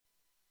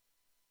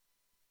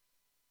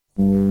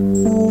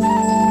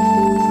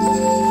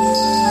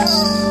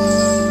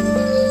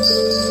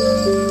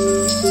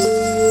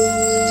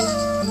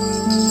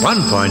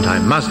One point I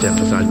must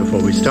emphasize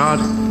before we start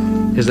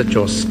is that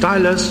your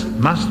stylus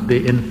must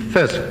be in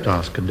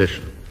first-class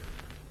condition.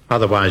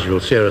 Otherwise, you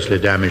will seriously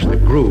damage the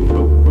groove.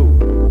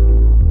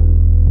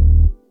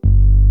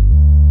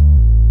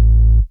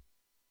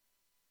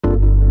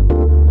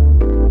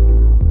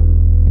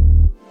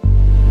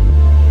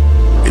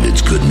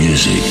 Good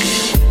music.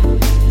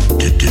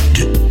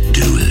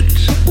 Do it.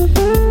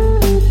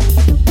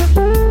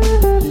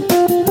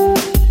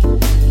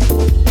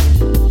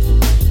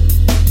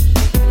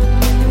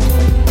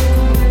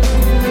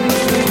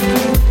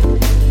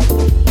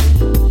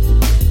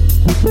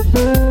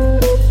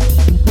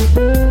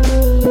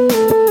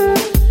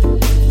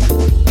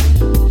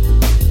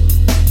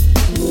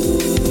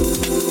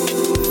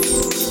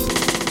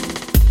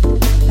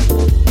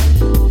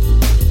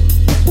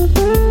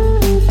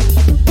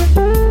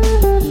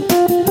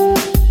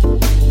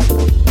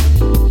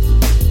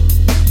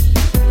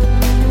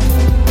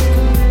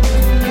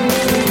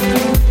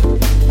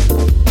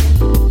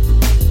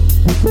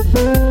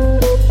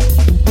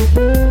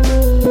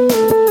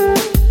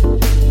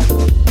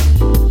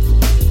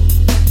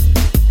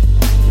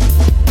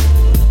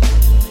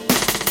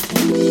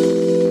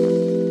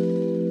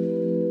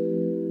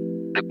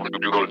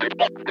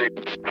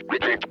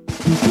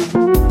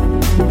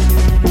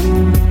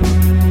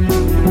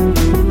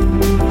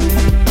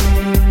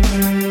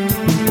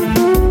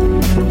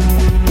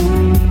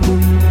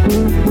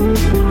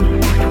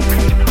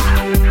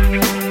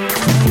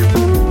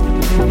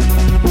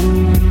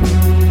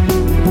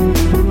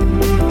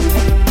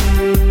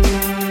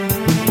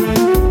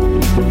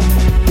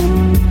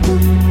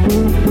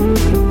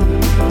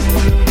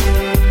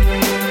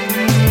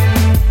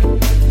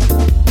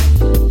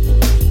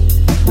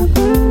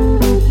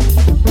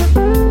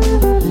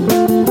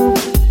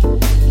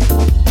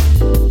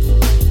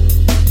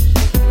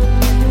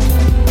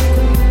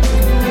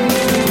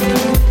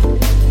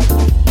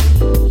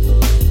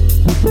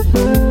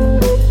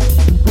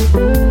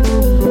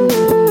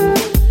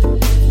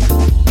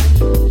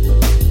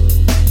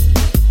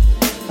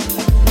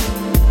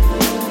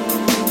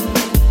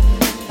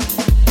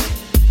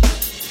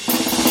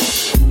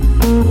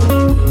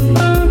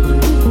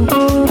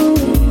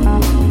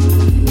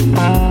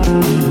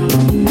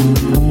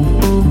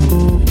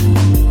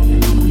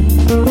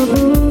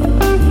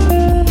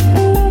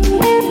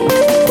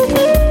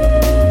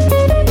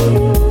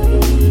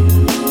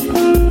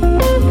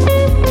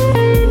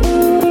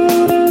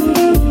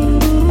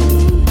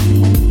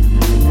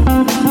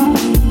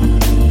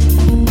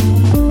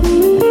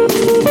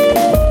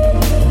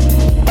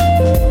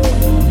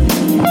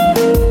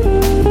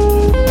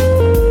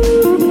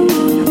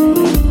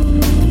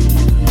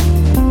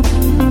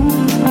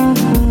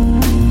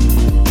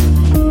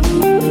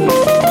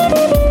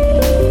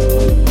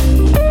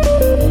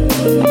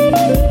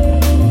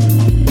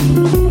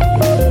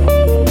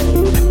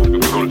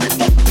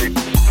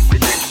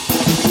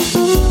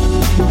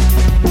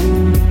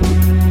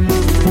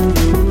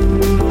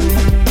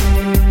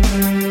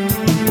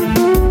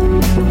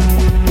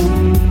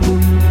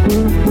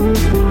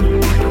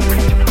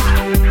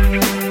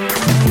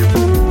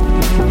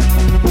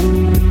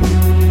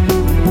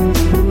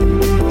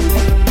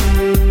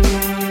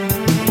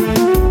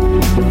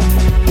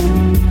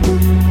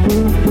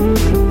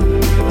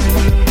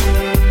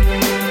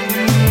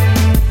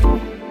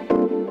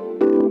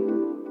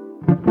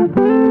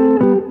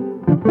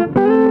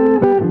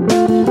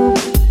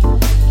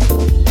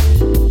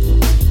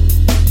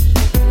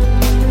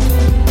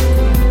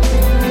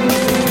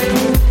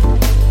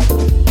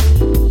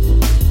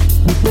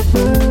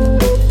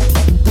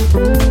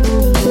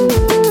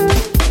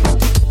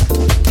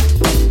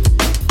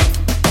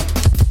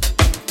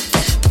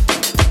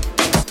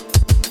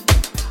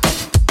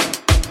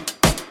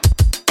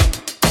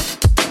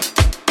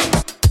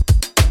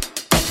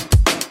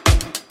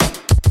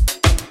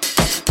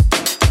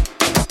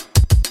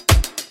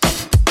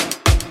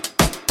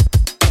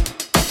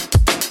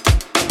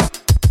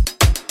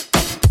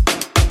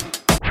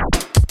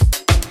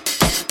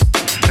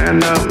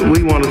 And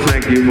we want to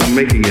thank you for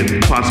making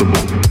it possible,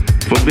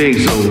 for being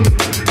so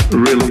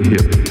really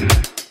hip.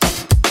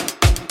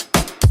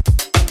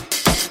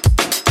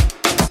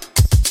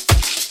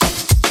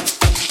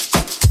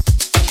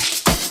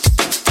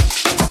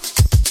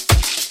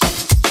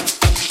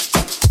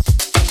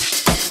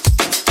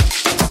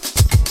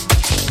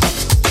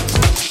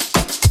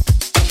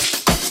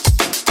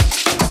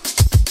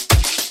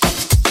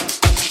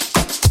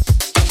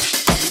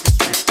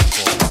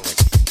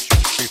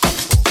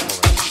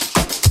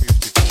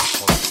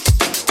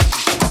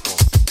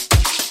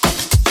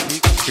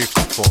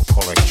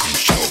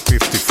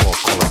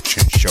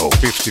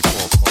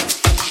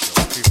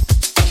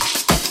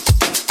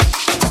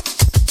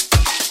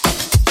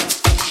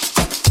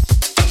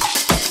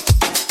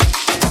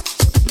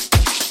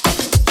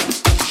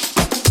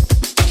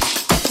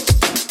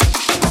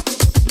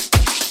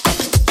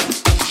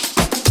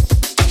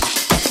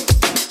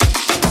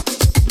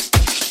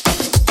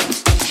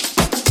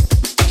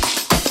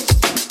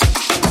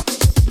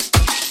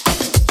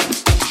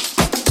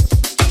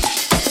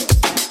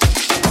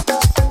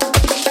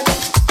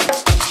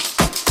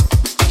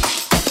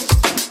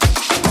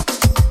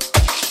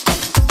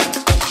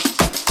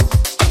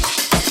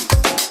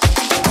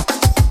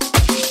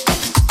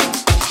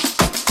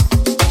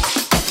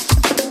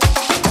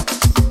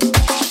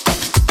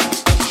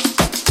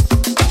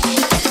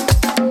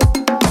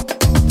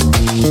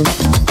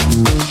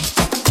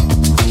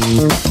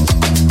 This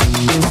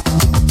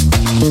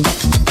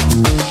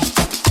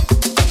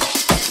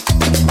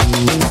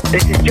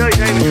is Joe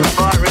Davis from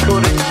Fire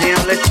Recordings, and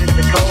you're listening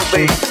to Cold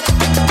Beat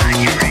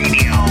on your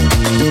radio.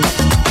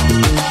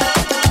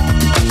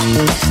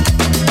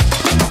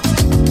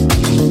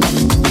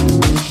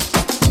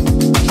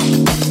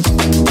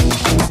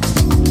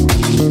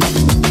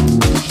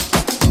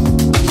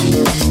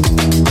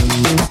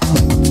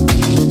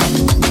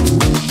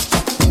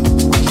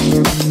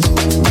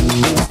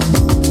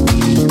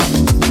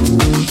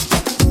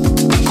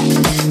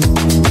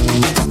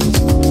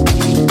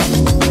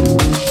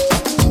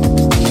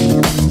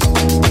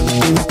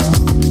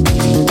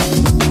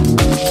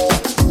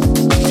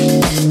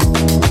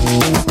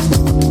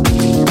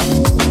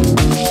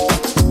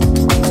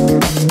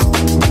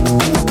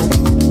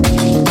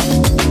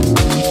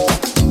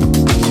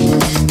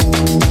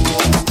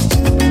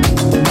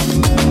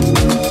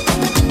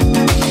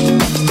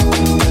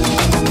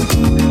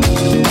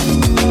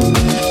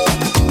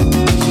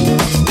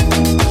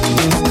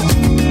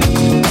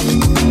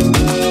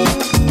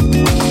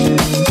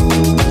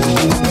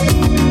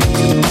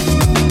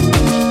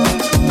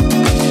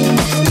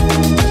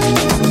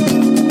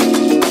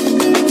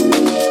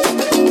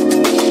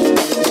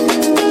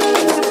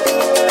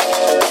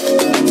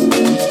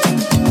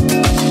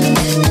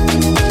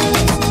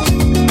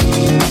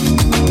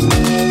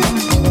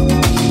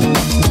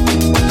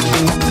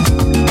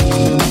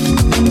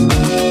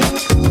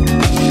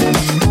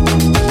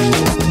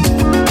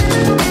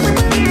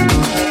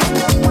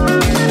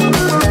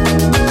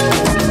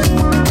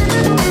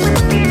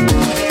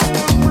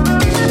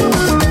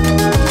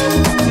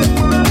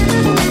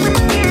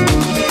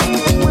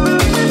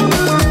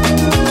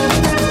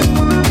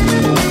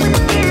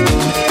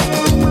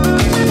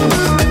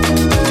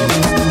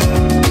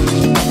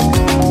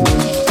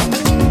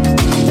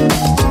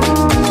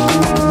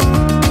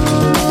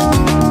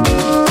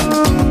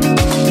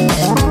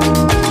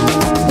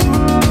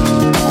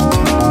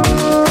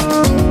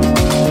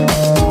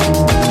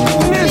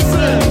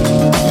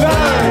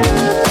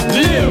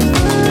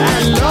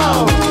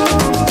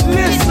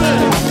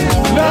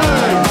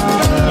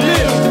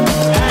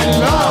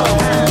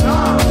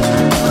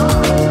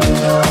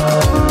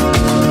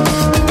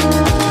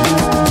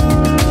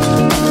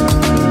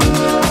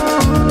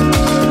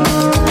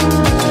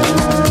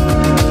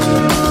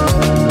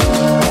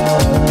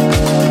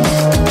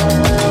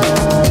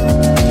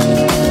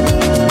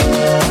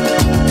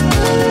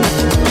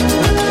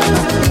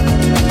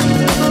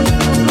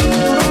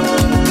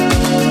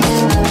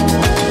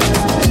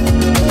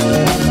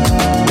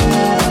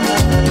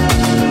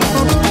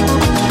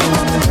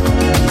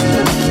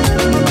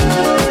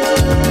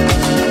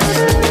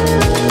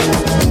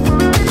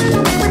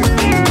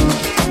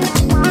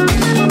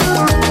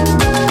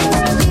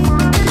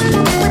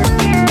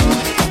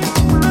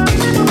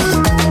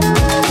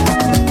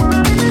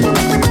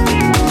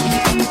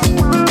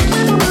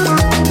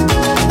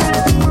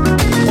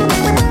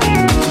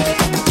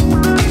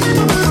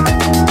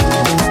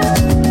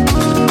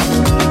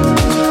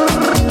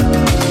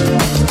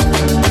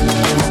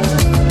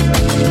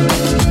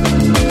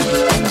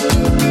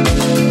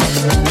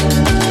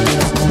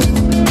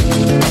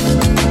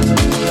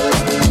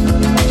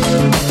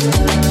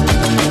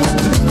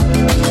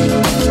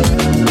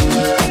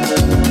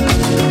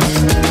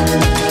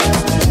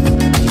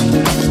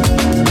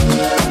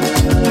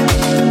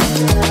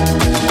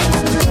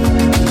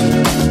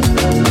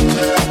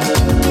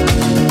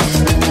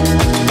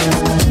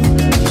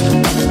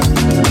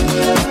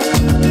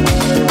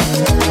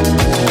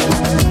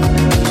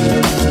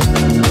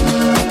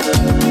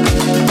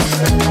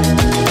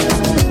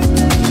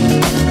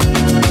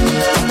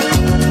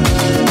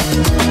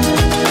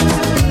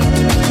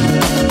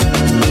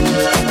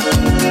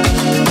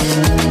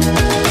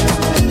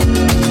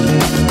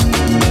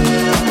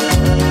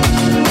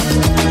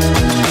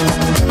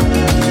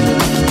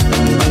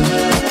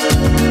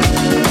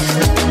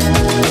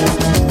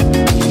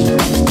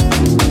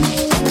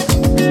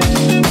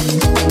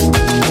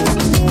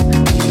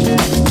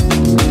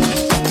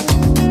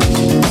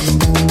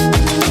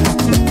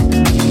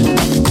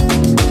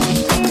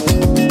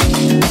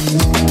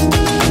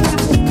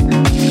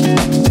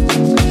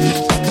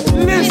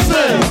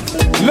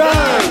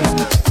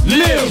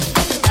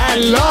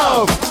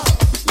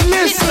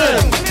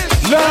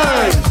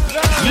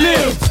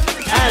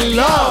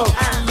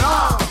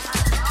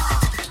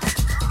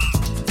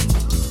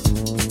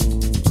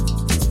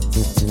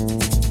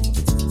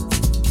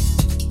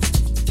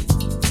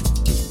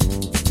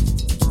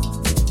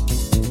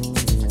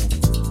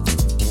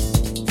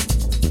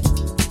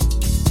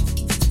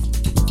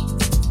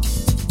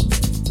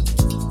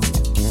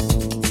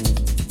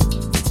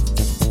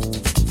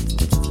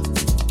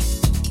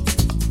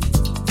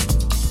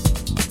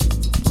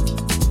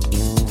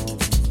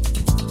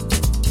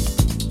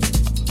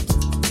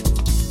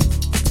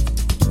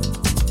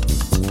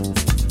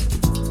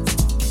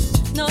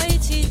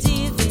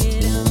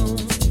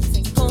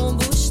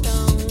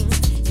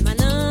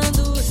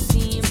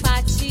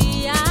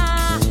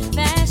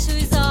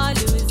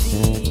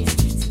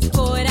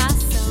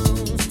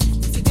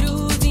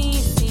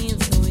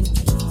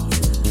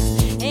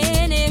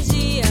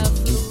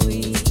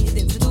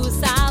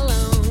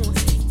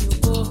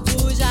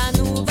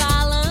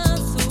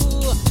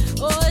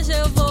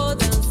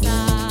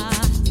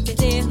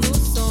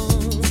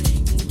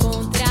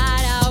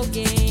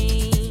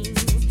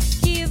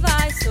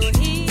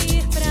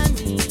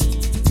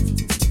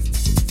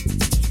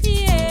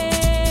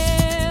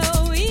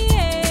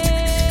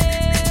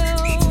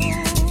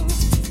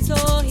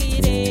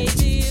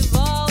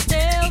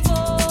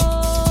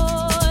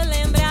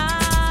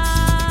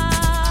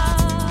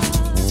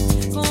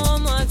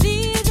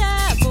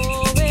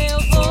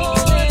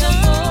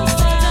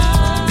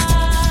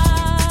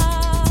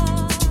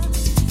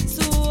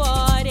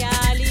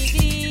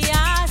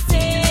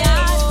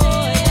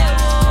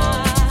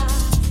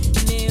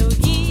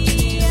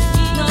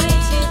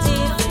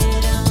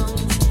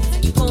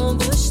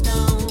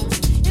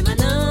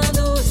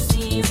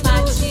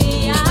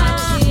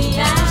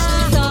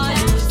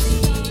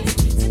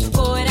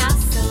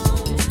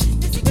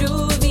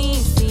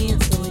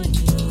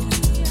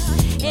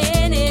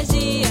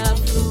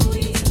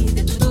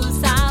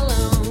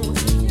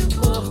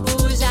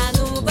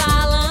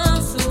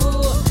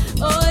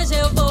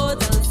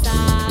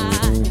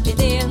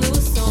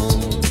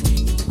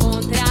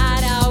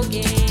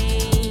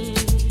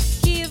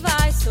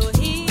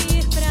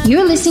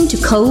 You're listening to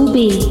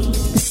Kobe,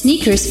 the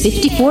Sneakers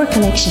 54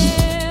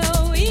 collection.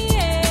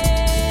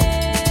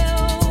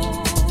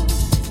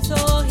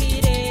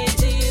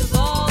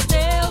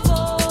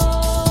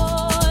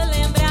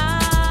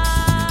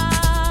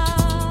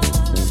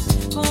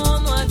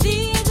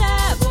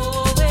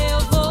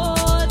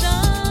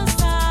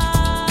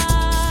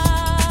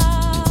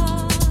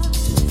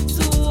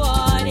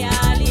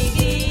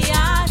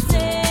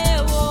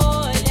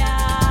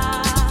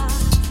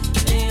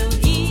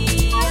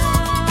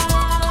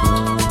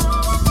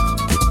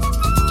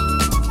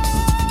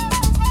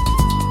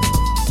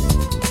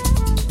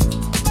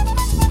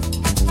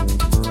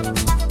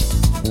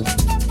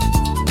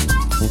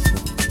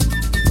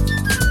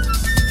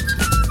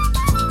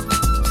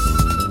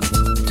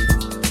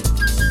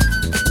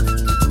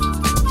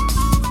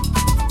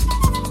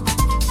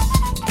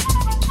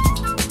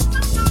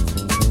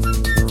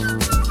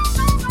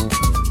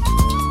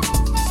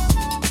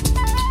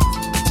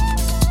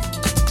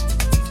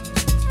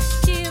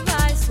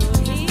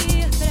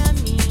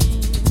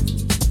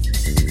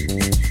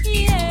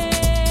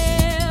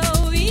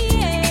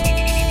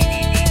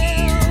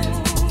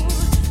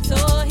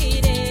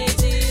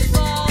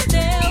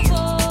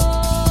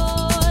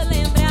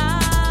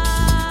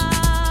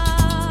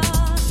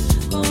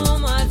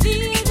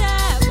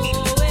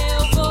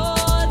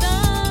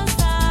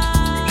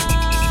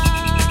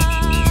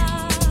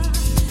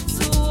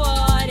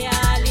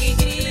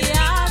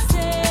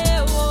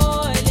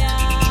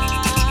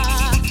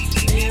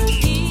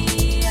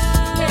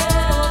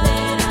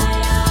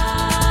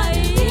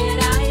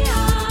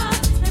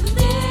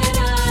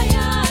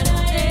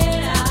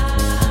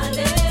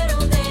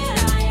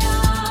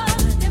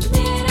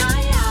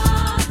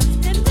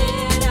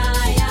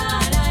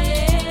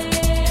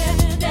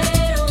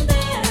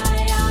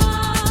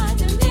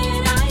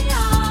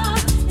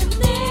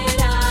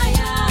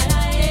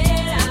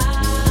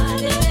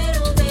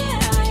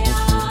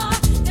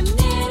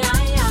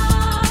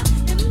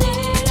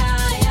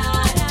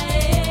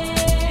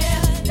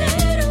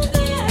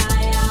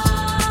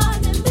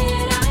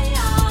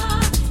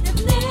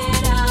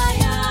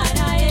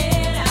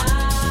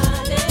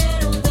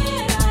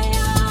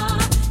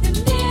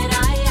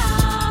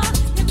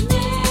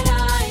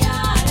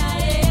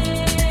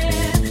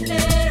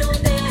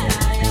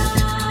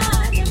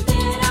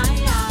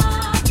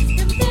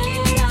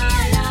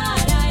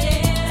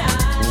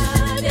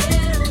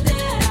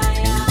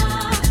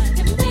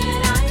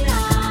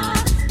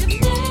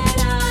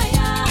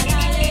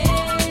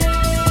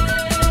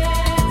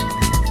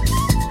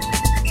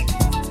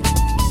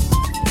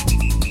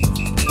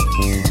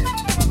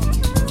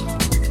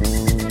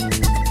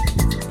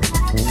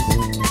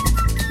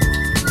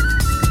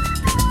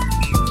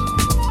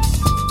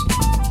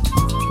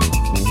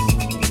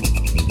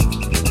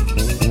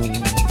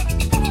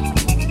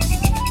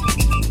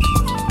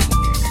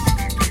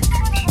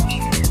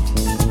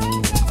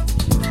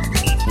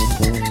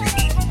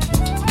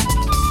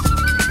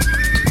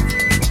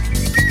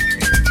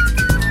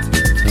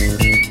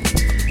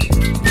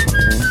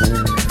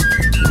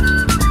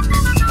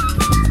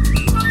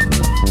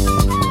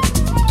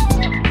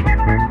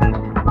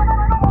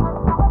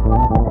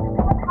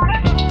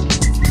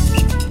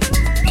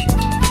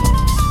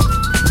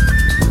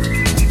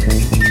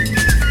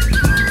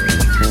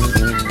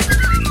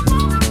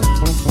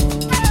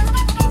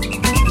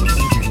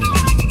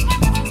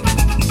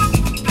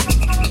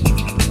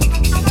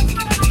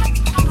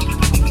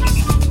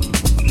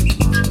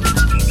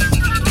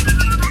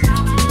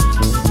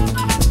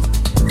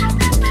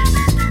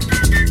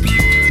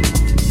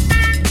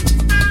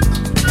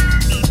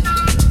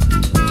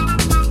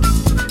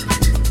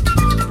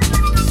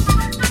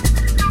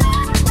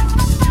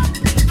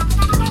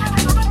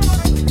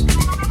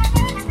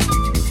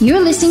 You're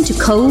listening to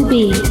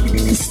Kobe,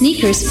 the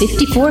Sneakers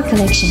 54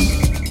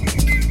 collection.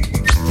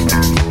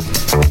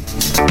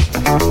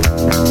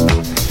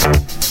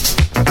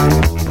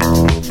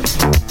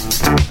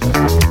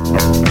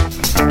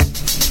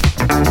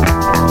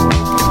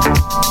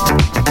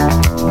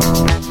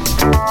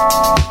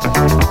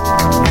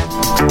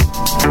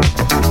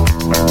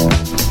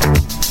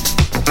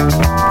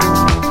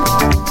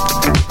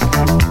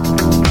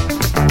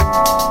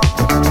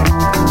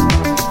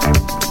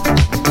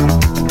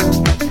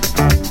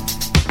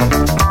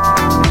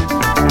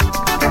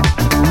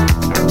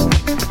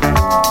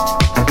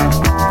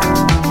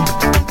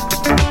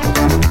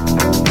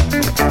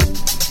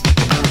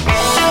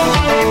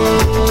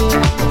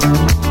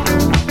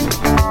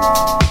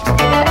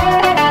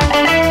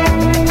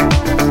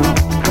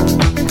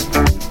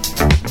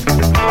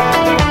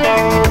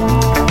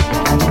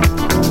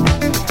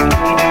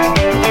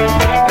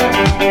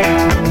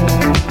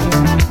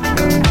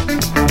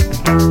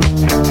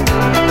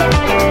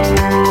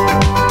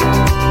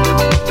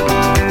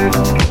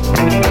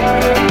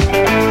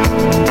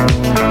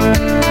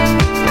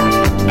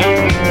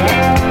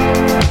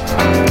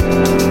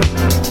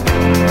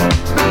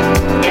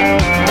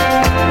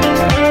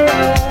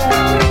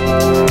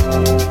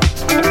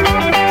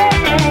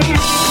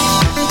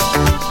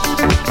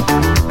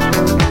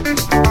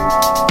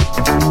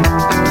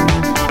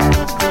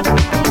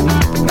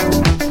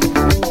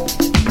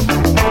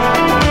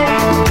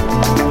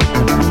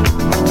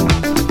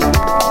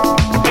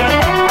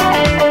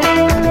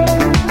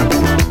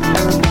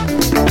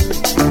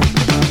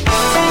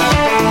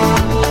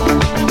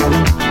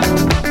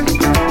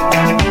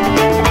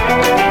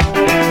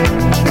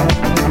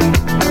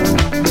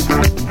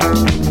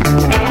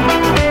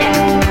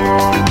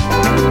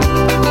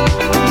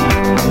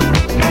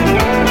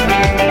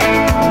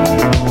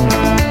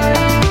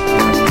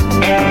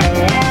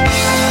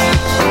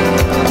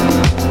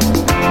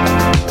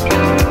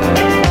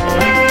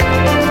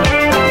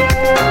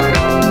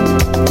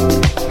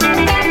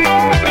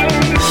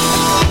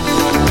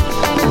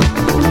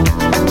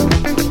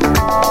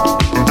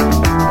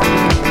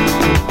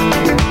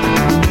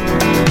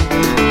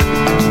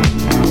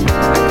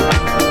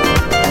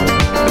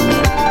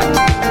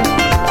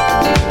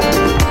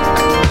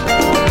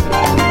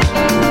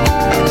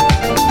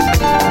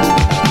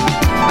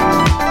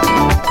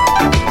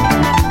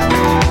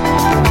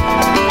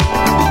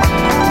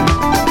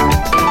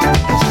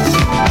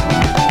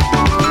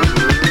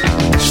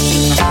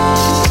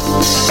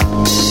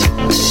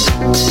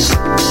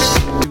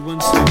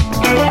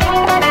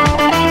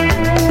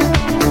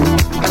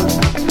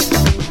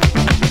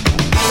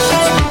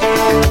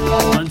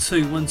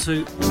 2, 1,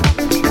 2.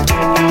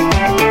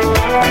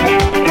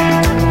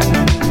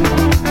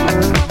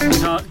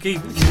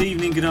 Good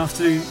evening, good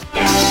afternoon,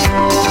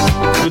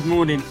 good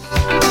morning.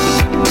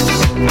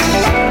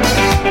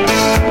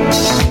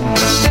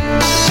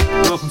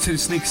 Welcome to the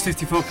Sneakers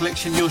 54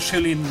 collection. You're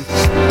surely in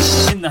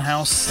the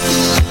house.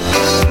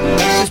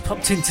 Just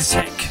popped in to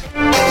check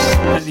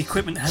that the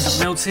equipment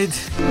hasn't melted.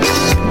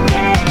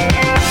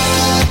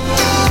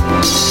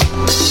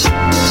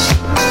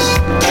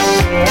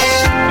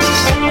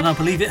 And I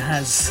believe it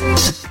has.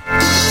 It's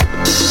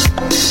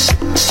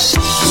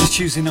a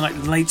Tuesday night,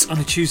 late on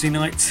a Tuesday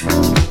night,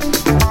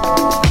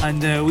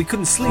 and we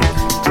couldn't sleep.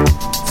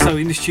 So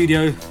in the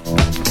studio,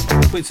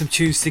 putting some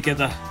tunes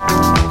together.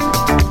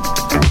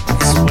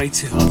 It's way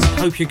too hot.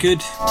 Hope you're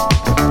good.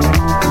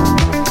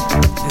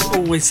 There's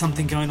always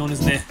something going on,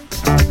 isn't there?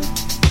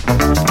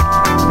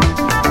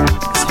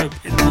 Let's hope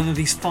none of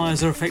these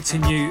fires are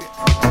affecting you.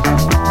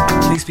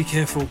 Please be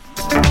careful.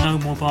 No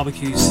more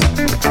barbecues.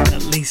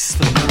 At least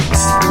for the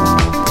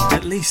moment.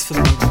 At least for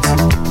the moment.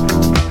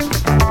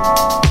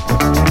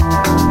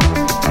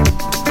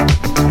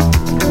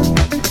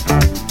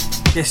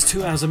 Yes,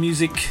 2 hours of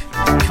music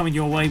coming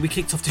your way. We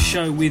kicked off the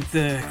show with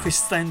Chris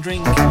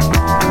Standring,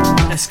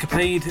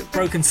 Escapade,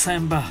 Broken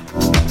Samba,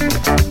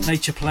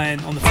 Nature Plan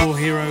on the 4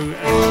 Hero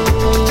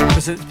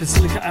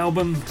Basilica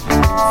album,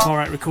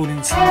 Far Out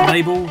Recordings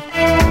label,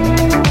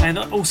 and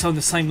also on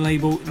the same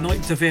label,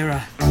 Noite de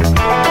Vera,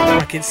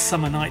 brackets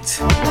Summer Night,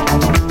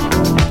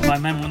 by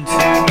Mammon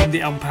in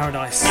the album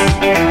Paradise.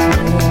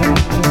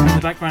 In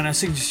the background, our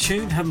signature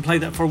tune, haven't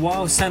played that for a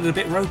while, sounded a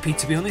bit ropey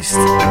to be honest.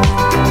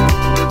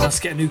 Let's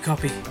get a new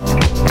copy. Good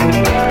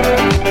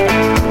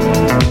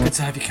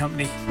to have your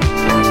company.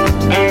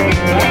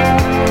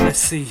 Let's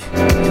see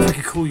if we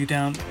can cool you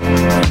down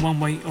in one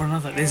way or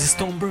another. There's a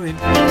storm brewing,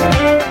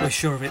 we're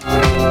sure of it.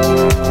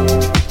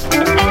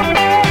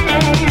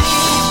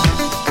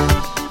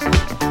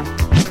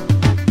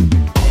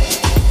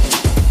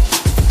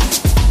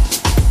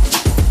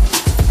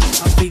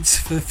 Upbeats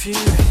for the few.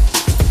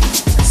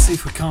 Let's see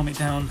if we calm it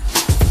down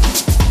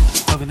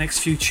over the next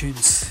few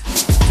tunes.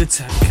 Good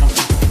to have your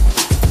company.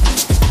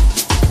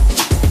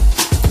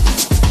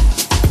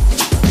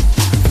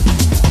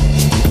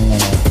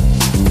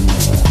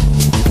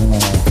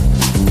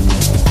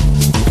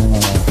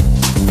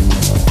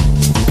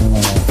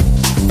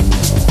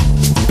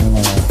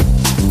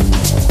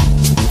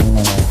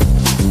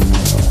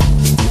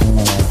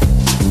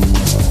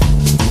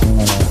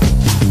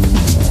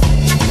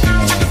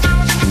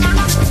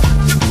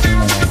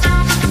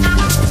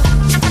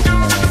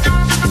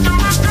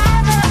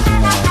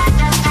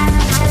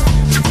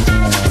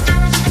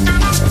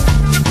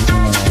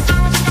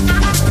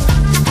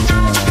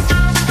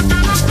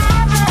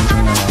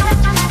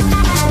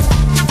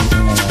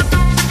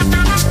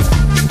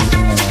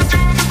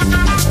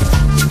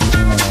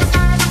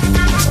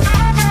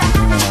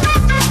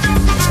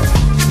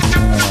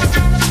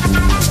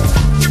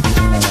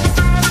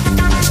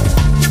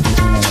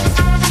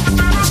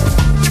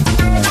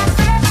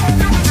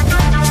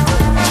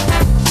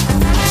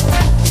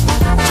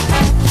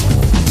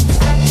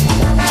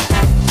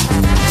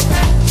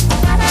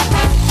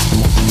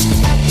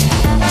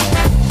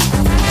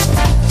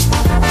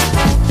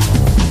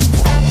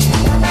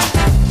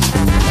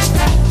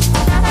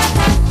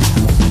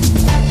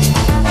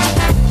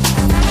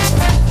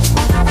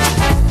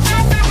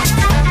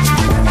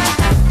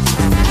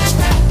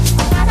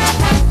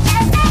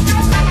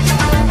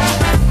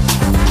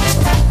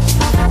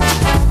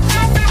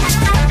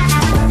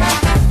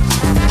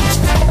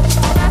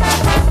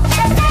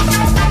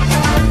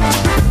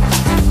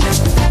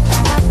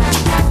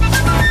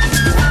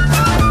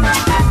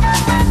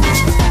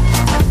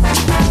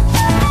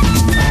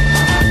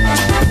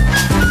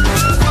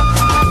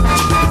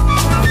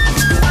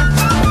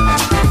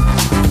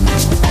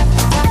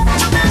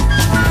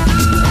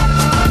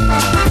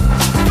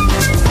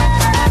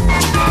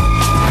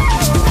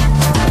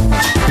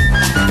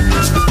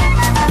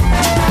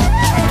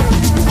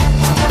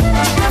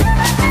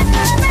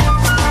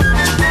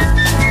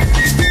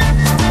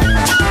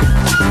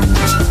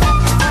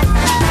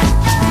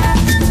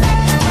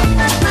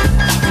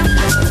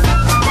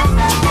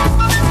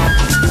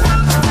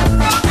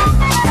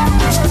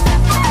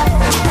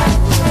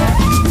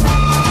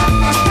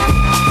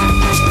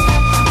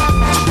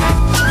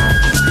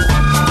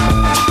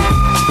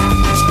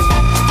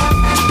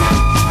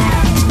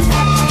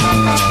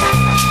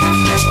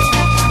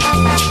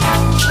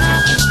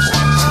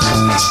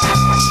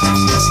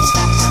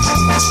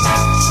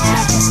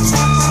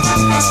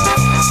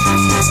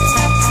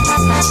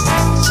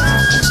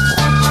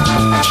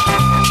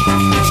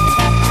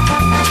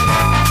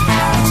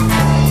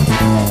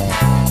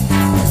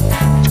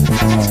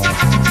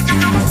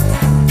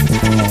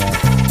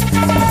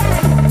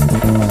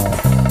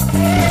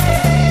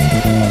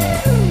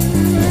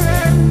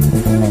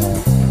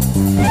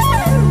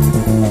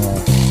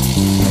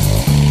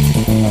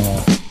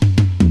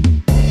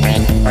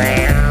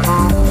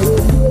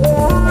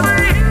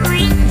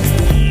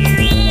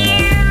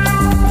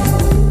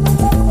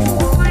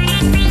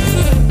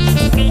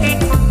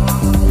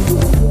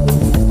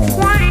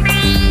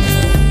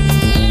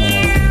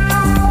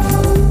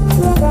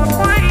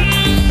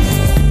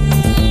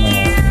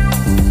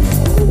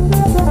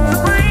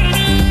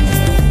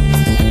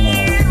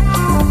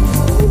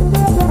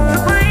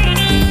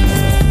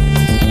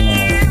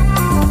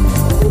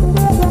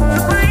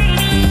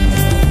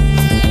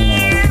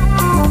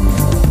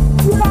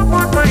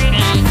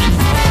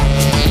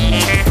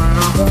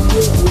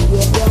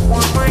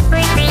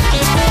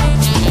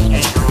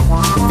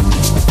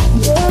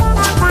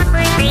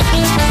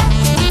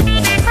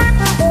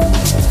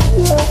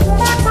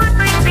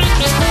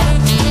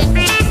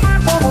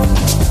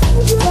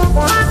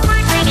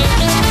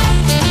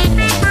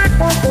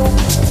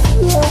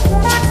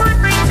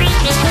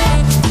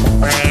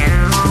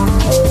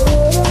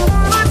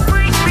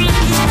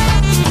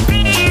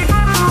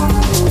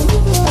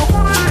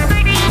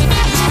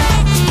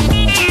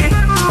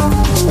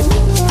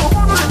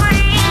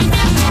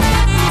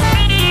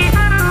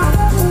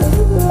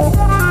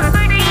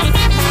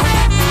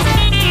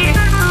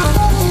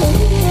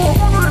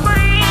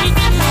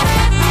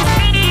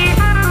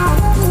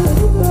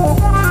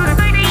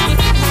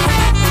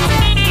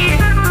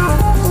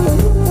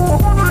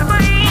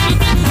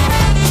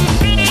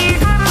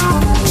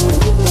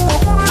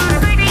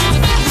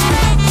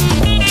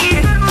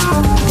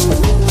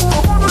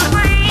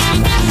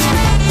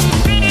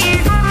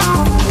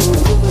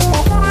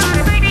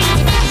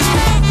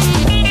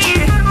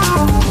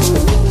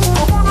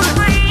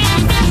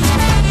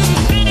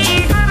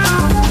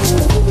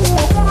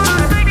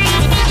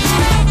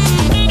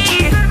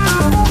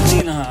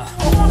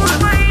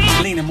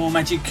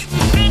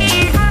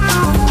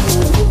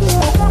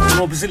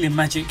 Brazilian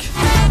Magic.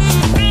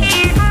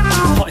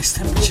 Hottest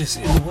temperatures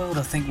in the world,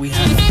 I think we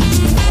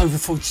have. Over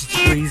 40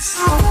 degrees.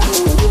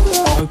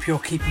 Hope you're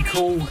keeping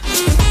cool.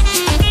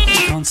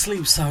 We can't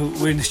sleep, so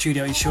we're in the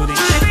studio in Shoreditch.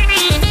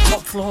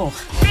 Top floor,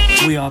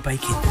 we are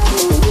baking.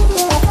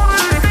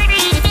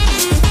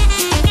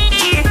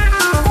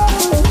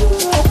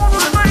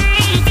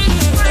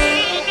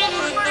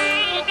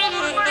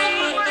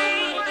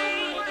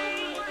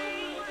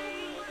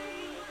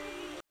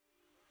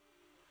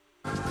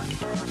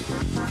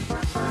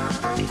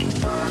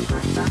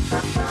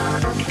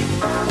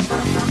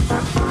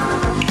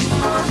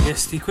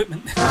 Yes, the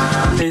equipment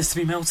appears to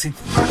be melting.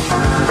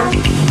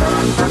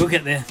 We'll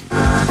get there.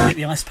 Get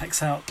the ice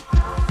packs out.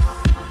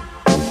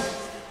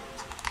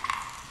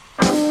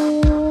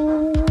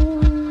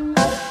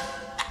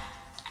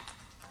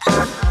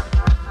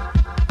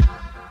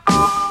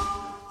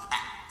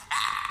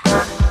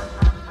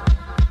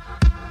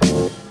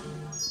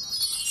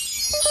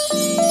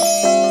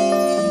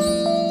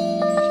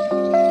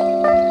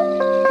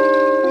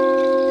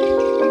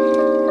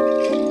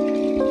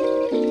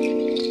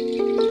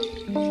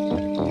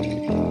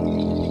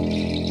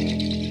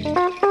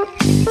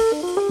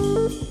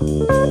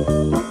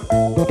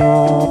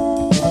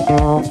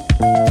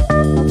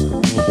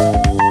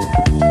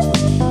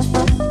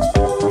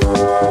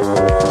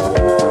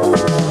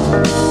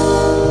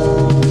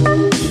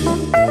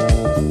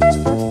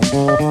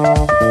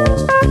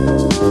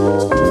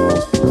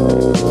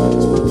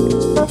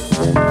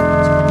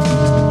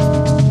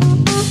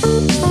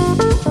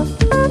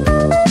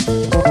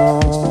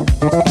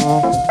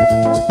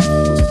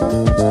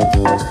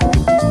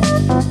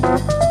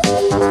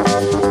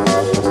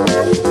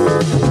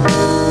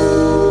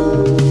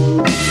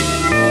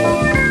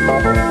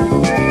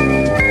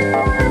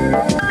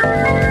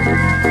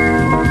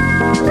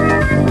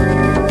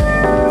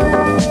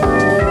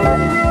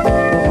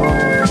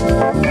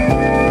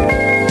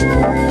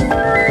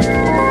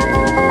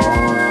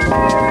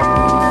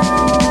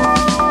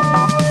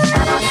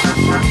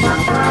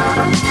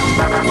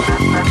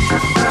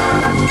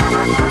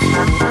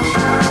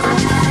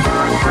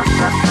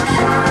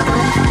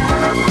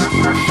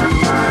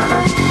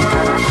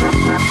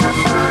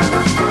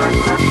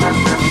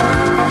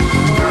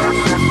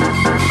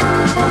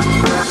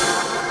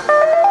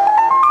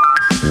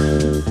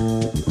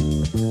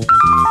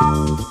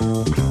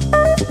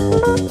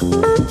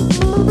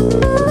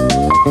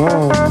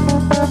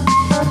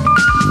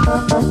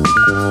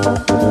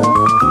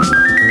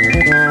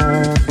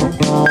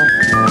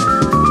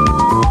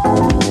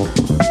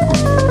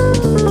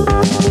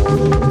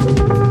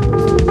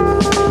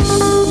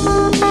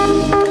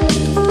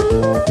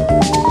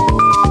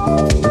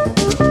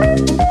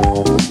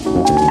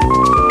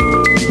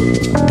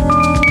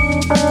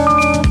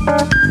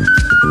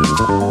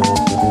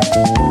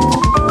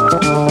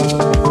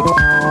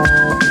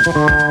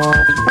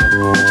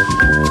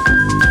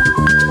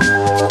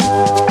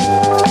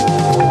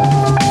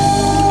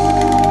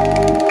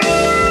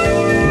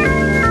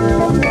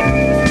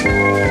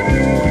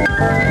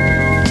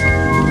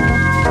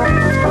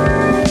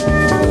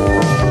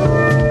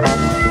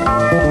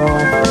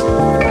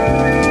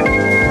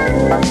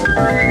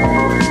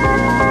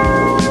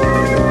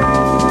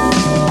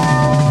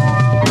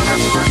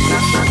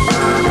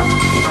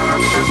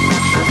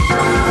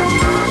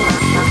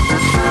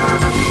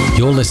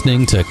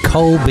 Listening to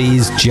Cole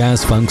B's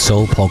Jazz Funk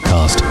Soul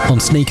podcast on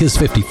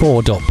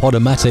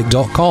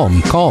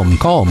sneakers54.podomatic.com.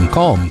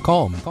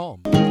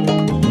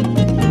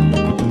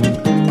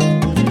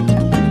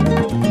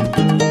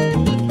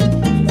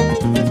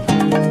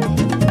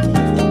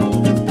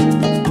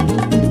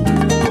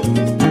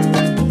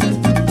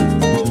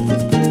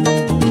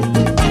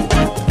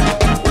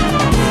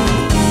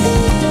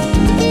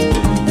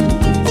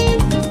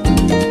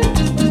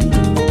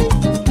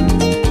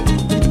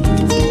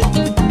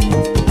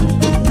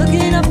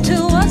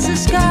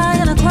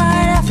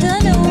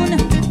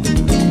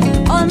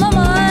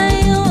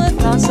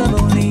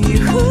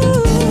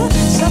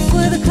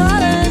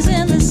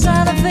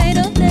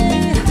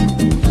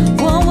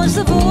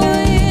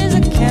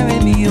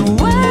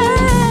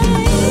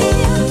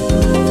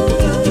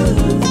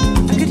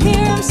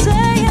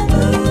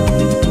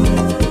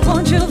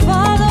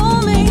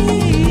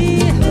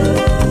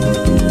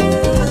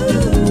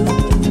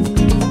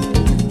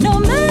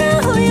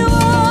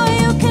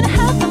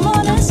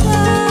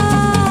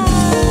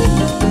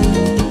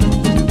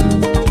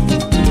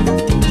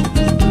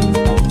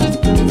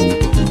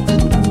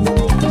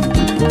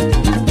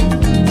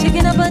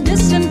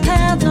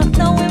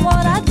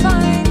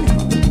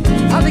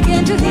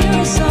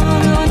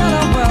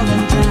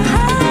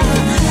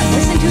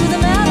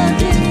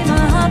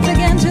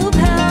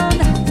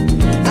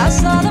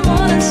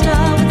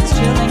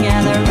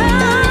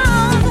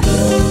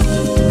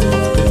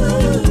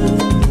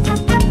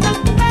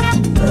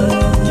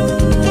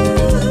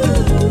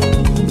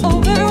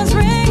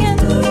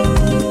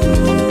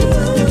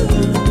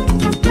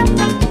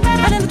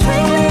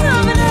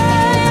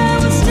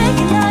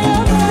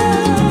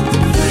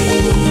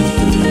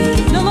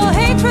 No more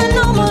hatred,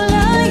 no more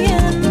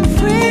lying,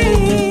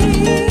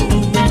 free.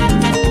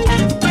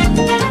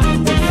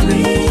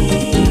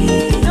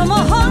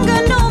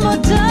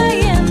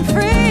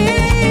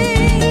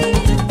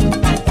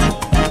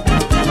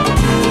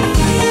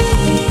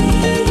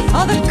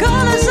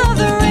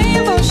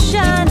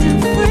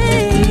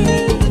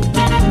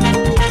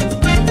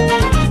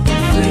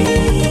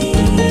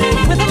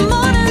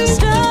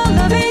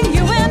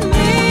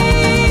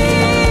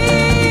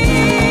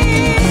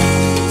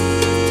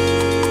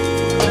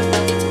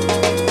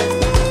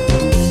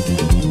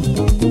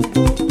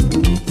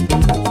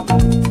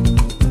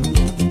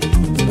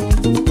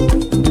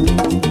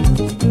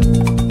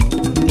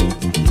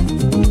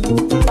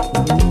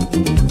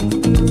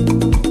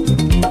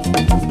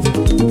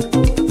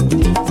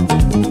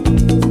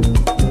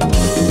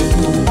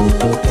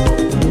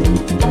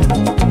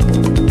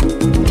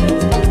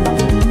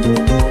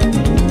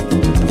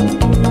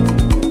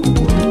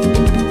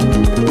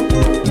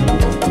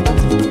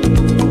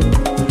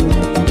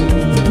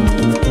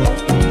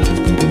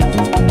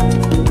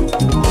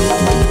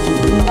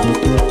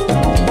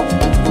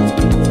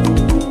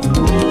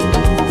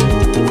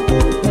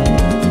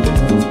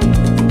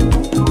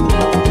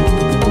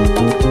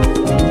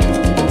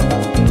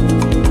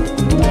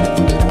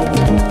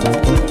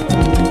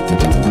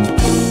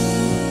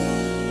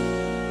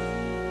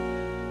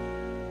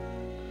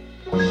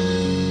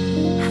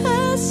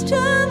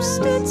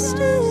 stood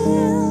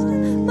still,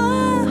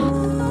 my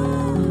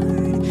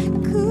heart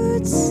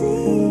could see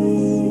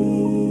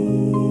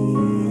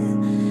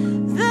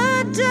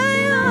the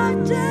day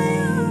of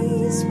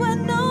days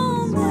when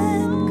all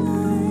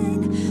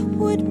mankind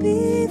would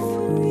be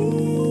free.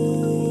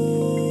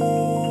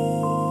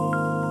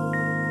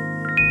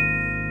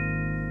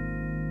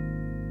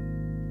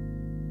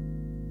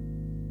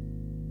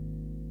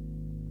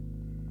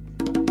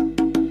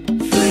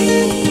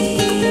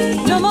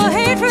 No more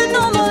hatred,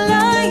 no more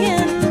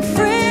lying,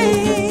 free.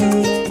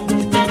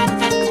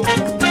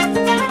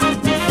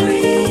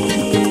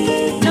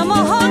 No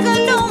more hunger,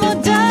 no more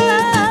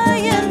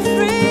dying,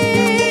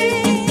 free.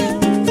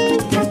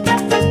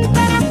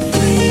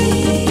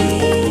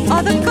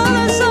 All the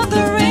colors of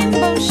the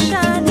rainbow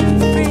shining,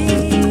 free.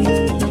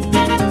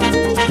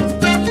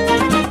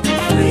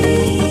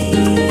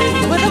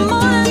 With the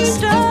morning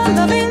star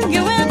loving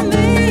you and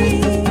me.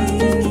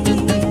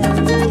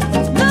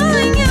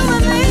 Loving you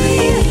and me.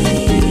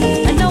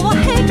 And no more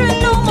hatred,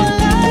 no more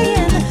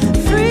lying,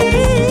 free.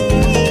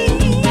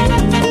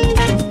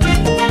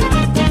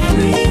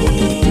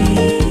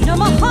 No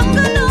more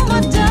hunger, no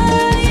more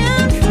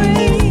dying,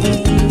 free.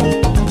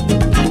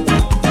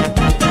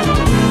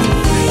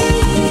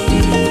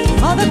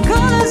 All the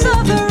colors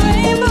of the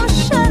rainbow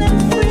shining,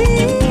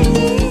 free.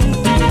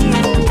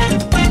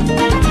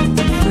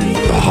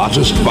 The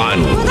hottest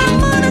vinyl. With the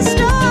morning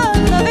star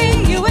loving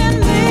you and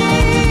me.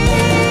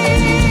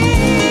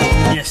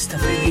 Yes,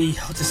 definitely the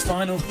hottest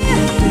vinyl,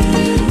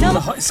 No the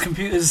hottest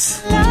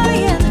computers,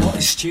 lying, the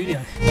hottest studio.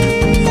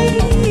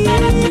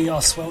 We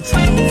are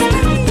sweltering,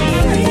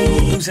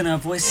 losing our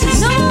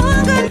voices. no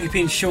hunger, We've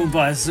been shown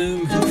via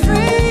Zoom.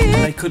 free.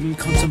 They couldn't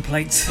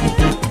contemplate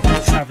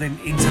travelling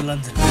into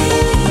London.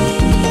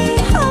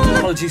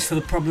 Apologies for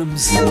the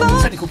problems,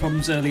 technical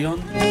problems early on.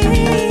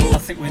 I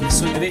think we're in the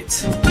swing of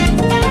it.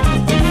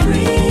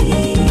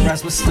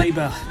 Rasmus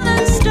Neighbour,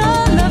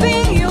 Star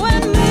loving you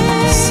and me.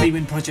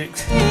 Seawind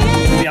Project,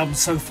 the album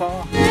so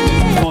far.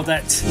 Before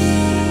that,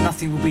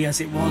 Nothing Will Be As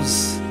It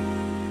Was,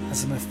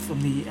 as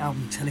from the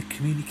album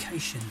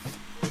Telecommunication.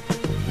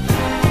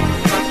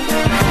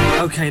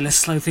 Okay, let's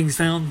slow things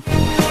down.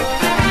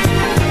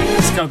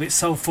 Let's go a bit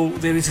soulful.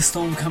 There is a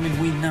storm coming,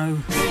 we know.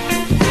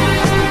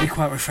 It'll be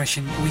quite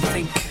refreshing, we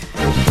think.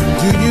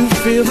 Do you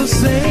feel the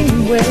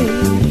same way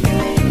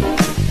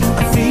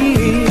I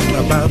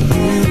feel about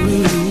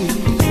you?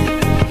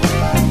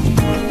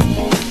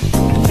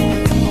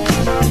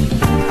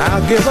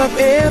 I'll give up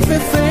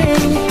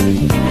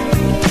everything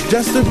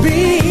just to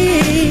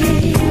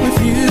be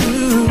with you.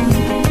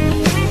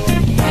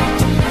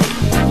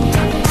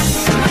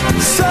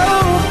 So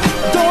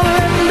don't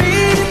let me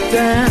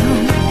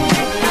down.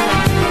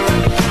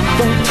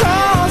 Don't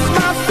toss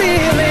my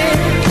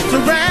feelings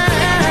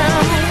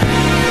around.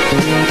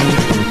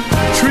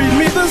 Treat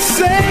me the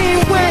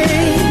same way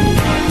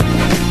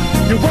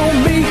you want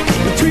me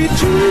to treat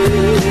you.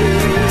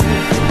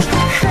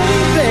 Hey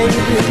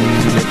baby,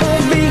 you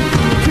want me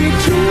to treat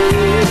you.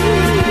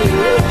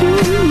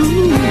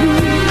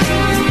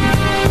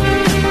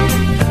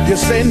 You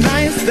say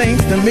nice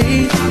things to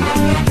me,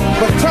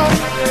 but talk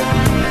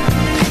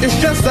is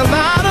just a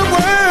lot of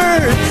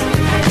words.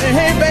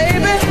 Hey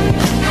baby,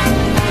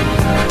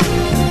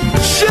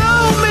 show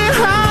me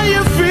how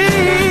you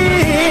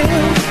feel.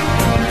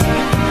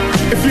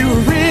 If you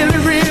really,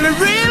 really,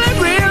 really,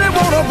 really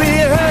wanna be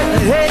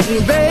hey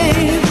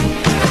babe.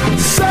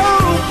 So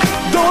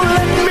don't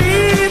let me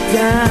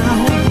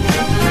down.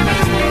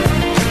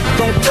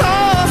 Don't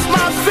toss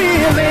my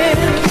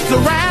feelings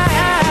around.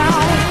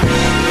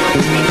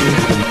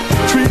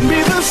 Treat me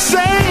the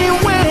same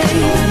way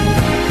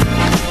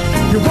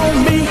you want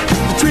me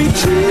to treat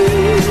you.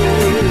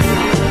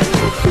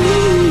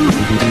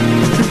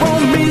 You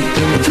want me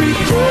to treat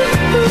you.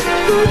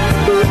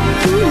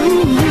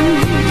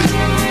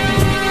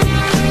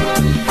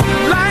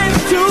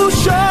 Life's too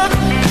short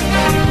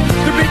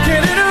to be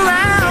kidding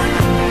around.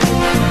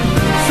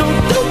 So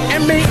do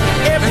and me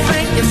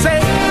everything you say.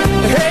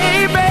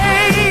 Hey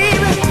baby,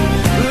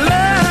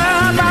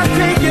 love I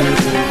take it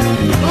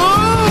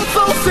oh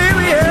so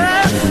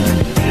serious.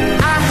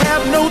 I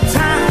have no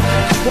time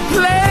to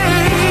play.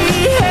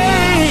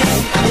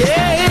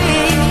 Yeah.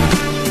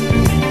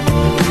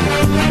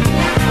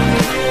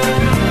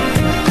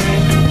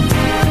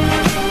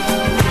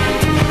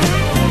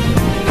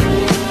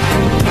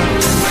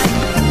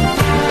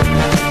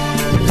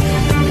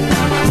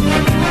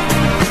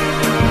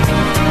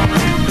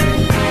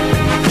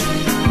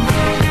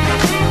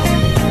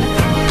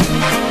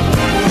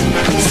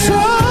 So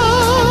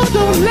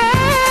don't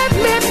let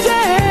me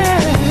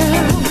down.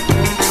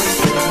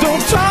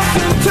 Don't toss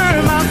and turn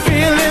my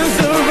feelings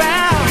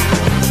around.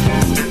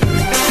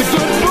 The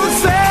good book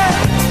said,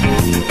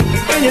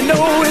 and you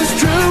know it's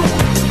true.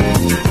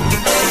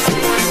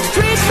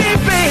 Treat me,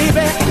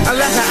 baby,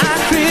 like I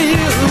treat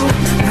you.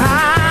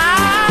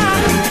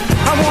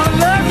 I wanna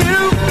love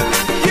you,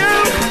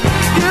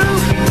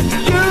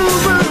 boo,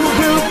 boo,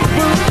 boo,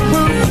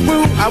 boo,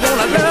 boo. I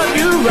wanna love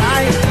you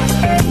right.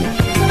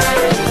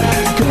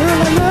 Girl,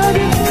 I love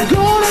you,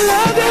 gonna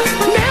love you,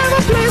 never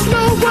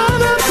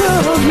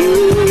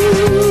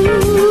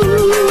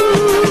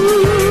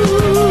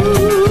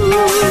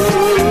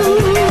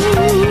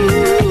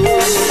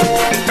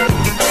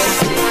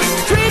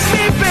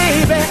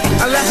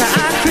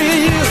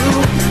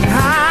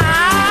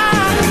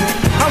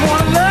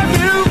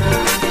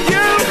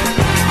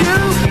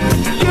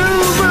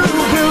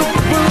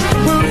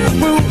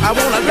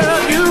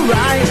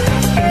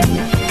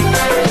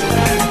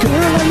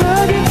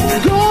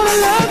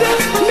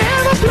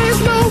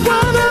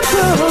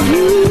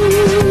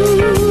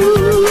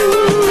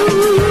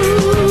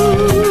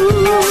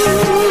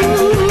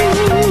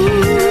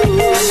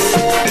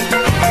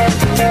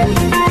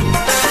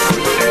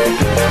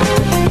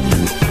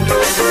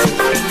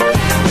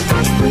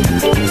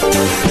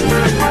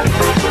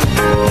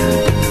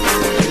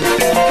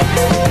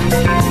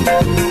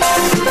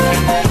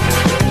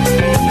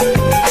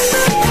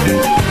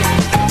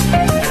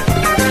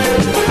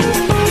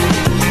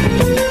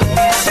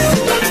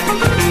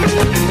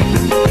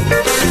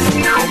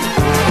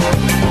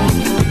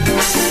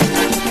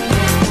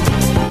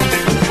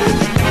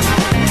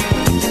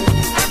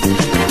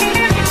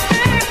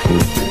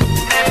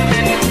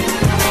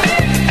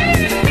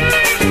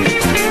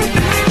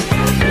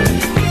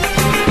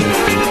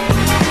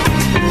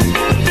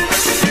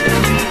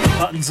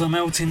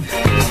melting.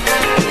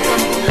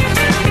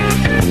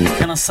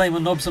 Can I say my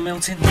knobs are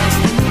melting?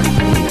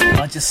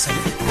 I just said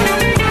it.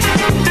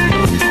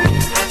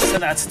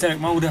 Send that out to Derek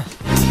Mulder.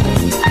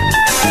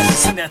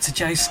 Send that out to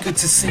Jace. Good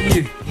to see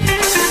you.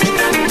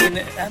 In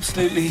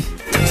absolutely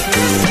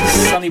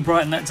sunny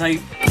Brighton that day.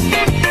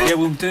 Yeah,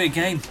 we'll do it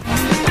again.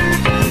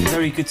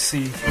 Very good to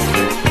see you.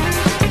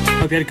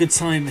 Hope you had a good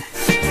time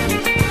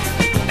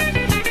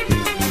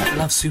at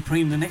Love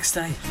Supreme the next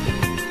day.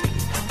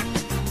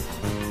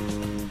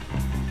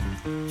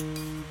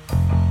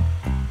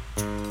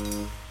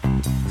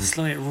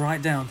 Slow it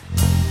right down.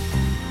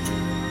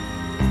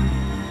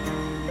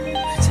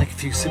 Take a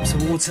few sips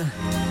of water.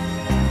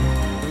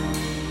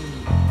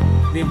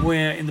 Then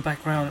we're in the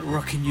background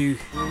rocking you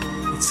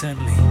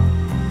eternally.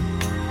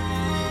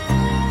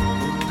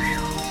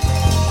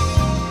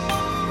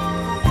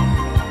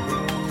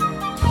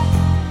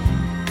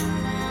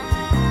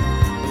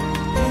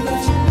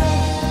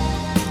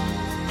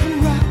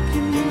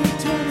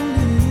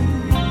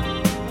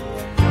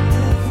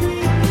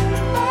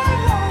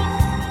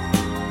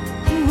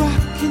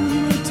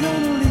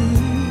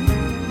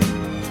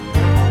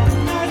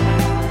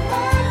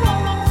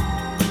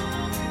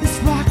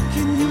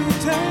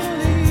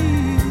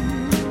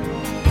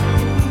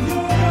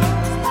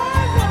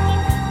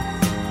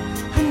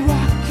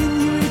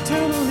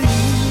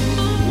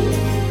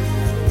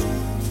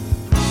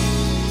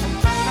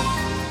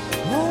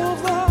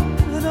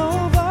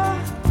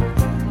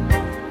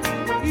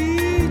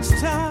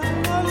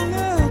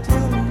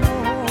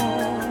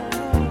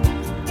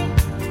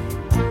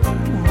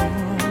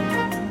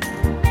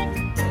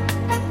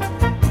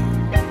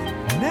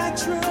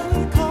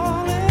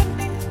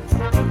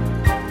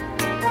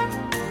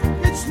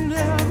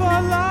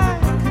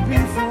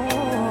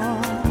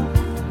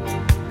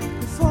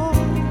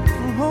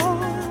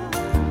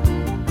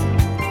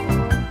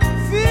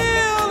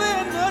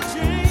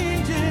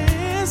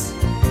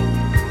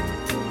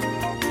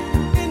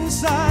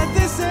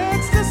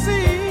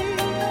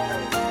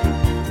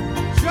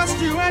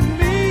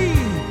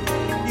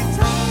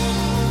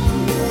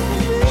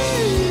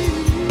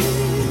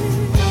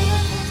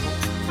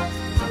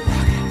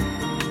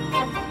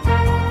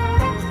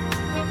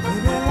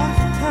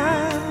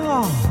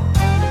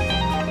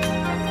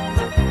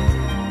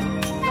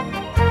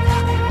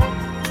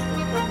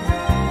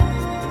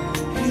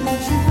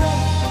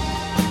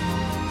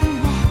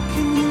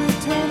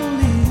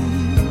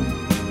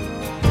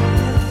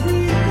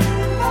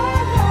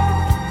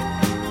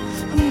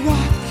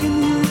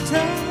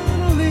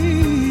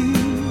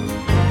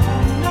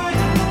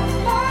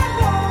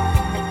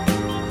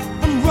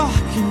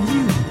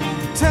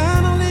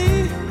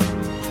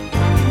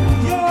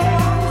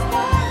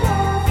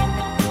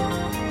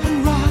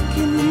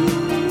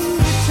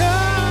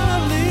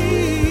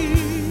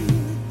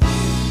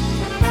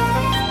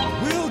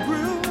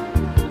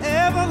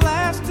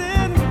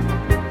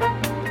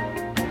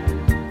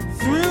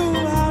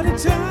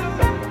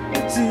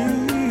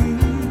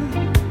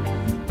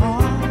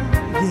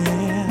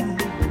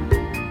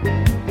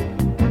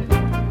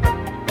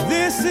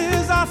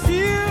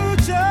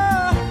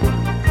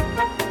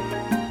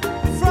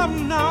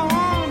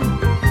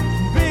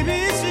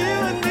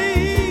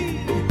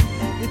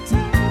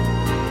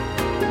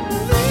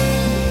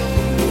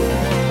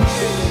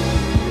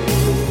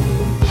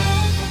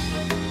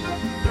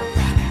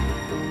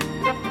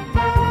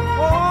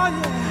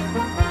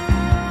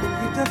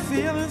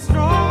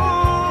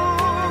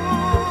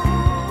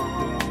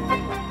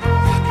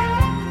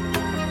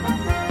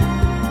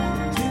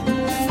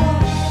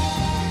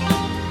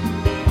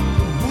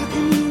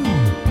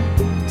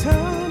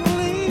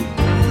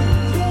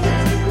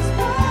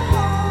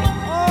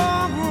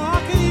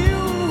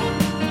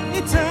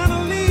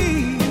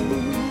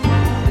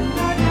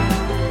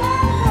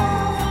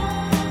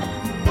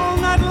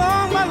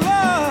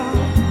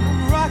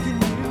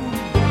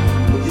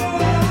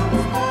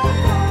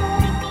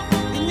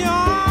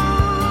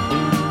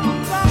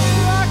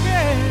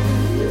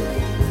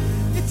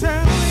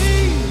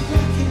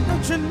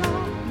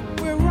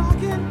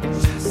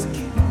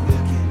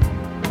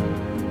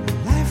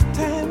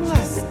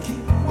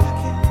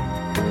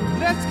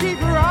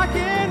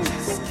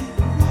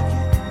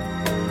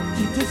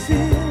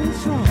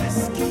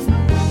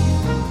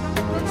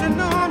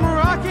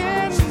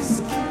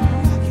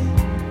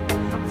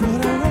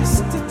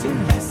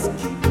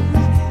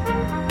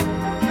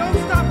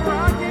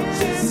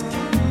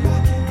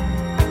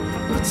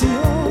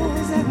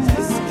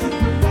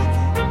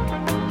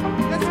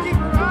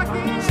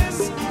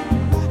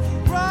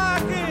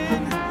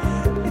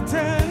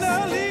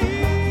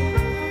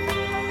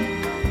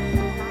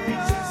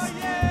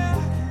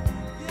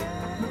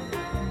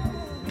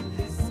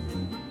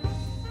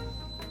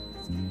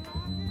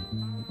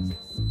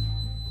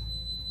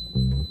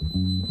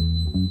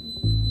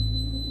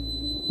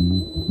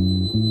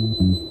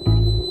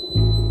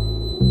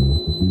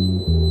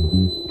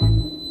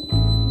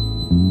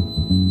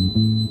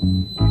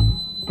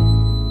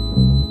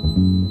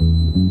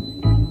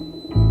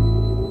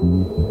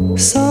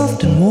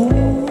 Soft and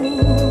warm,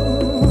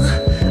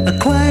 a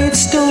quiet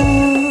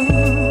storm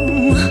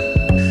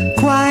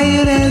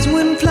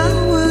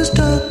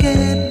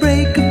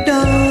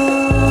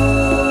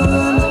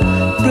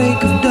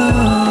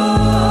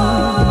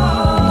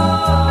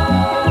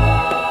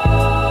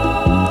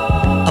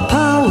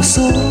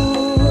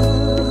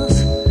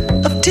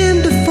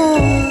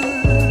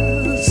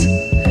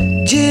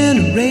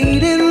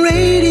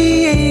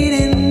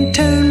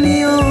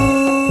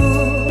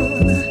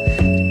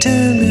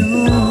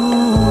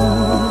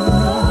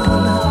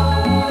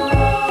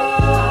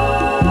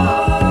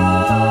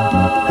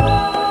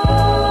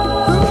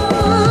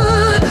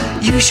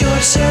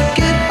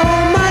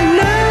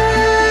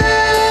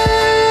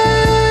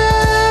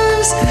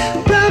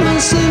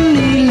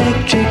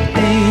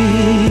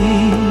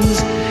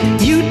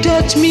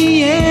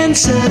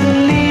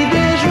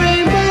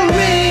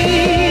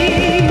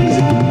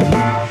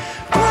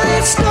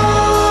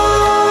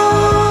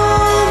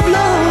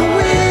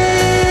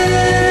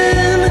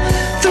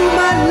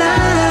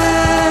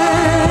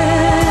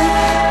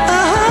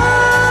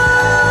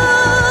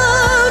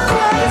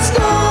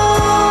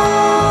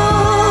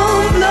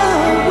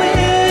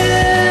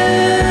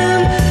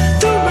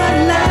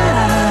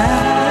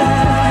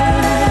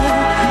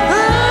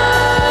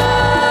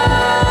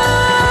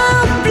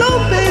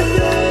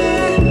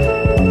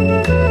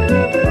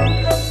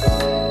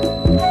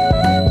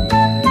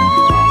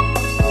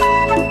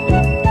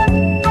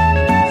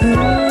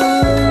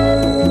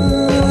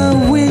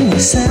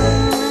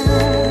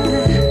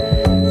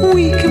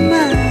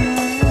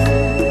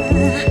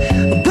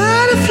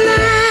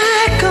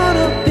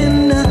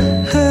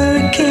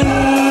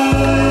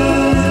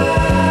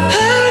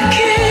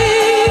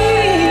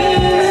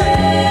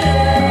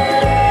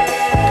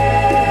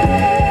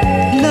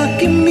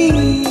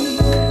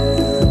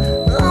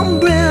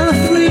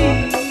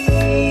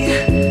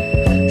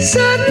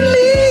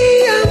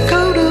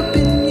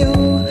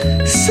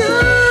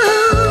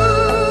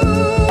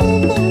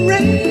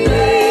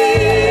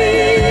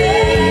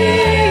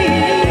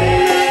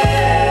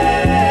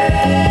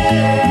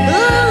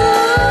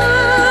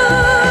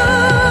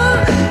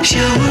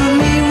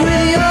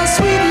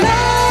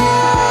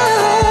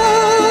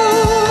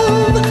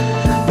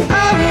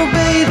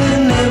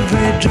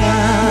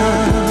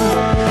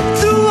drown.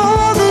 Through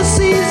all the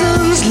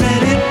seasons,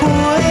 let it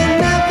pour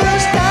and never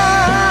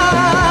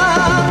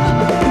stop.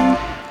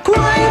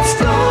 Quiet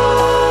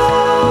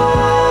storm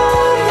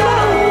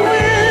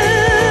blowing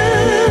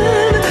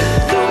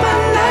through my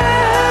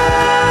life,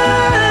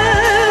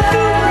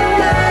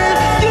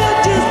 you're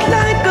just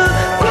like a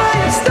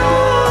quiet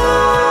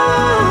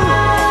storm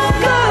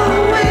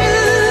blowing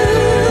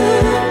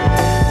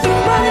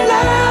through my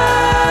life,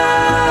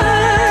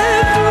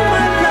 through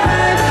my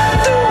life,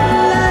 through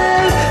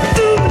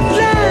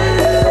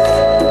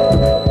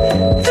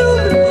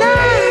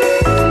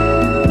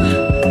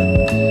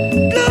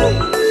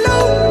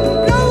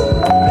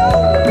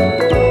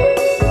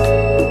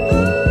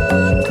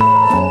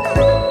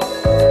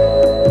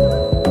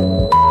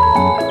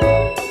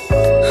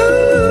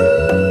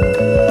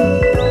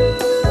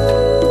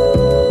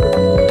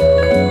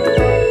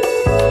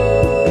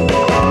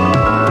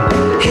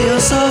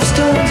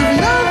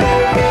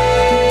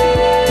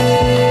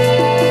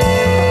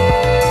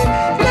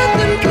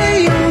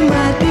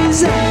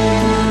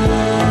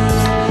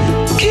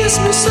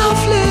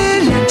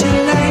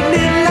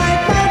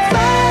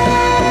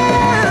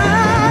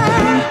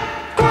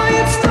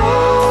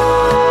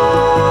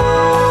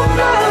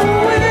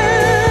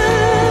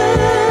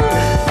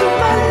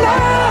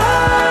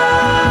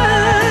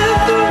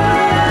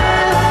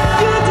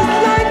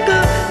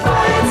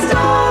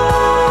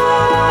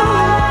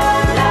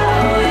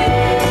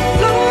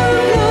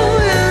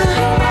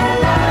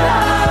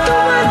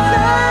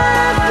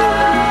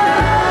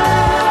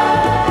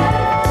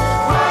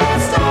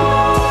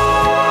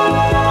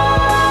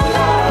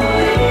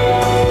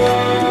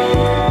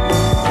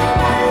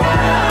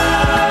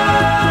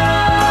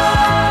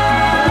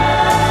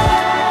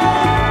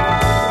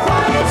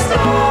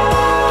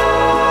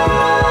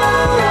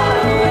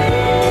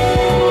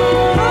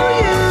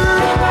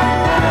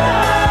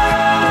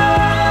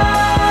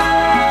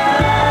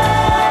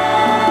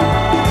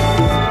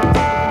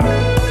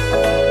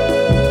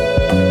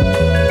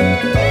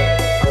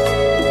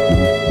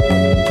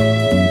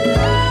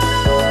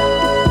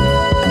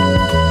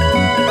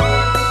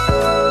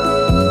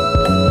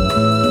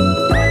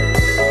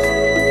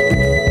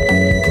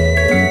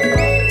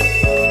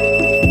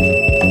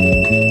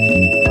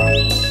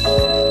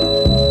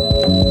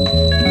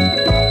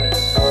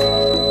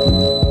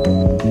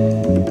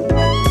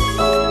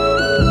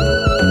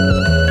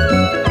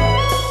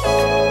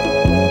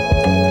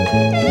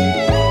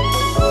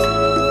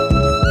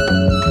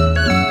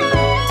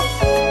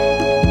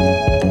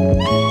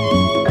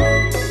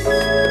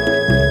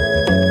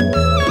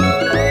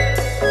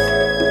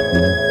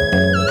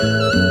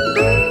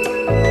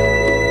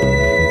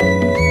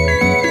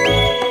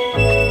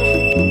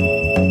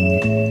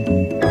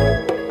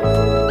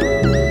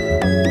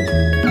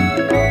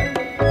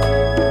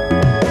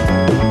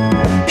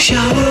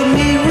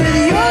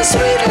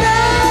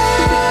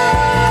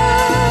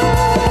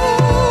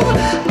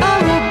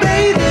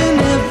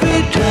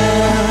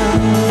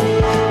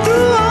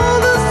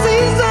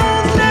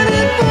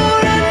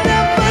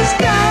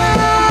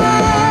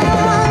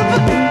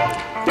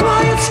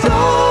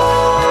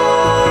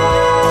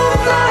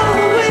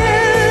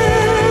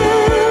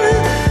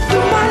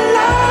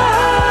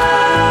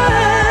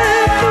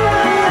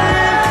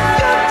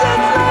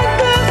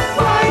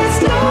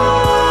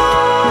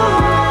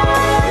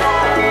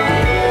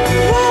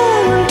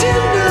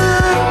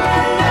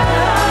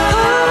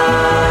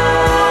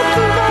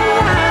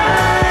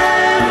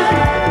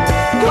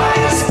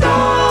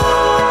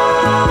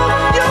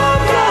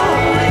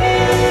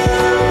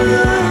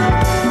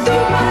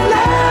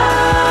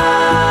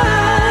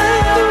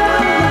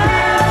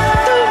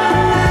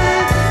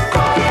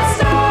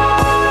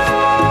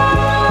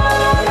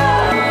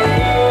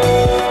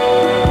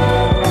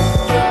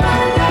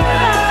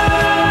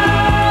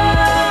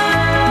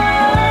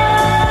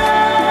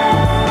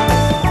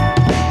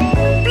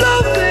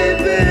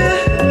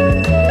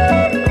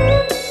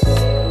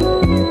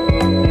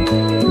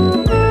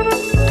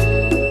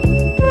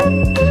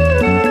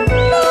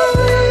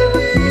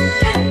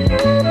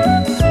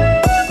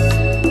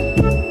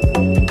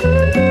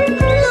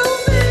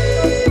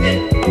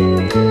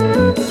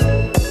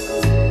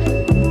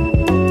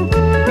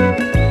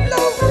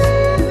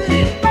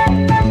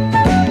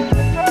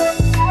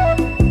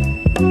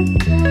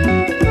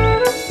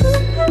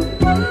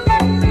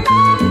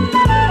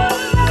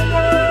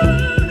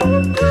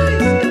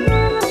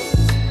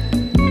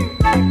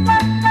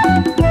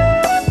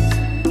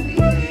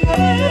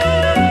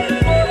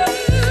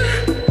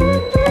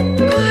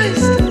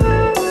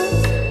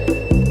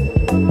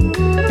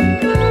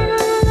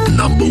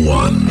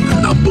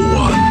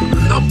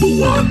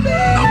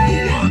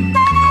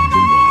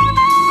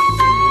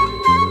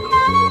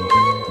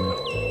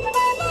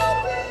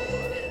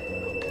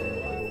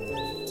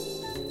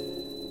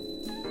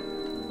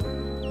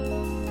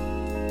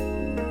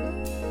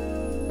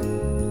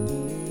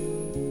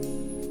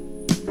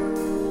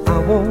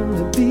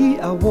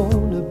I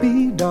wanna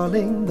be,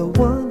 darling, the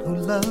one who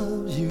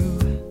loves you.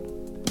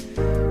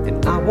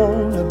 And I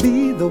wanna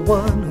be the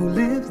one who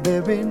lives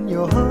there in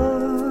your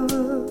heart.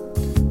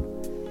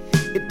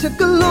 Took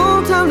a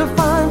long time to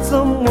find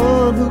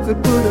someone who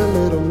could put a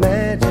little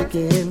magic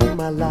in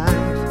my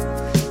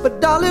life. But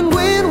darling,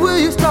 when will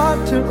you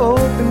start to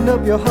open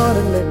up your heart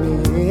and let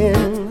me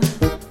in?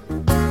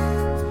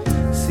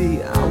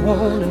 See, I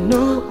wanna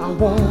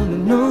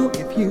know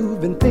if you've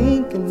been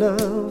thinking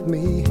of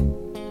me.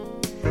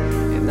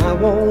 And I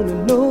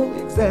wanna know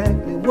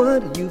exactly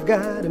what you've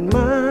got in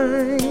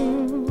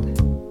mind.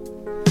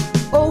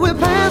 Oh, we're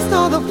past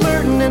all the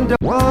flirting and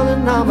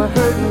darling, I'm a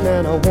hurting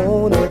and I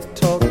wanna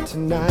talk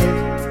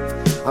tonight.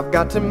 I've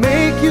got to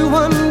make you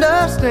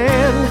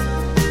understand.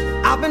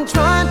 I've been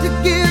trying to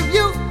give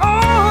you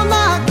all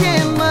I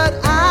can, but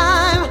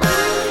I'm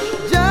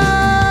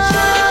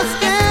just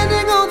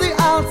standing on the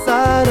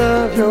outside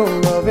of your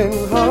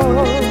loving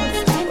heart.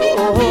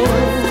 Oh,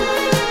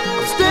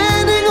 I'm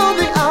standing on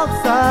the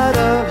outside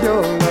of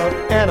your love,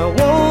 and I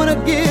wanna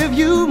give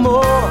you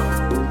more.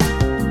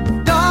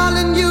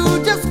 Darling, you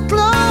just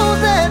close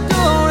that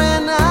door,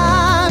 and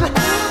I'm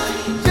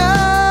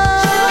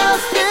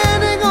just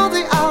standing on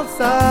the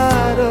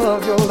outside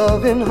of your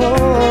loving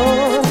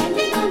heart.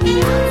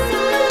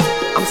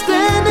 I'm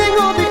standing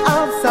on the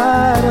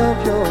outside of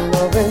your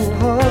loving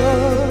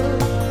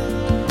heart.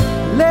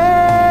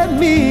 Let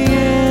me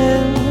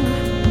in,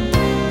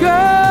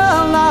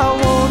 girl, I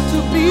want to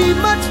be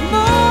much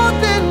more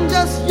than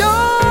just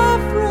your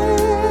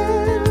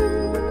friend.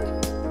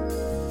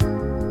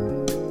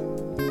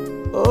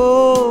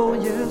 Oh,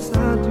 yes, I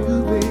do,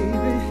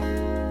 baby.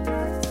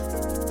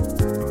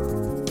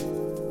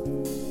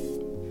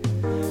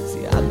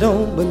 See, I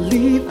don't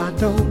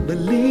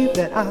believe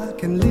that I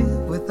can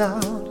live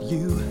without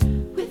you.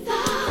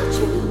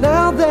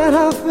 Now that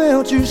I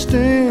felt you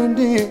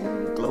standing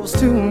close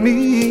to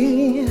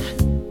me.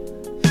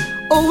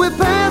 Oh, we're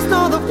past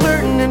all the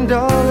flirting and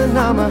darling,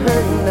 I'm a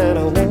hurting and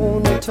I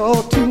wanna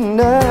talk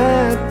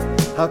tonight.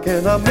 How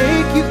can I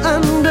make you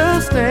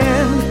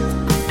understand?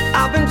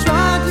 I've been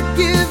trying to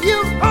give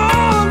you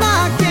all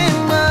I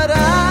can, but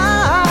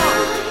I'm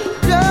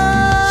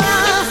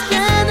just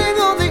standing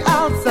on the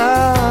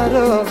outside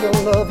of your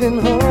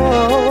loving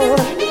heart.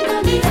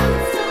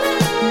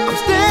 I'm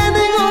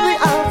standing on the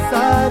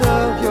outside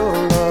of your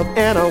love,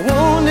 and I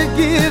wanna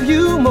give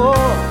you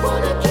more.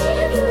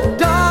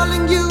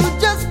 Darling, you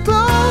just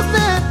close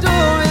that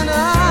door, and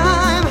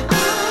I'm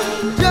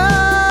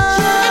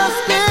just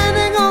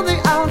standing on the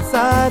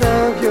outside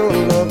of your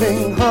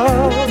loving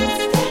heart.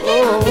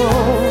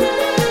 Oh,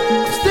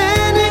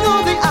 standing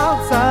on the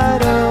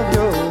outside of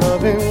your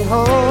loving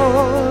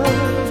heart.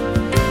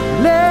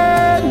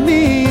 Let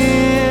me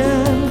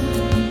in,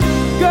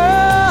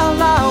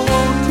 girl, I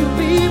want to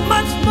be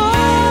much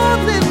more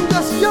than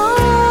just your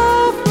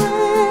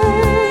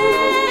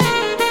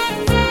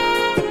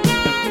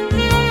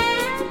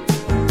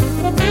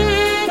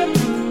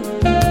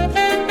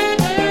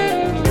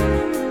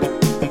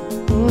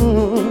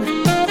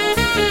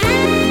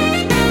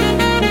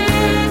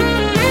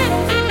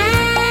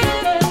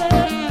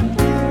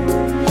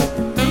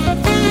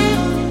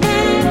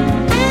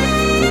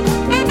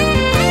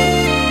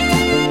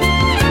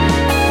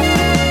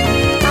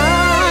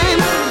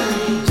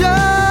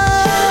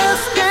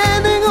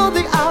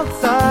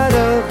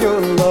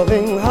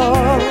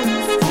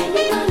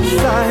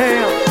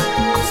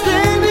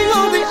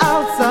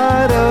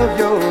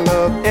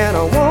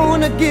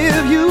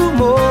give you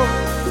more.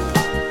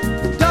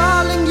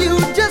 Darling, you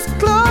just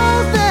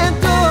close that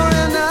door,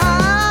 and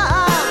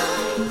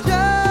I'm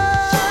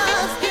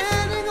just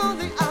standing on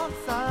the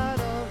outside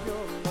of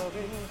your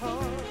loving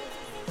heart.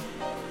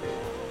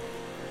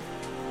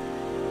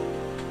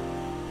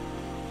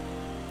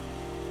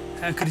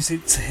 How good is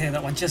it to hear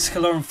that one? Jessica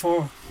Lauren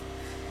 4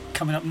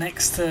 coming up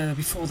next.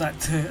 Before that,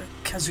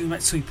 Kazuo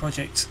Matsui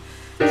Project.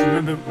 Do you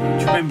remember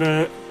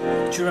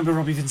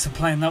Robbie Vincent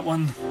playing that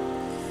one?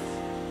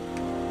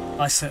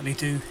 I certainly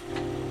do.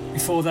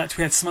 Before that,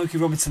 we had Smokey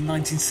Robinson,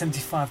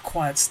 1975,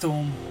 Quiet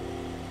Storm.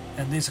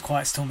 And there's a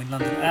quiet storm in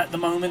London at the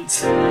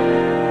moment,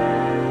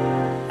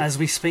 as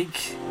we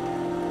speak.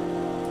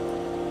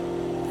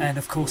 And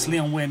of course,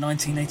 Leon Ware,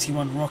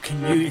 1981,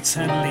 Rocking You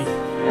Eternally.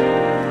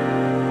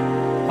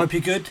 Hope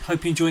you're good.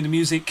 Hope you're enjoying the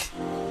music.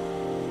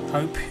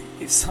 Hope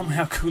it's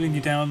somehow cooling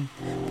you down,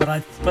 but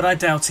I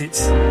doubt it.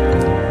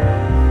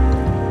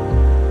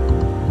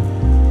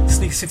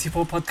 Sneakers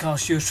 54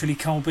 podcast, yours truly,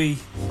 Colby.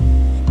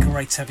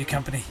 Great to have your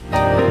company.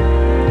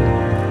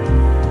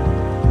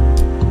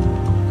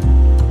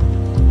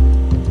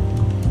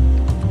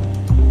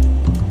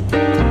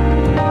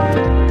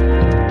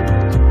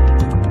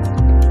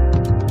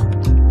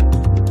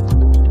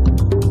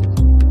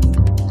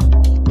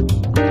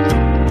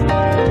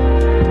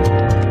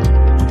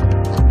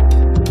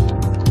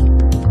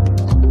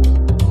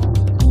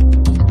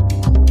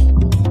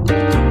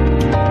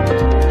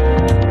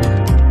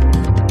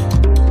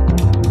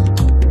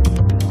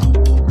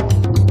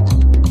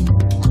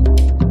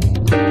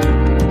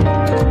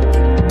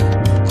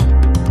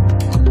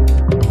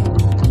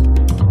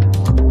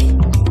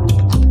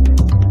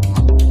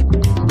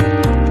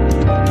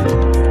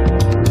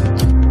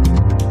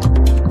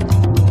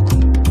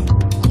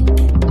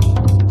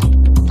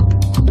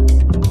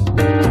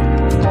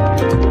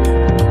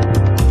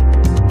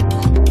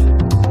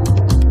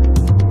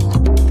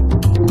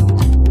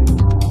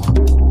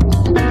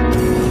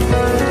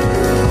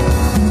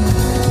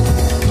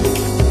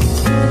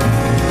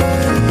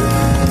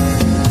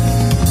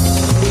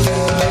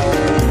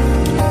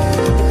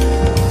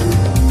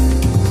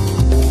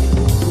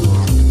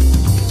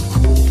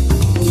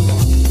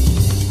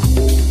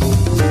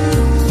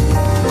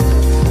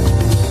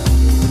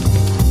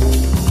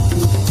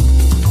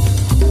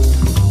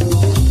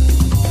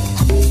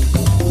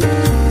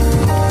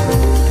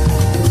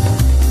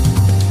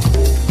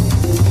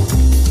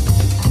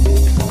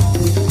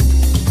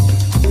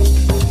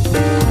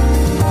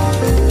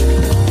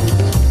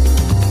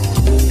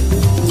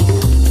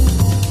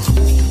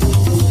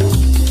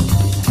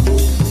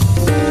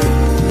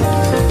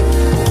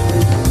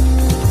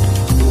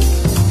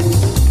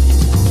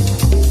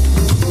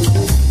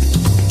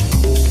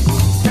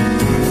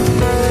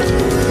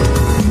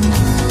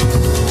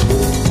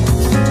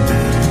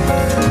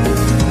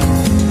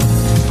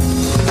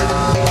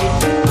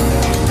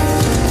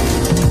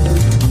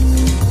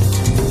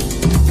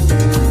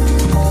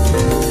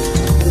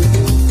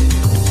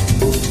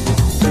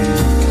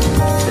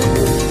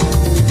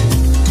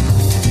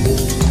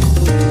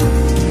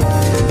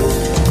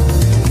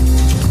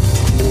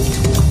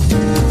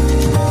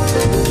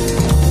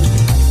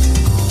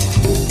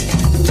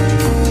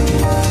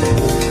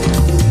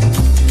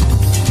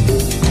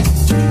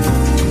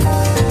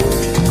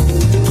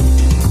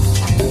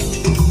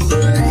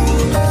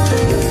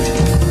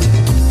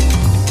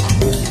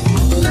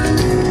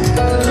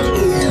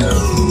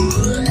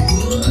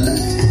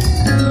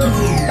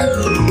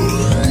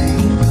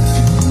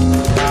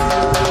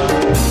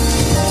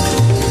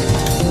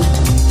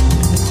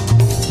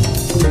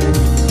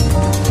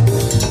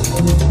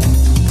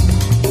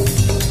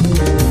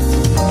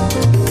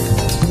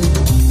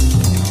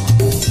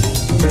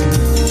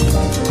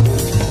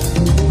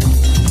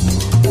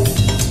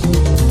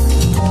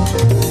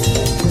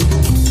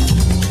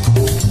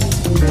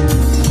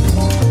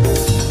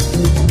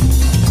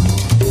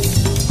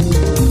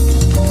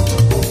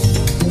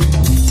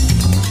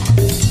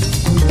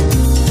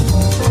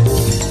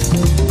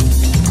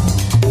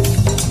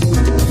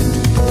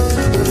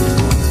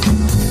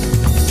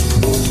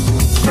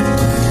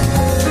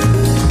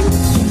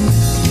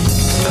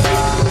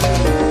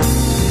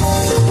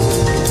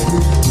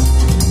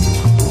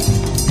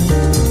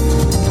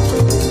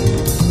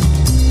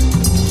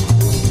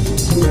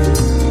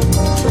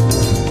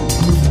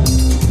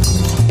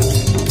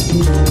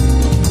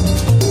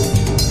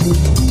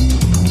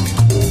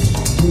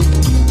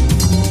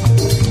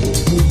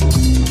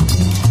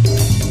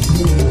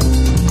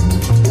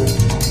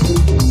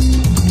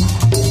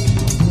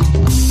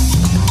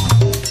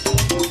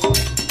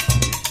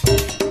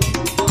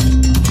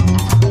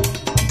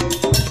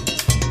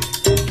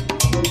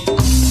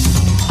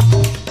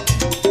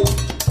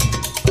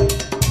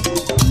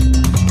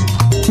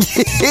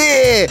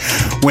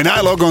 When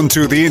I log on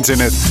to the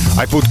internet,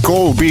 I put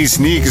Cole B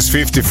Sneakers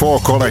 54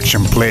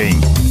 collection playing.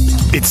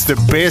 It's the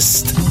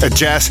best a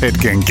jazz head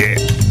can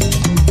get.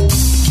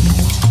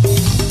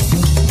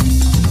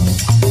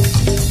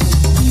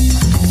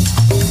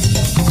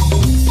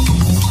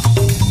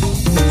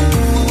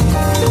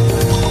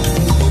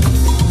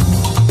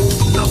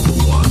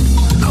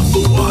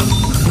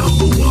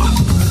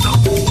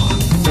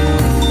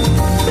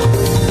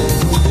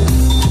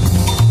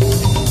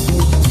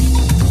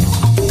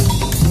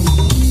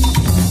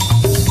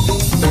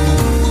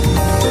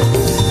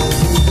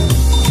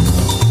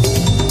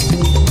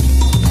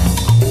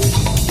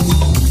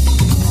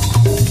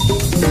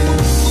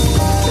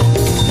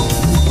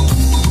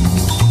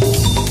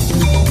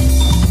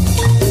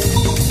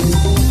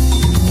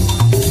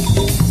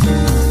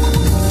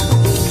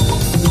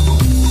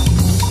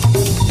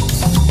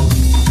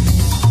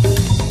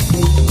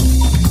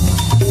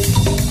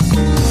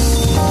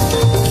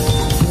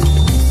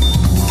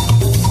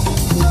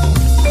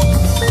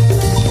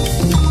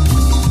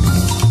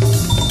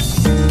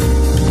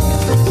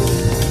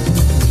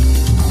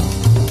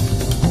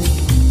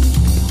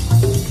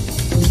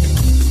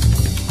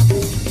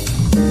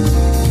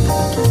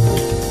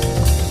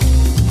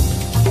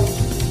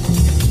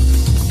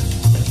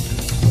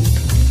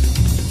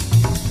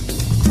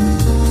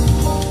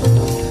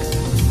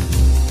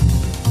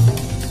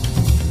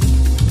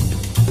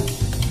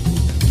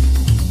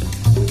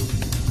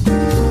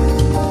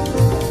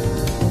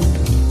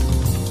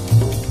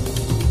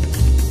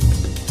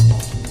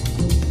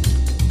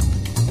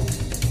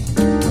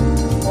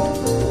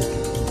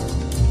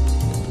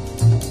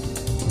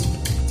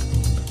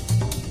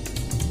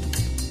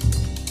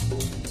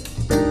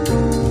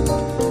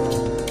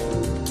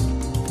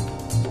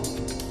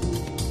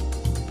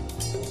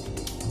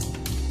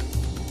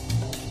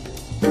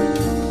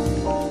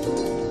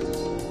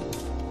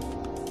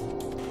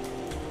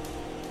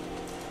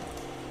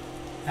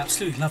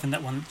 Absolutely loving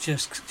that one.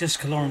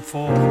 Jessica Lauren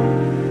for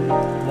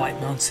White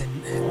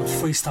Mountain on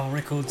Freestyle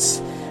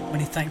Records.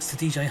 Many thanks to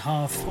DJ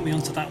Half, put me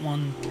onto that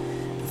one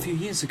a few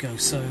years ago,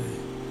 so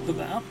look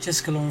that up.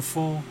 Jessica Lauren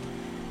 4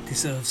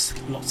 deserves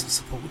lots of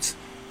support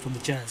from the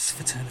jazz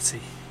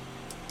fraternity.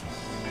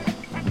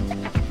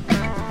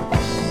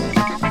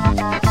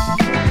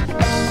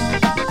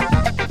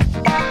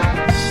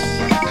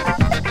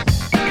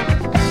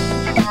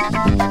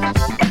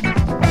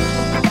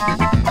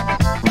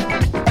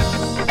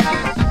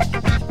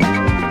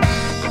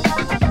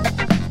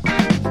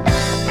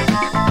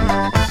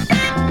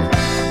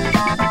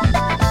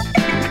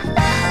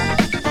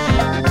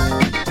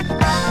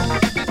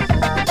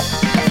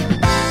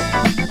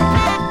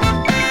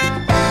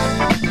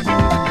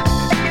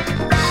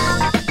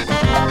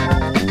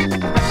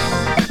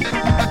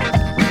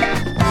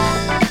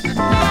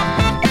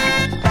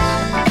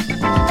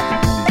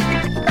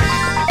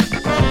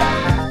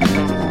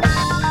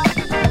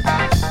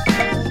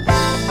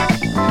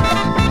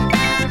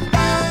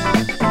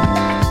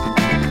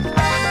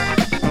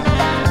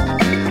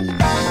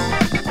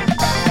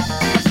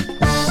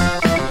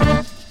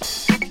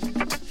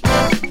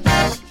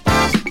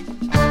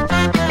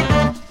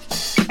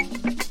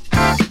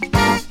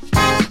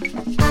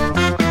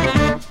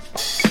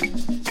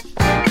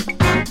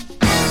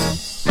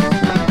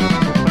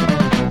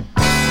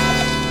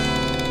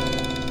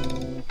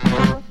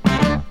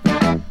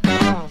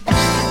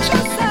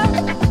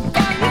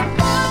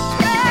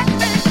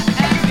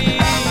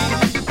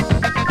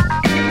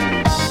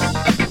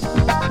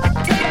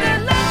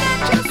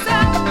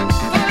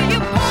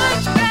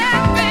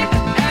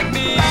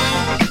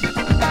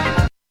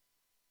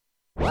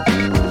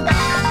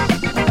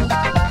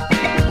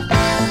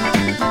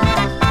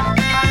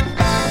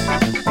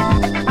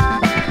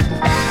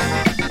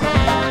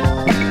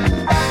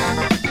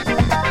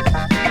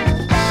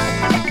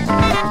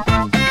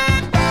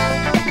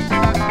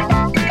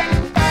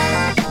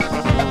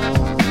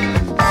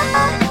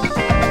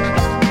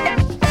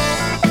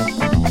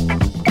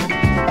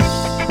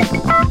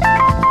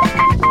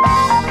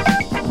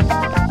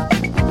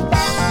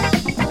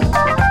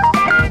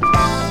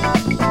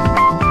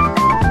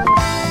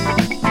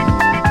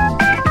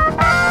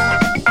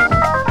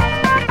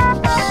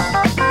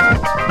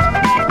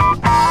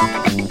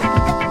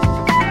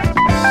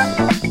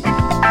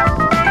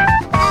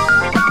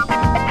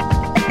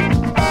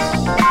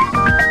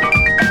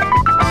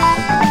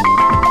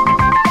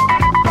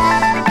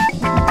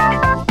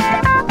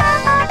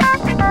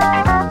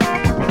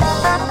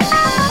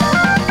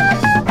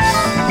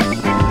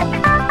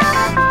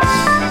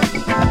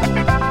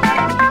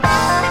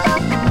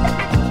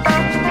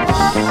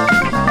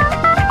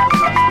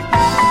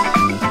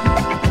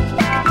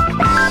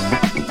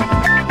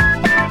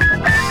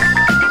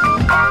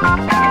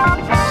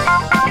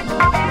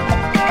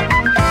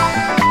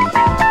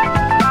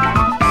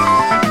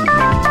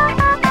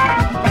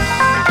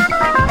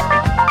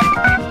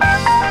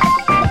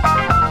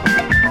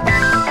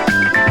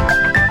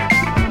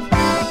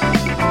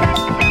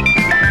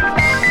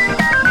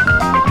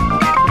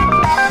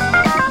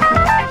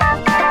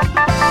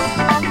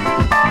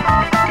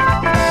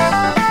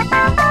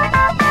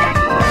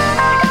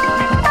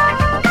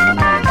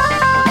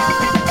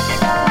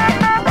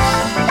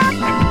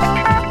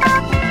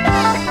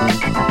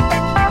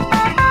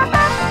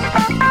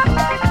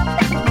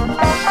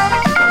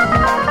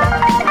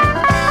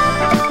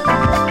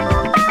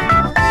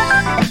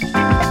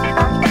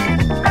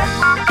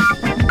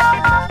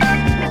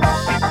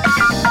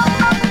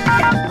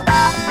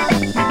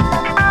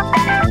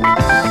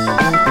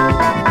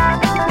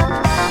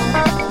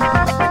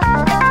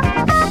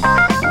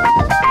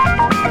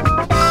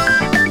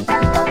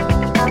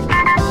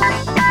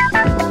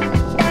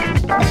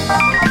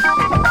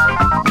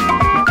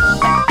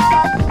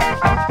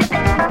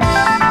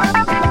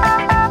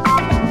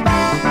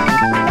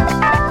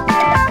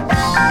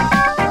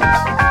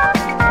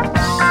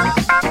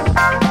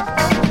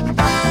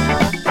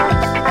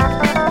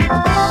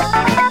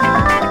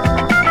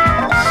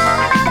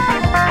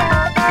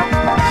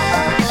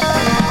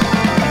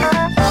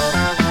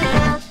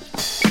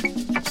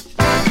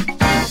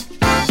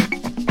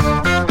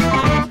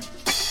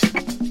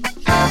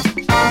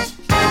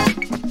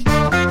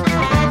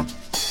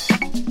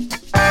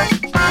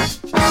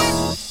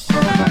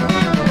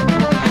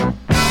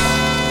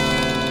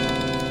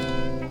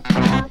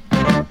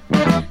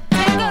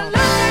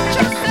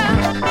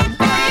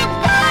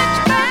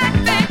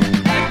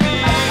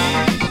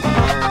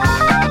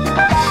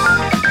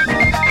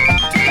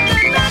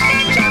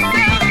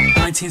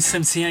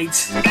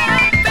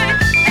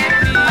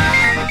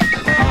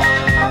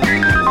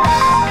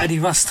 1978. Eddie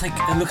Russ, Take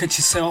a Look at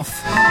Yourself.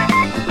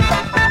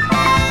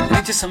 And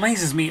it just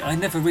amazes me, I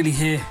never really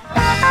hear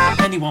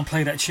anyone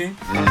play that tune.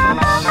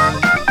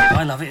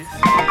 I love it.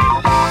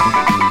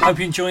 Hope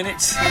you're enjoying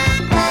it.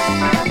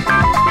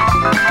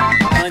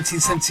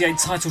 1978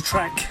 title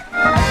track.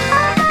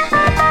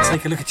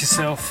 Take a Look at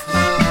Yourself.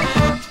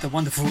 The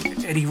wonderful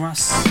Eddie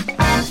Russ.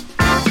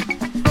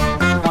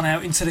 Run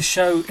out into the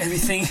show,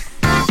 everything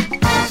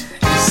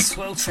is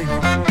sweltering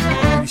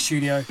in the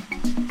studio.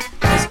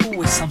 There's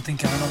always something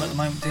going on at the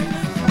moment, don't you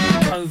know?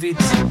 COVID,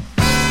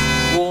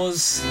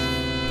 wars,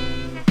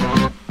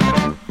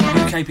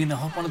 UK being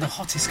one of the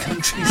hottest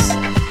countries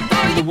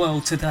in the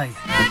world today.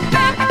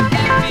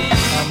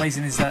 How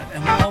amazing is that?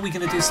 And are we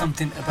going to do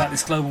something about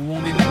this global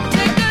warming?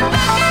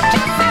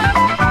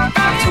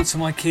 I talk to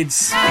my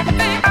kids,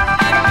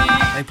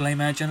 they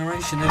blame our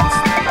generation, and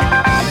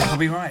they're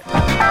probably right.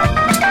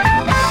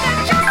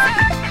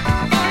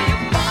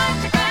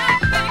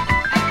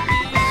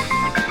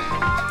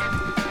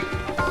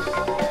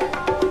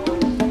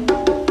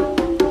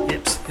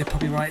 They're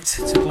probably right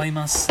to blame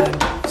us.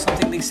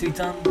 Something needs to be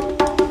done,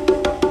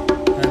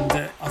 and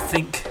I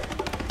think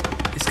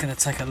it's going to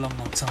take a long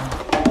time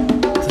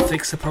to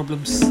fix the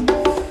problems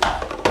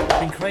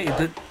being created.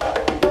 But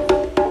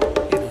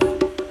you know,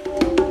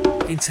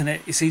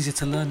 internet, it's easier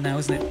to learn now,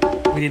 isn't it?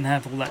 We didn't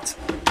have all that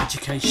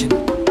education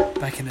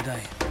back in the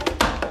day.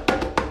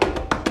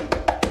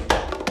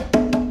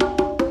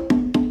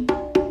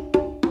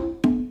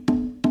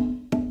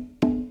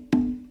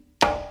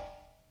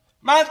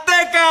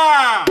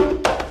 Manteca!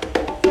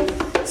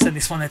 Send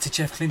this one out to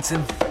Jeff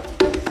Clinton.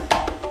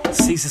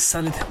 Caesar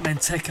salad,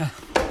 manteca.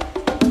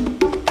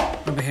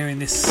 Remember hearing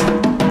this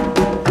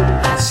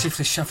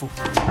shiftless shuffle.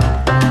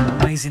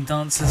 Amazing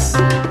dancers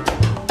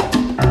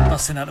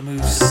busting out the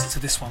moves to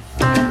this one.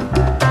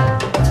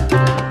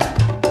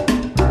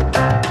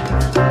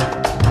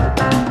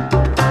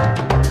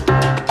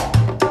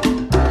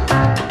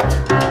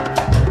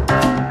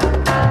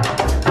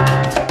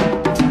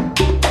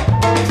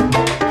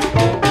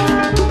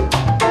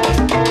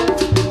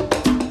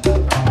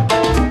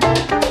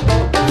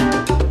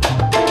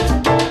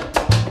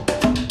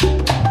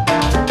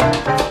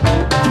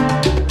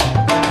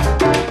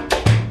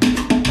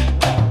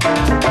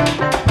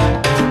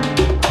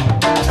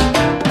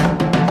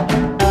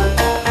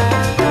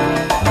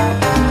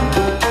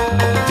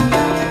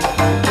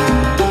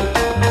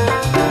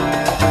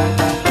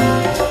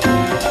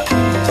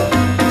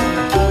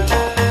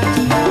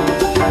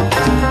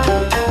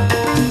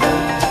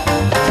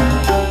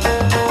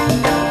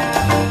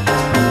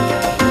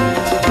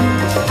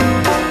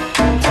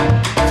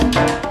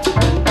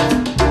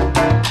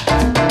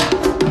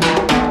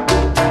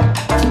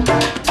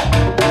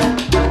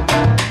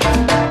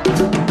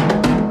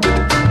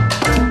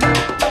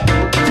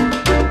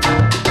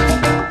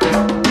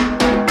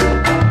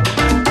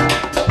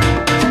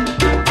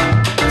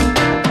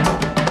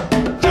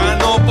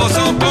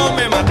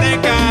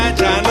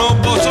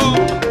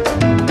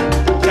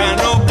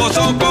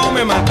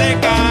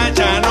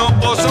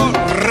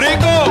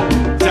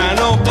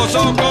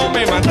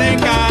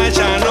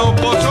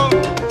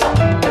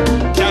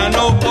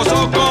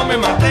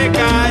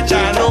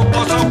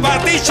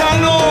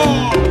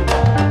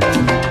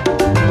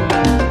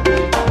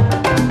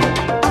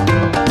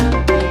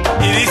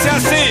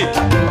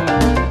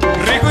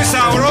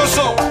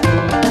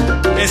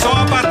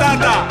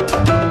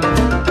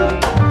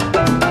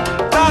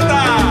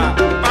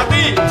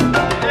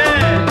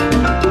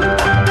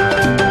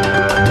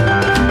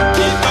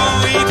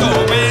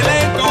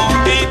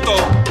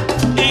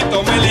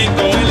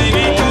 Melenco,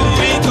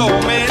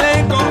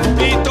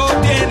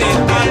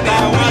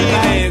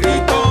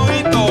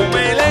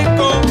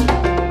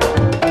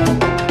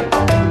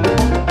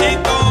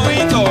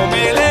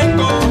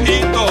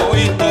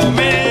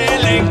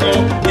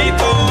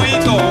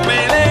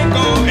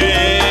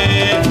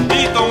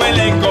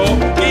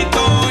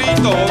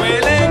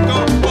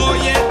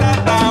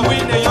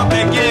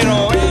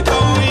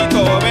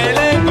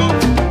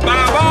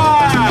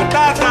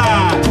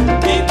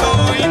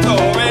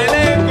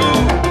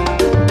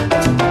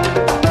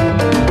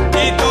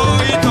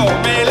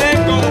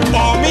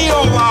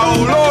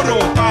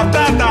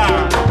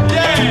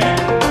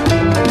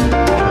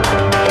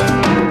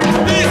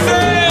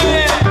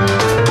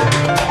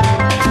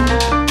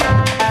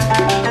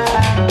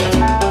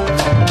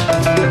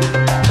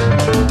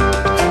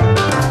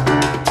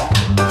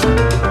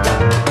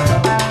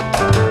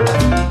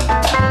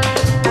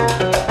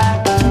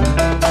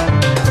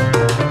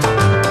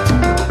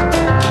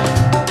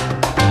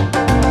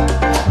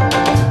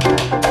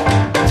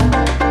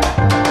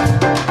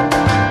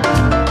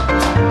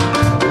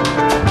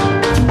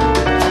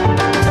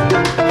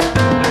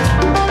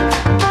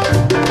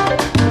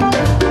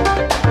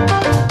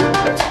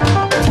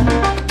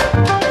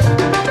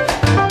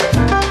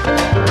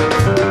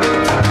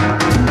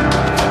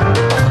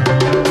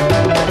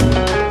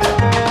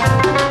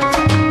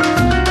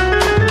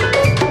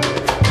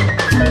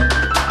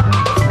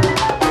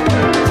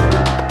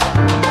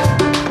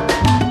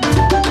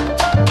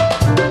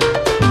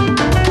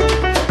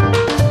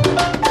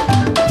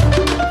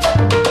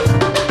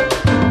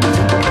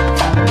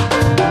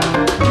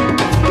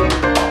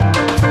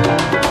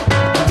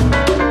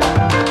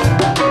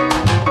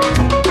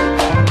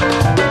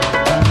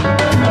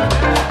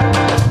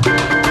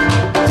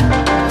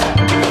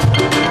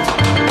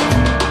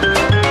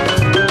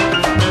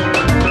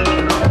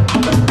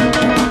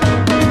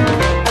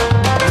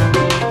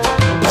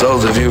 For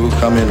those of you who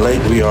come in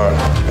late, we are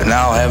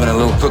now having a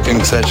little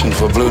cooking session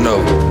for Blue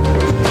Note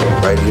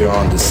right here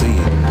on the Seed.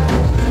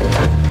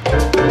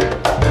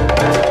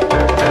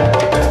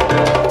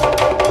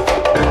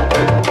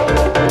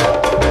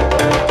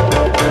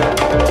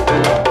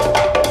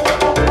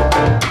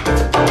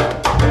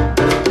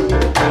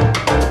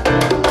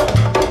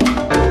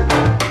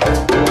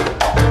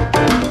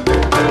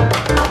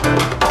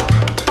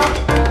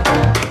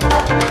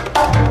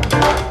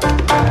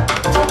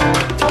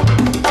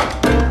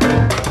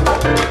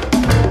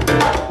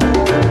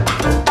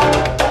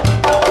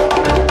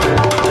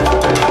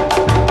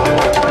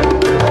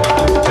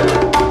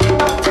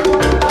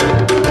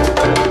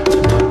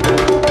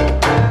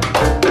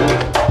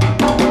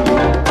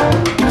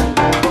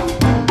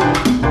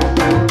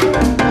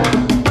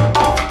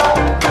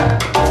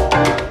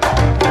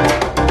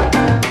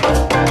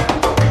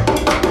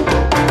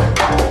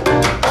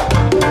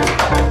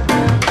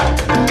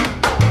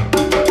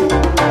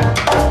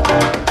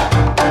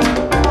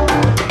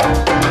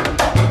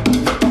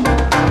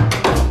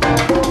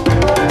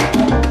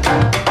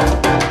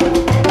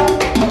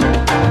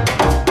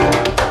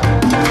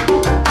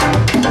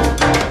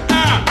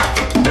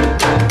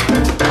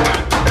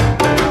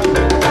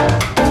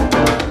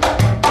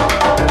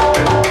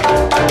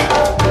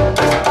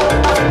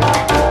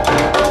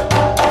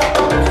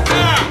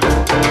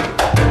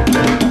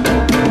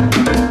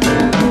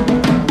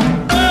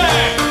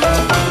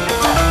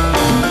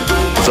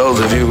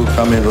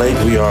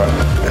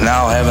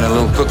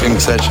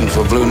 Session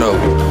for Blue Note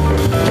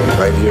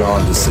right here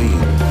on the Seed.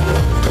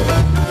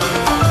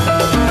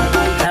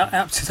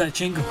 Out to that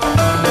jingle.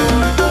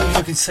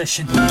 Cooking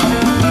session.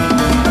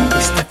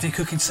 It's definitely a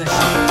cooking session.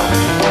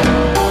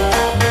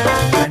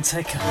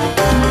 Manteca,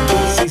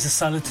 Caesar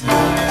salad.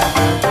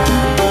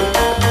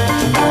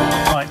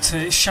 Right,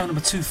 it's show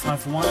number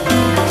 251.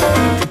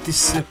 I did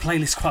this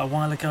playlist quite a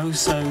while ago,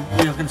 so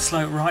we are going to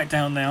slow it right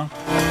down now.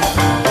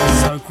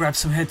 So grab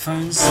some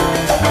headphones.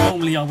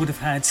 Normally I would have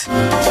had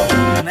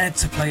an ad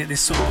to play at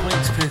this sort of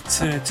point,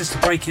 but just to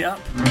break it up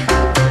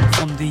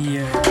from the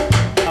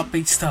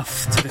upbeat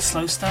stuff to the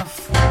slow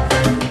stuff.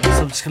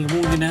 So I'm just going to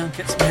warn you now,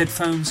 get some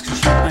headphones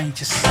because you may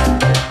just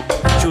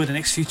enjoy the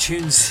next few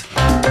tunes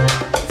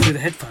through the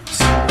headphones.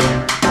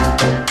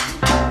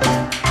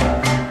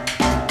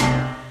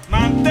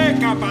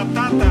 Manteca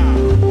patata.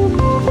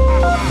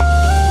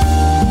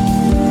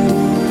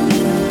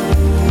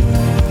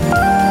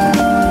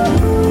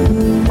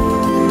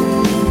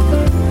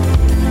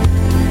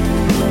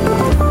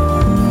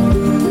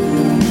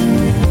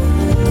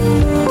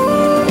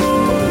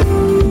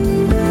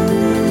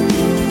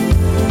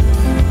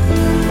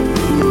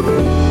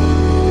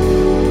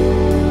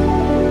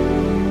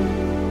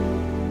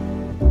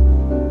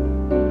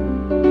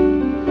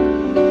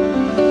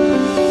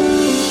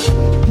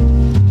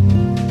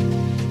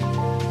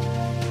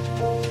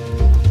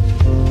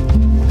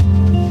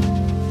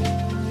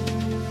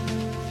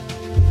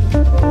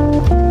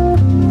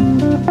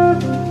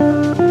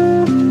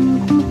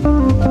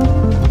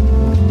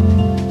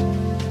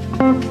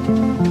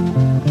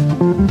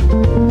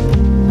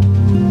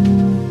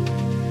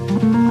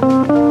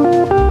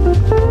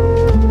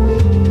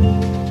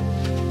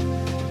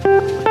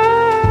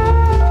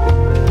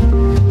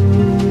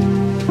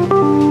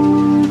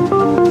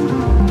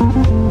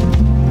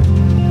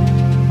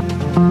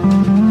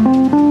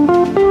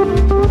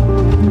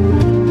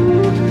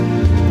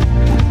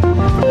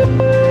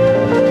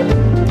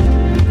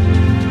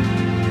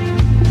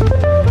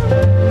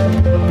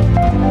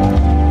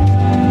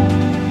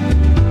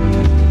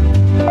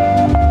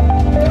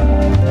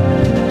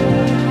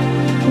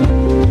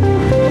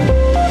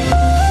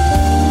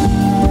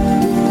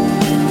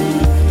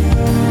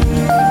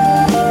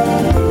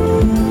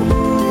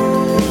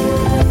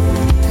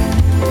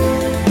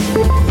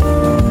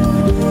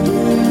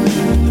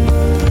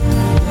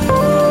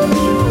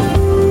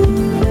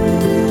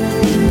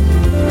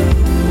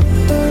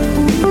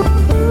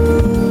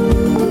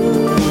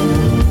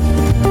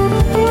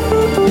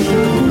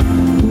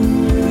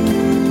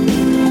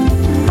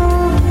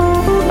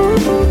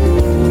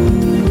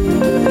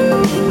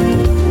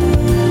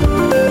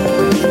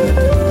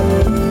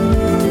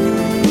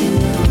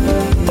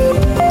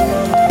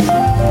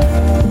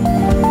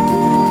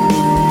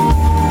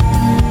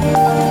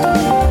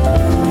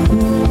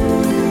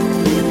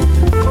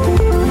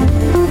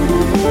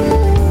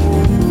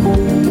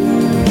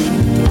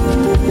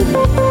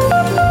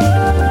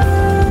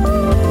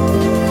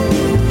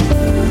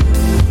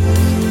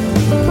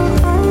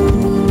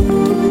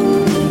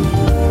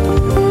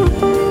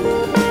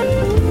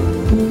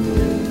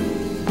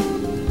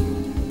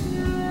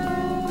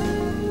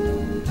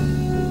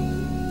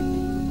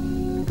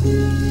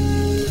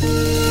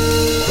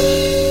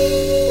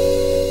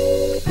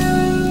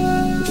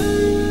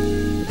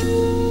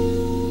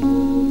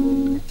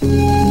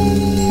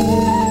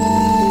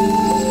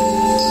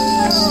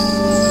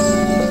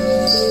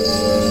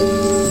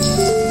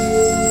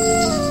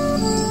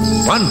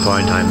 One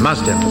point I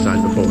must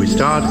emphasize before we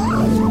start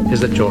is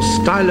that your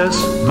stylus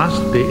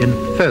must be in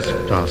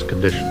first-class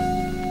condition.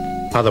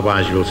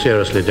 Otherwise, you will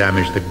seriously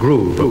damage the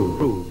groove.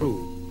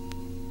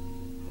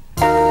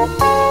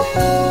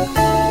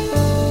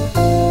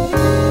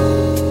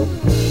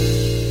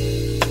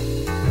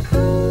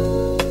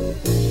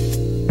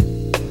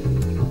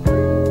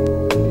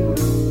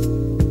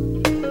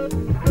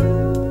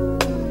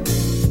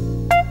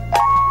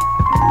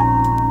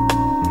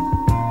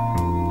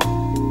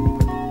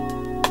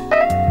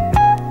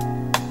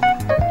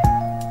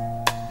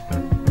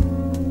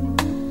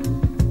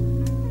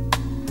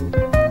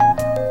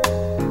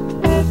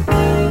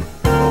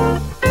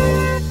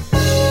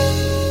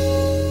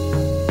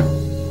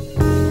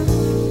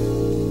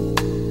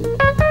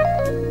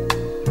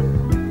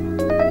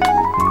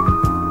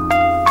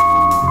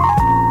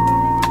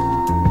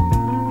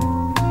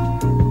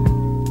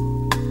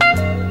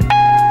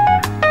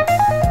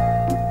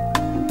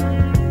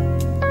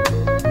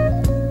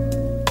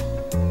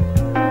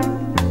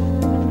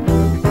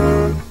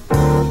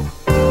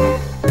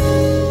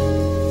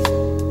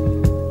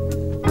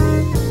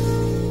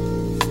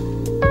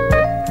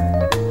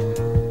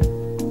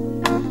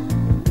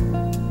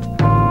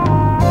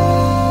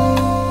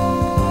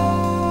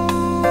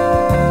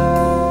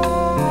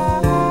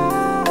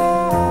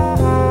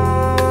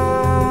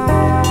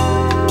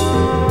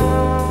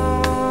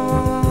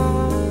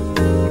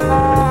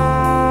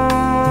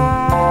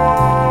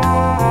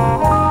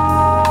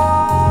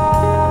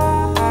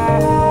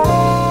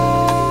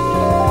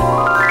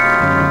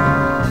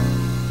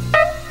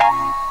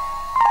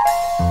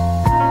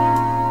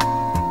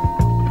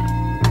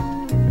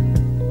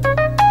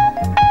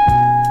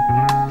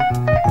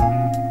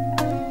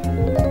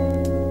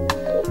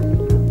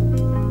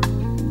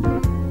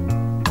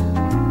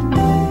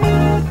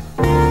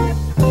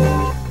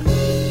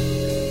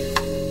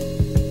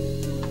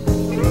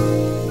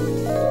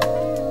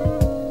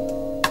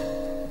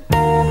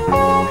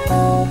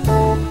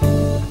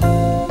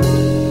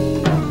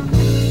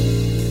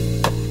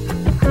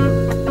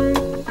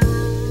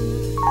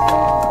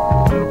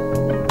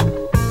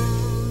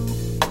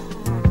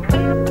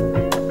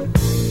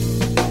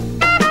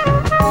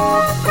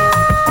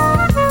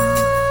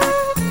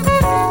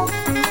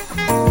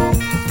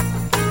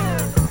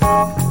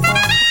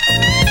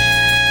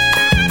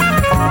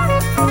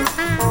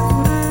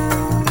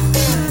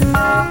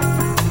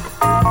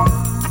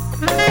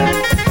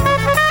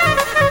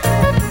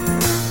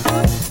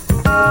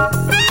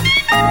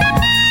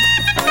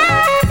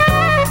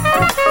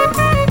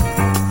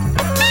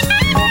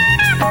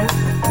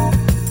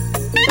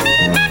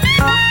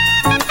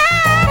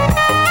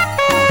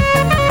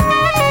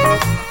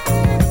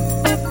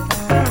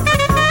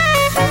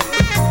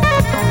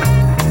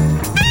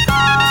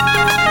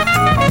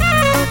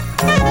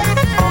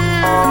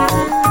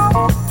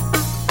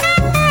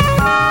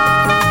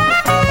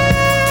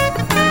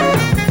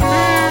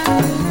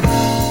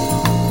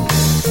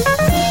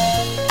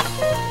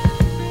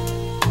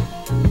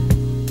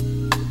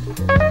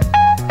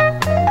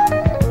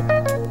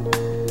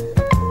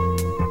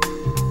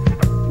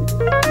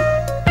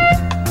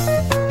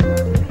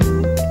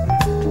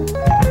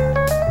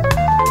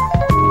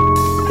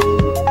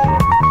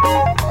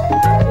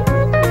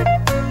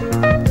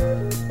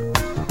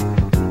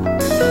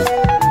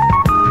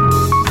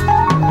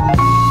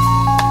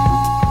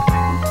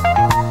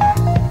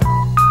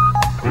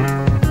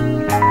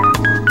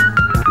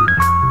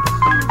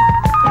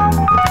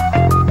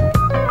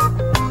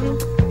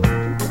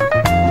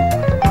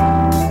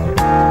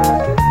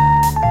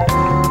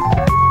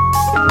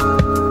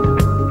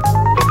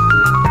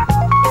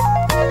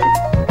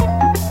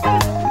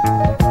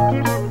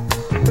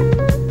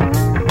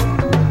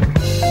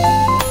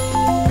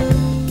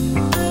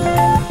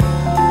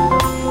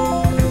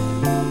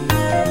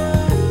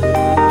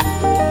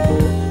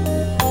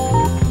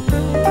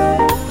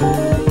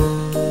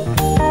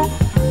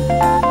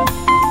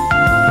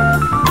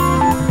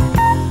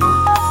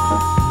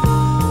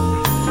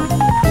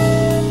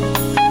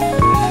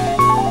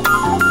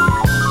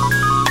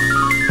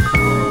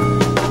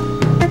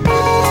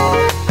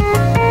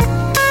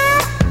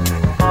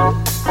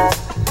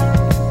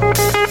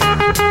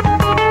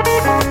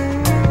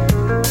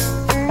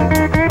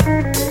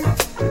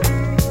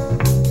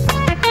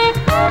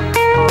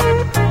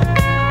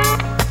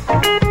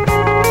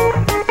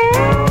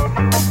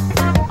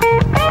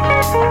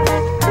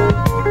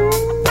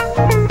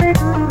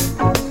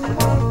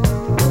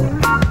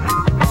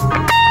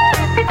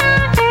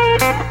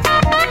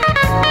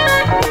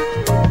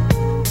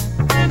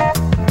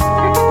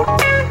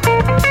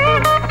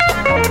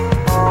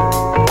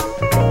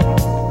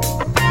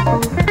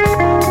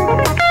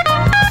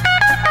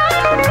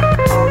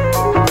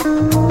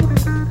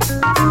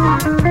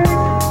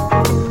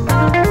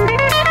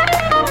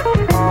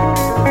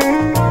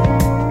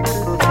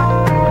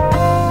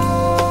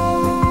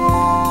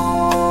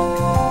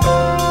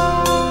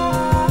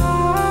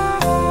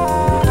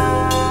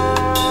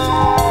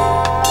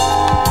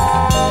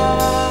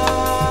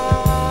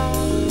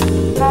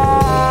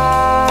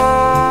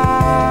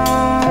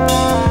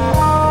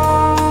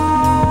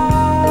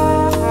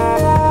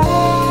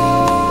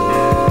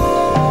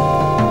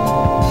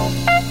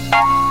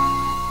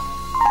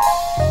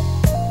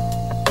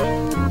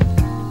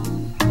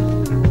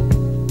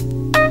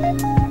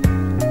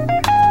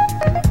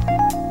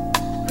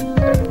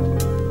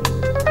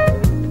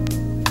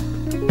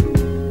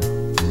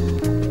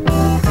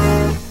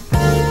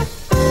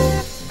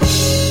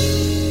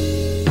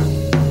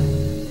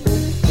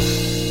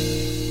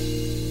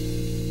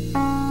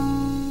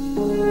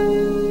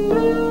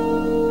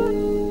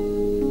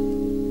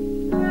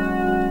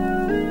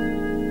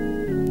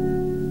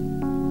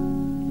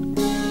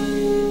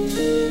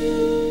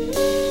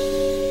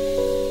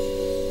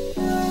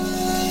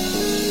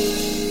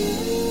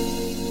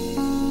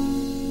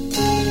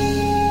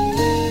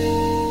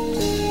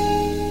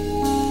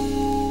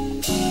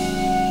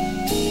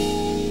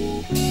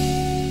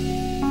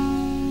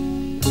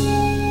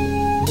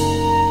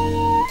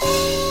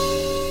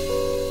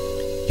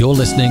 You're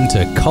listening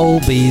to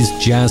Cole B's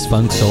Jazz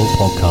Funk Soul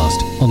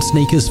podcast on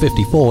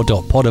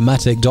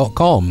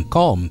sneakers54.podomatic.com.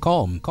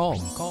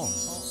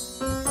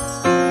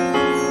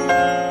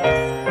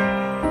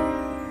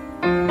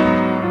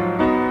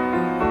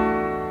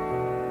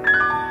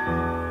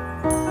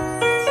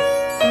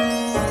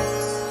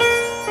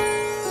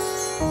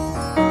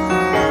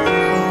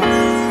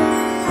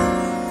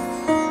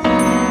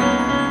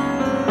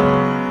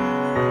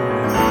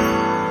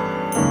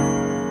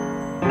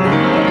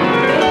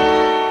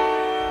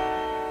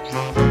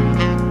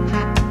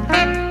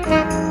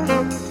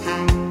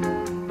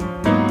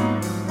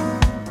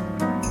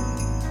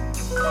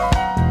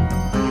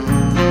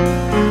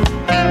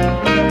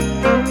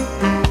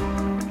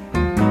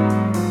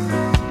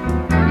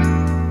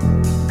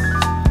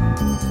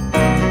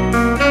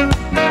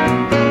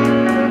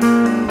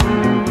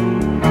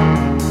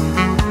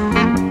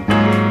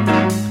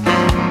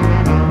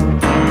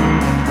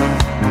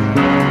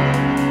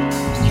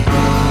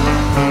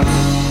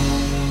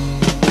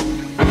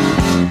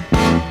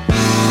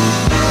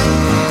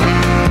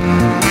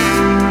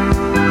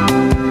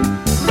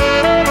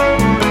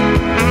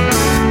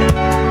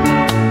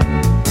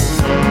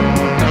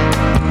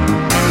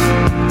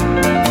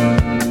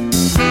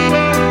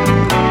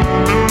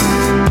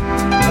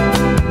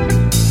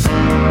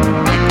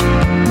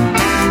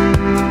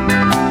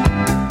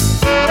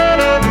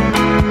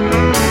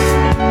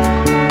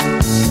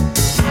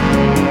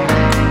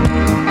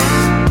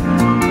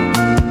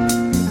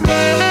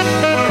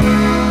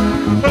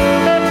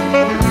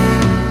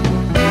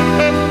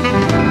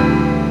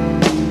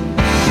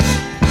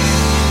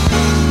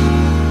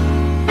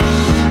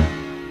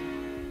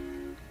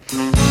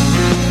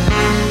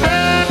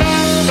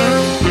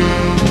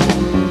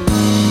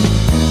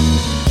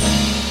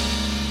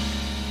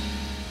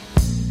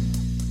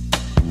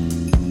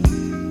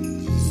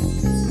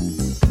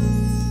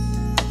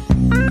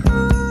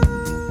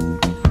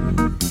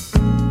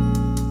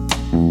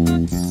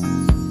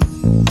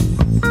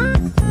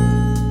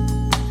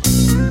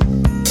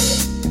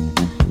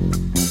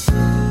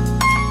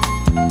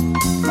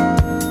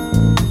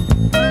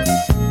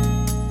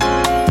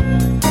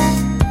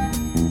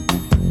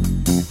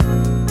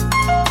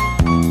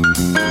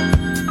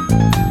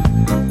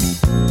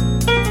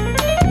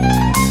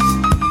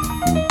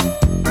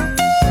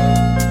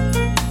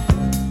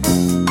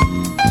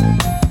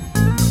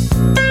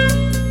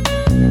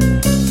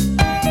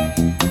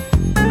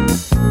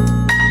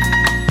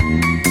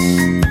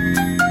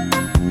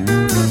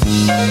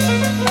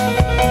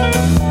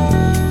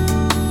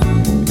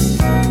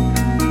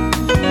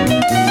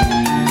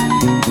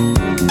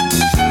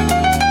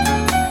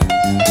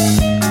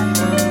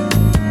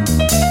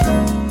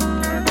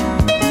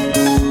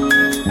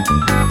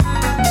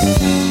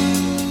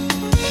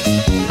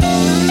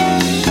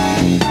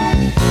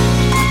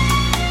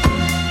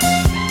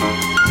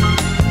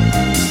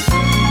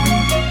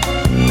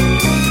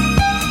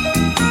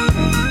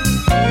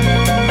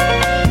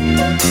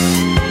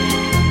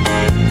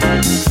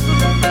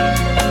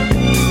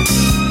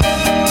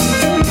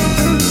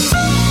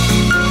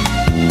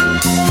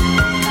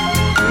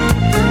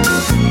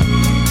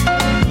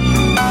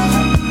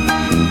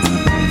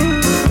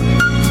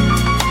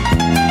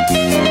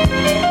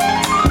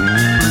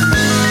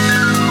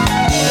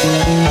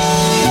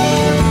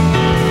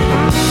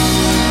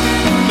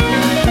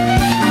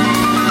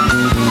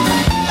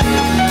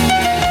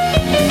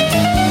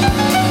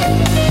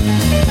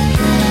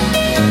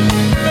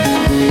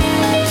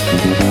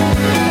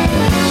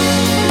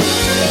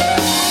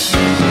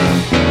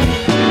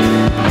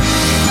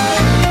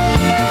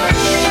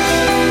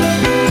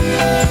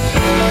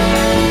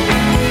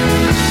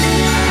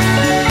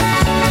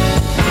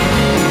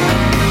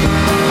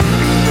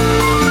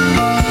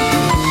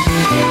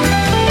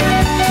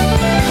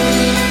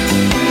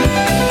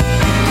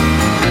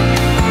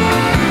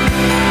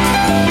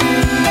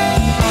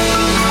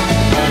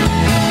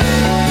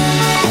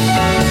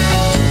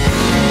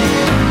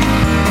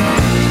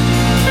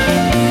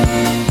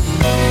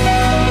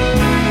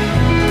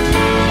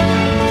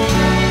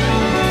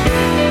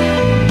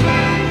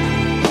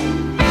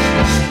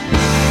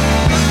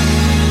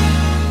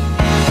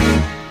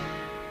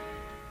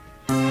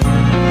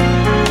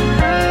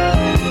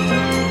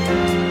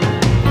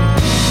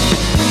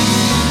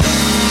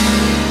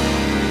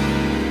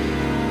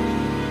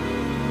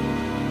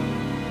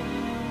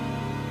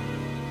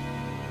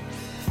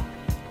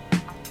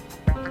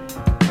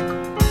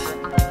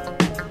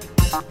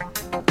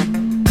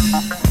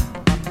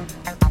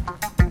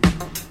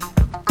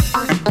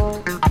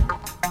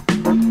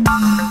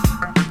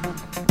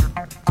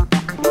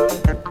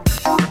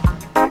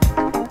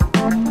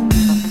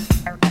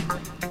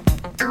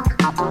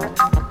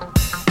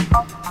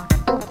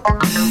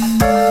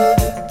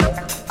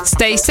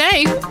 Stay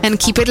safe and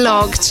keep it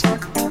logged.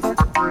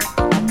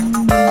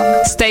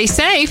 Stay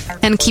safe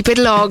and keep it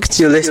logged.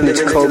 You're listening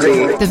to Cole B.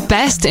 The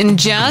best in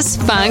jazz,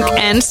 funk,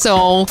 and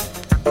soul.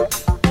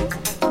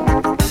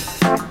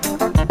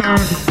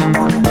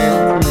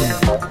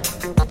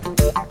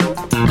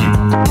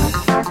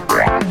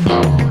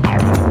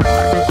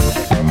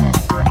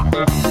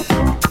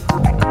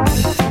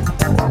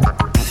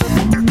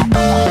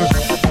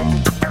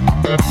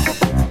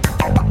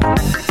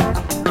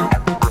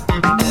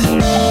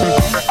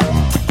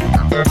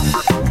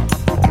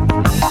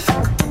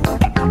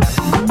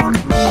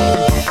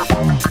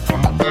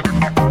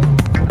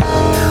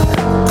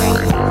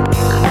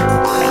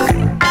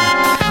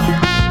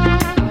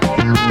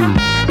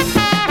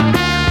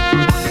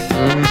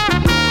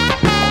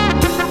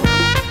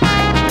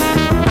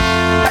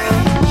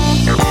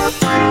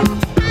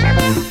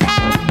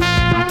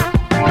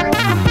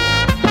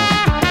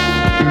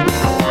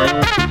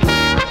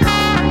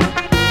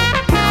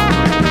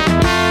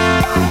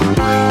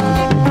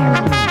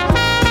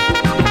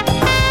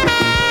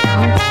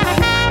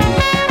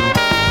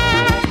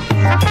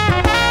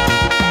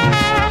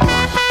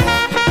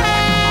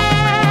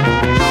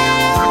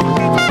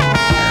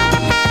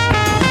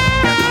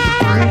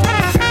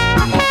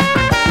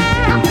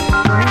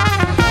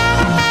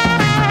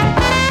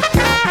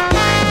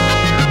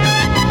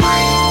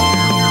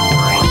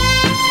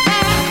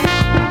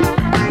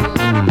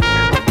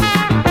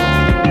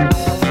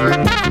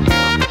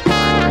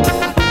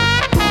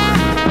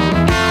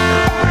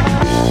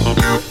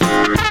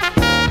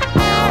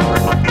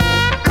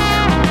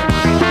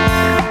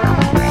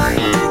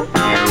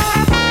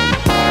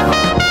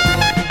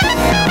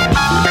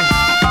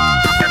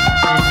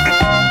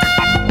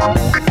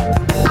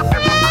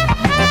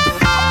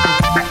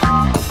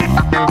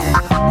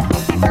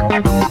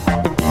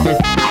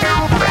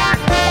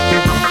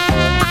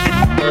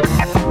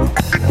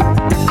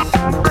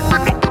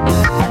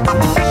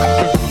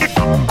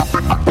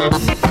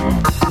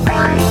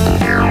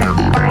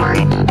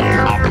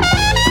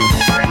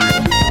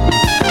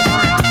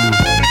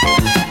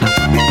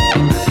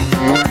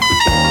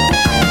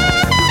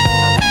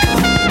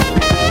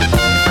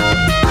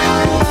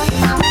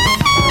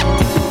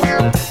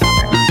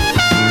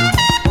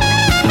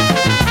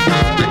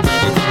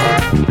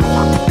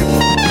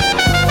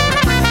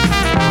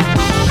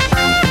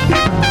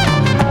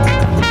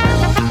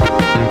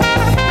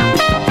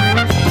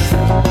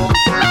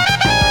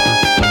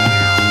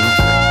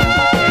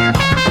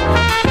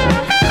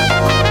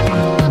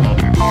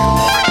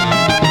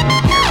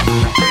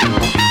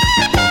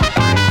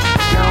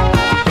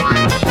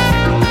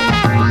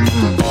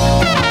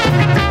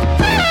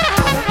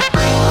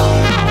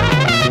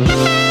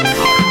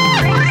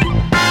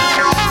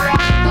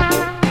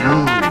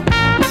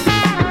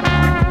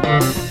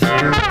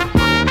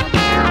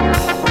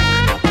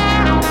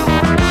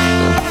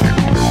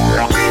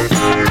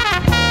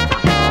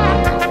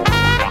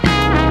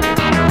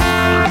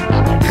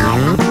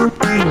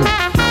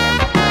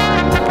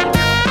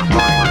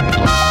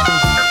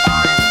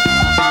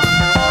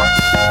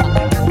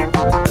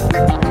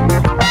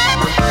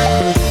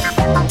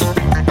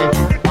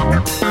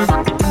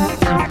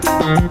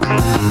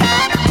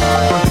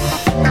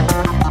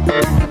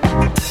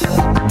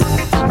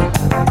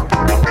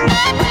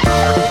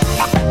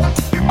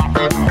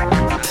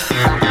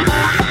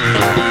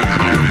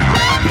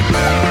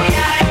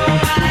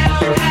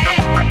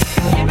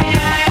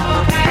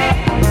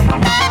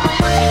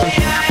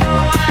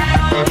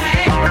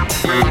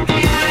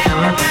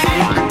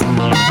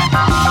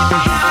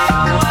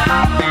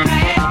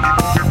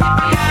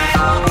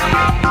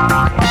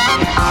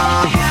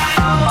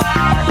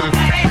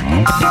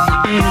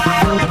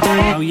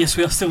 Yes,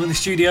 we are still in the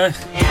studio.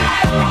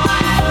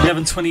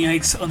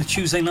 11:28 on a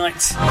Tuesday night.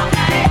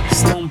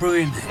 Storm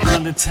brewing in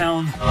London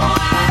town.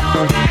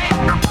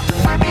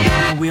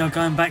 And we are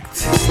going back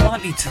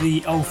slightly to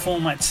the old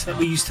format that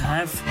we used to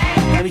have.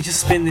 Let me just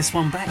spin this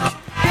one back.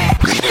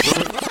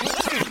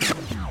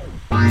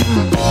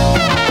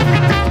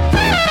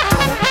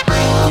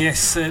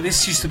 Yes,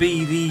 this used to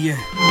be the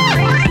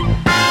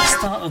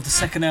start of the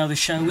second hour of the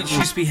show, which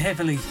used to be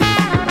heavily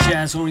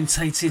jazz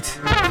orientated.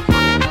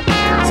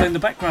 So in the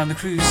background, not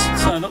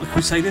the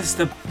Crusaders,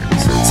 the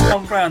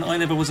Tom Brown, I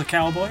Never Was a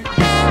Cowboy.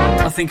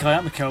 I think I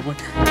am a cowboy.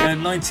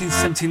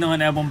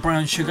 1979 album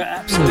Brown Sugar,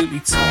 absolutely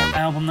top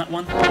album, that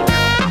one.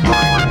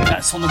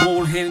 That's on the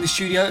wall here in the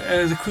studio.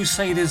 The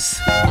Crusaders,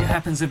 It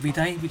Happens Every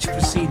Day, which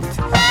preceded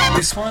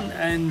this one,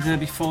 and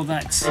before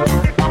that,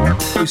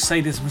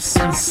 Crusaders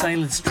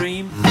Marcella's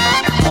Dream,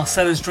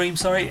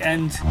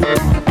 and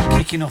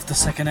kicking off the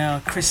second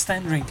hour, Chris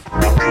Standring,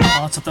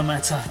 Art of the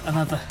Matter,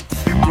 another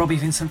Robbie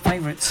Vincent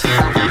favourite.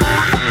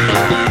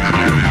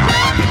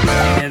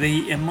 Yeah,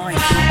 the mic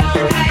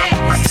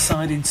is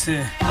deciding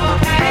to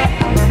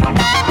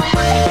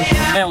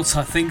melt,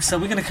 I think, so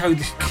we're going to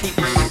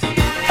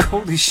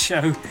call this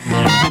show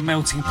the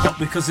Melting Pot,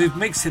 because we've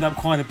mixed it up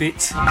quite a bit,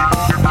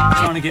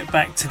 trying to get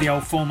back to the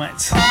old format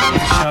of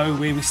the show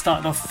where we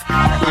started off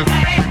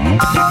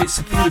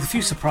with a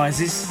few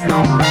surprises,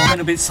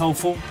 went a bit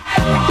soulful,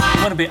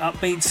 went a bit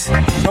upbeat,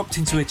 dropped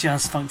into a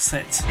jazz funk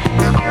set,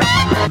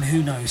 and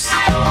who knows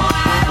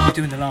what we're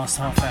doing the last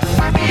half hour.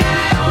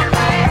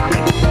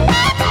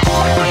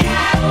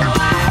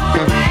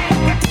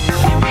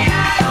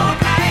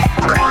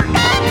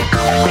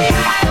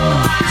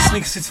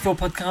 Sneaker 64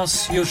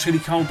 podcast, yours truly,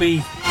 Cole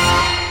B.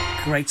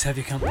 Great to have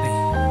your company.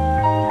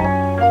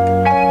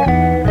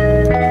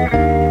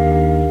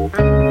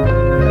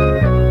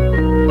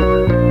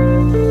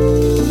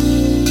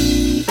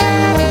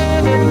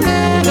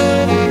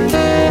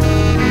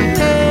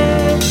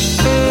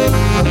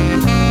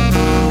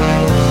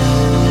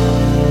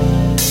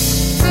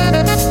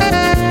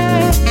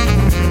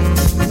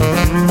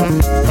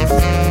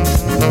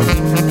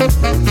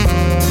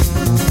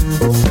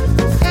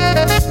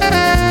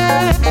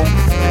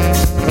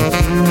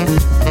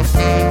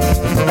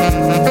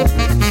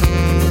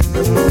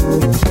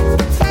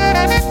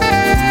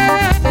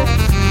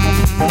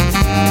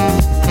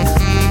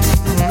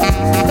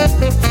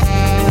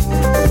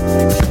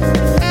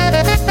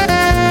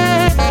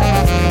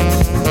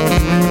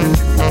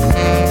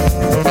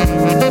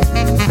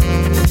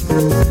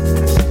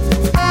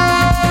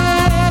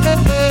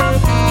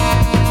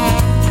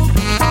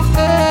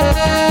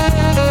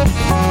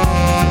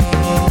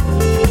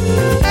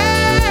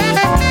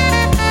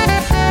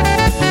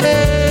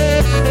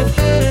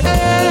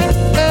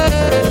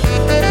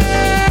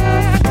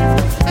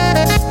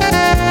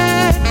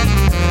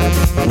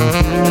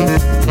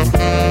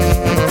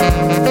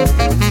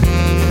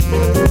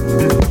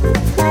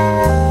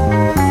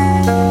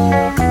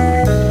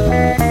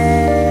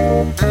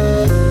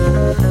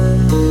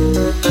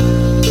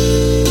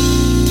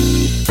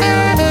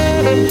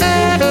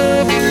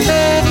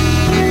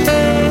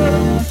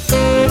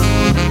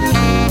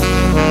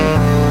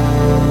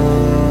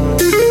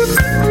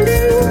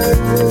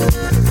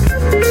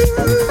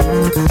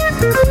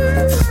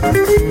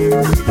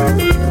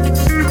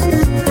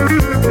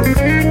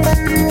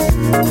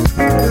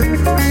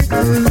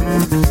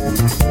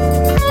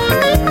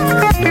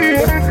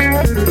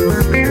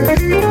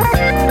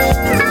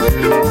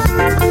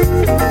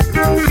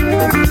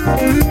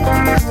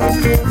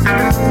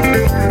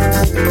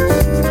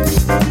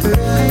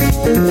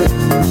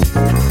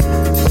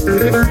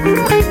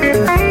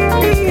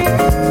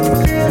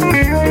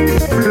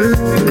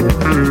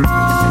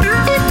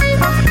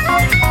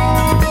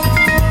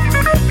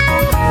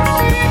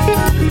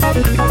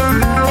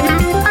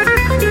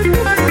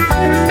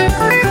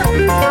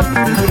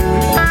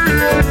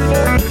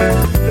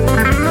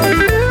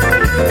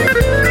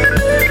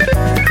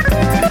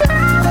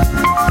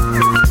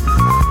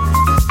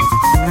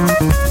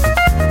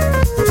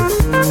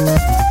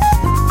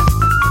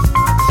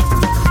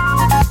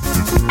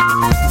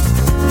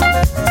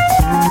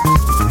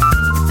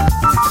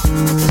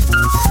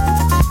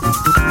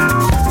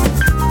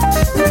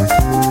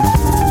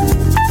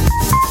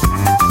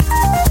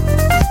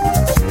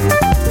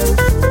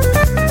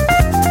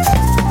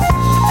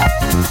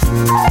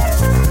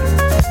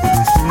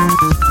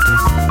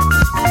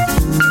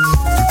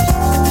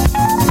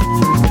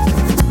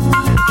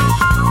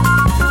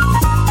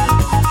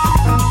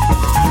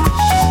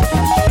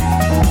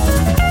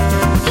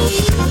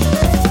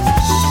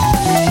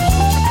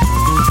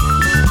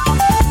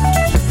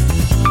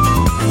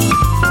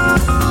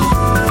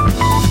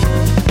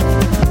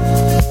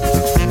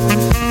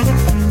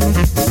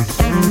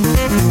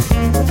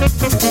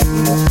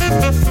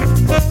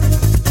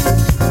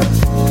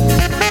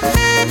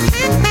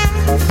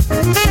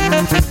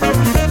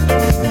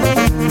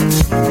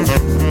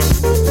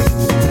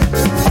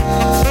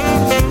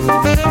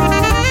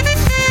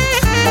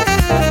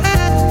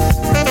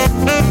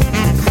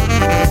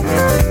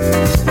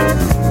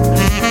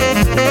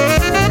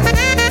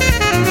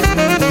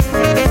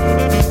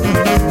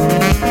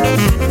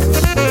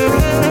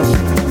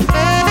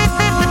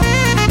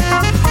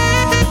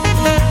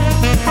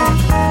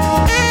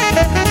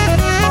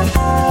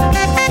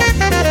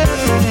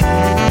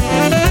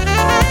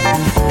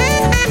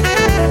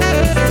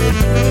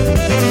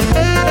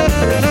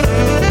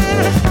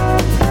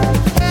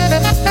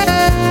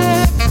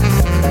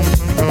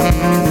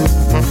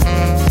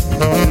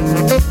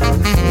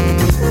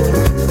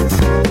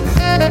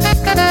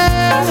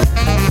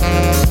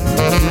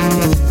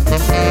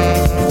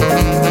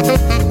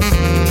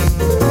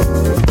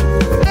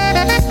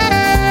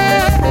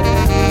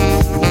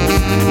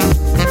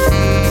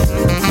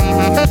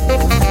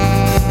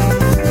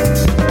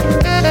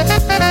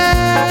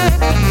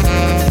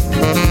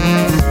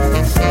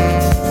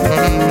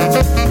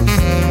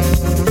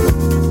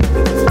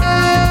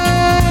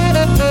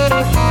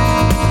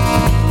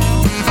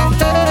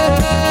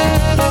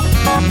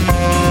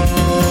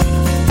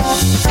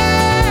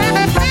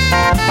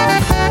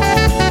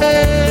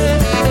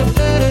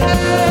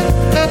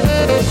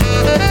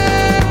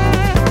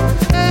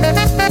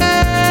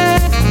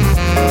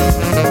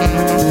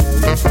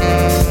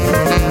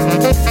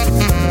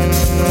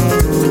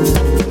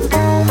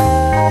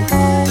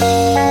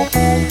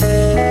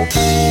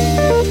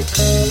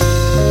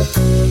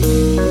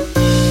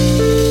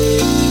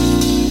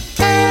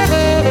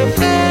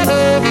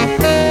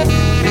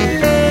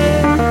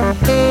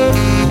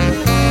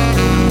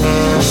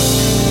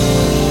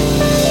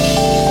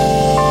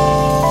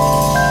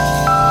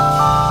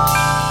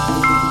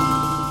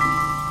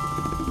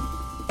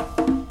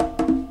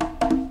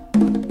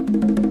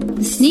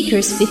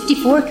 Sneakers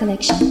 54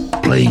 collection.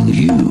 Playing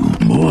you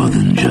more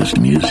than just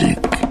music.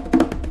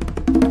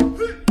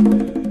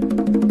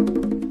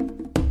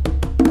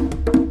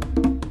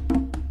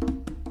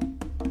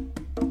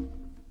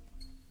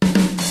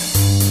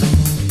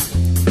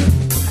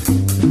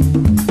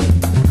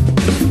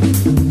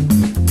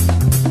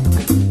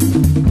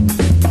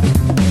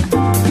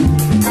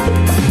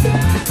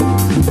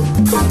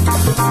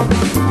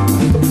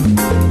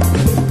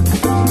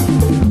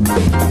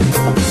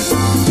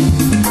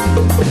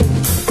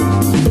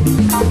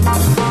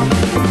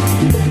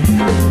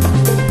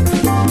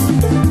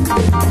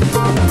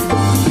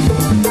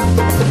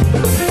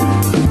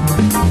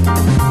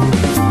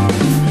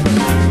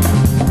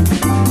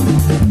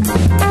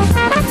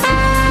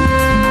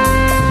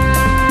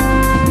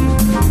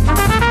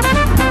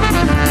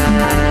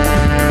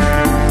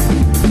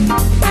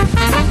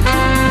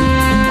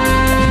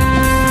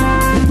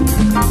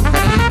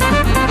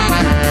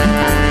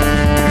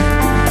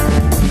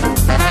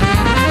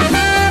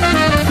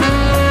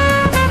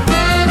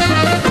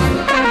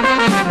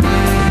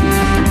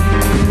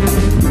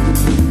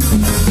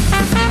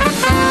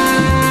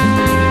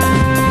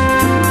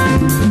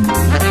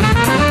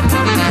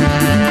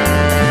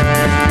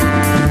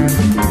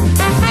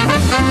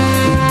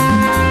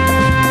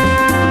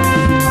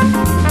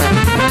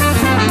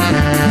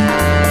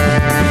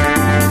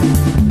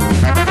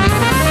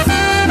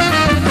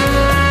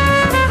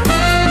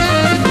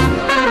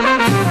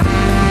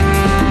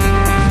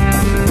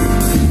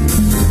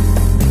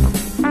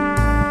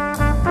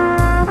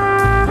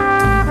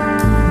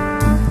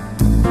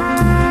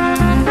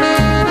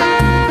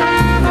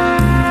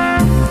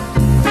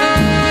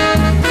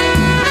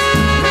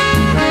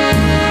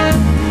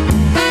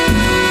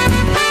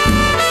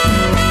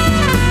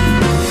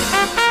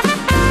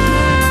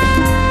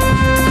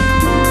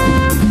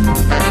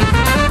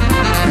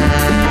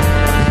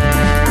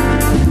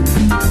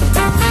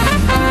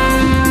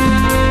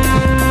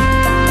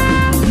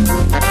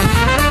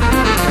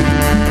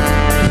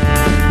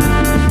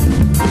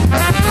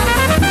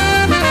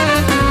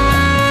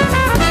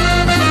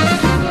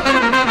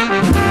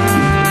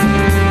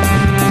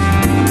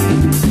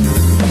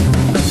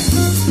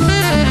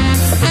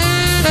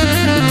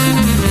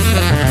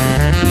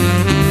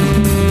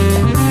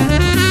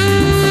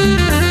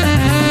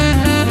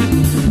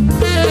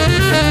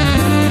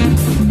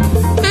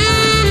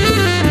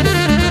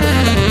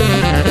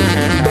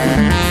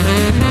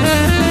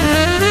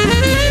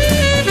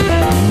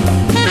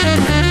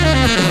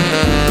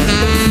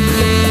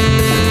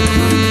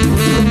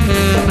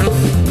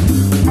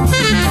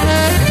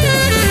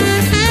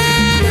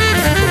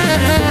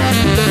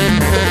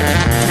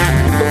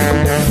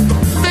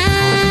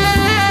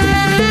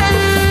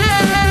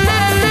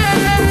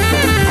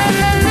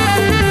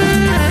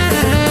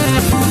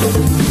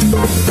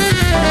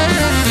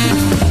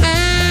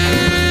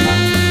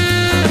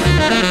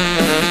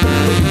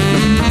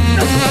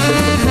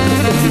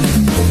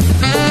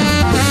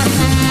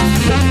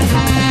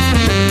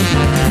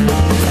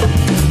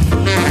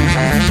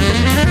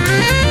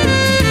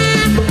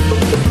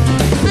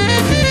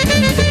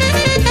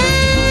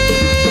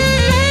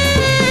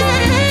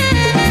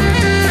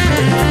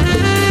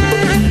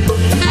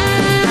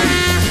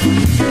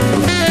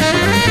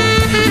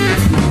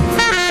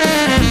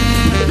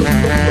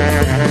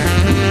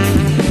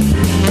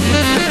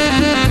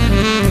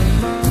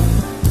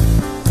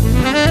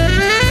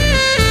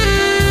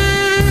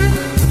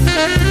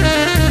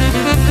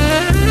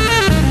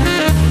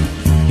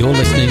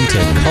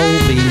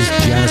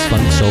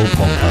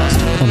 podcast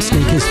on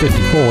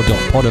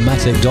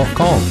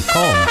sneakers54.podomatic.com.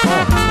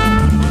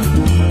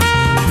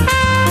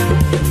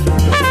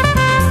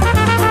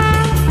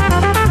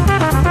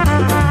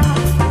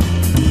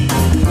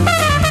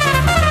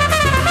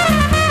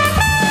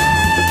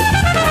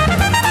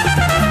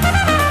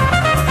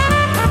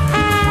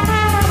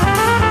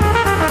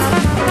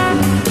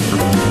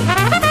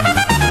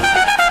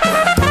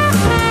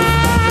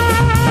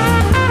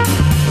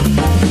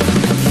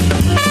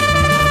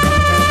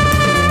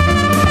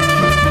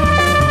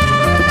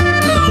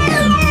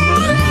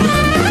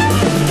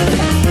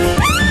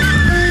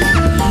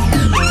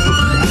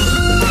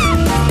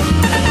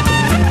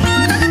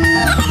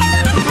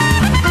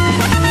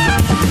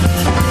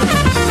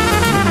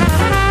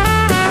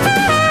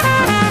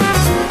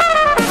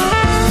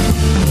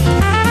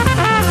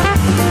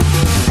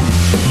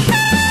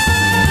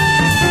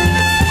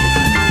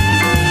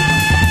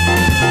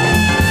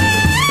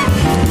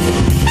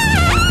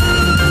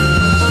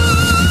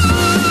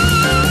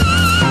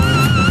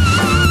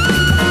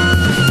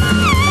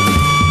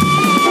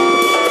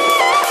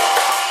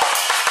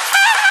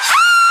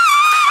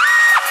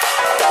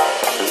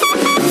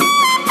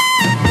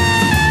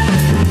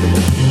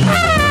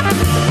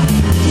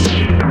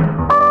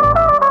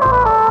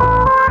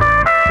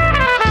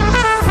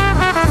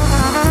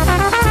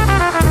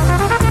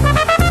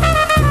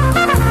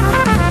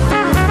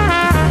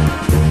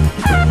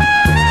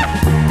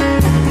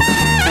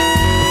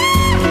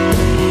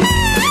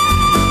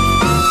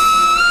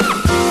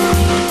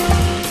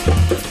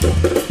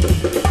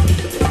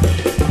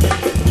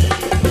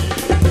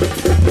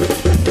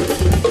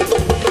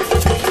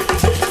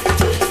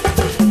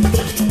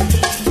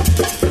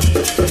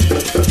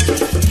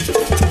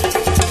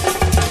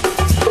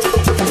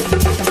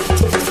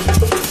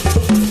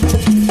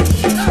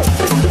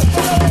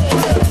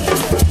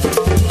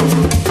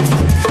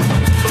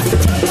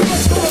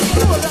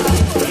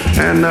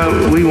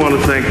 And we want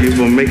to thank you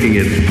for making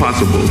it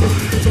possible,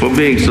 for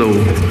being so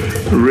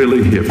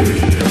really hip.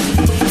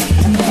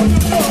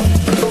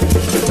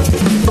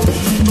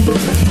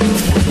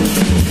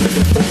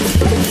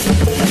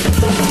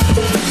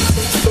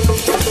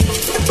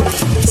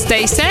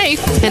 Stay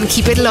safe and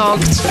keep it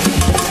logged.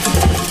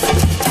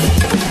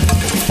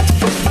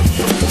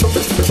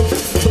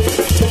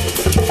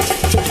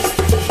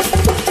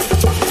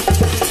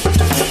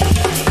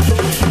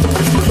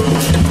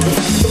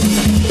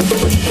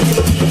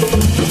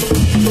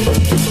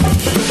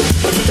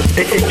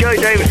 This is Joe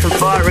Davis from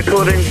Fire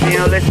Recordings, and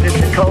you're listening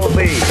to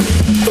Colby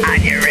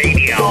on your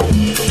radio.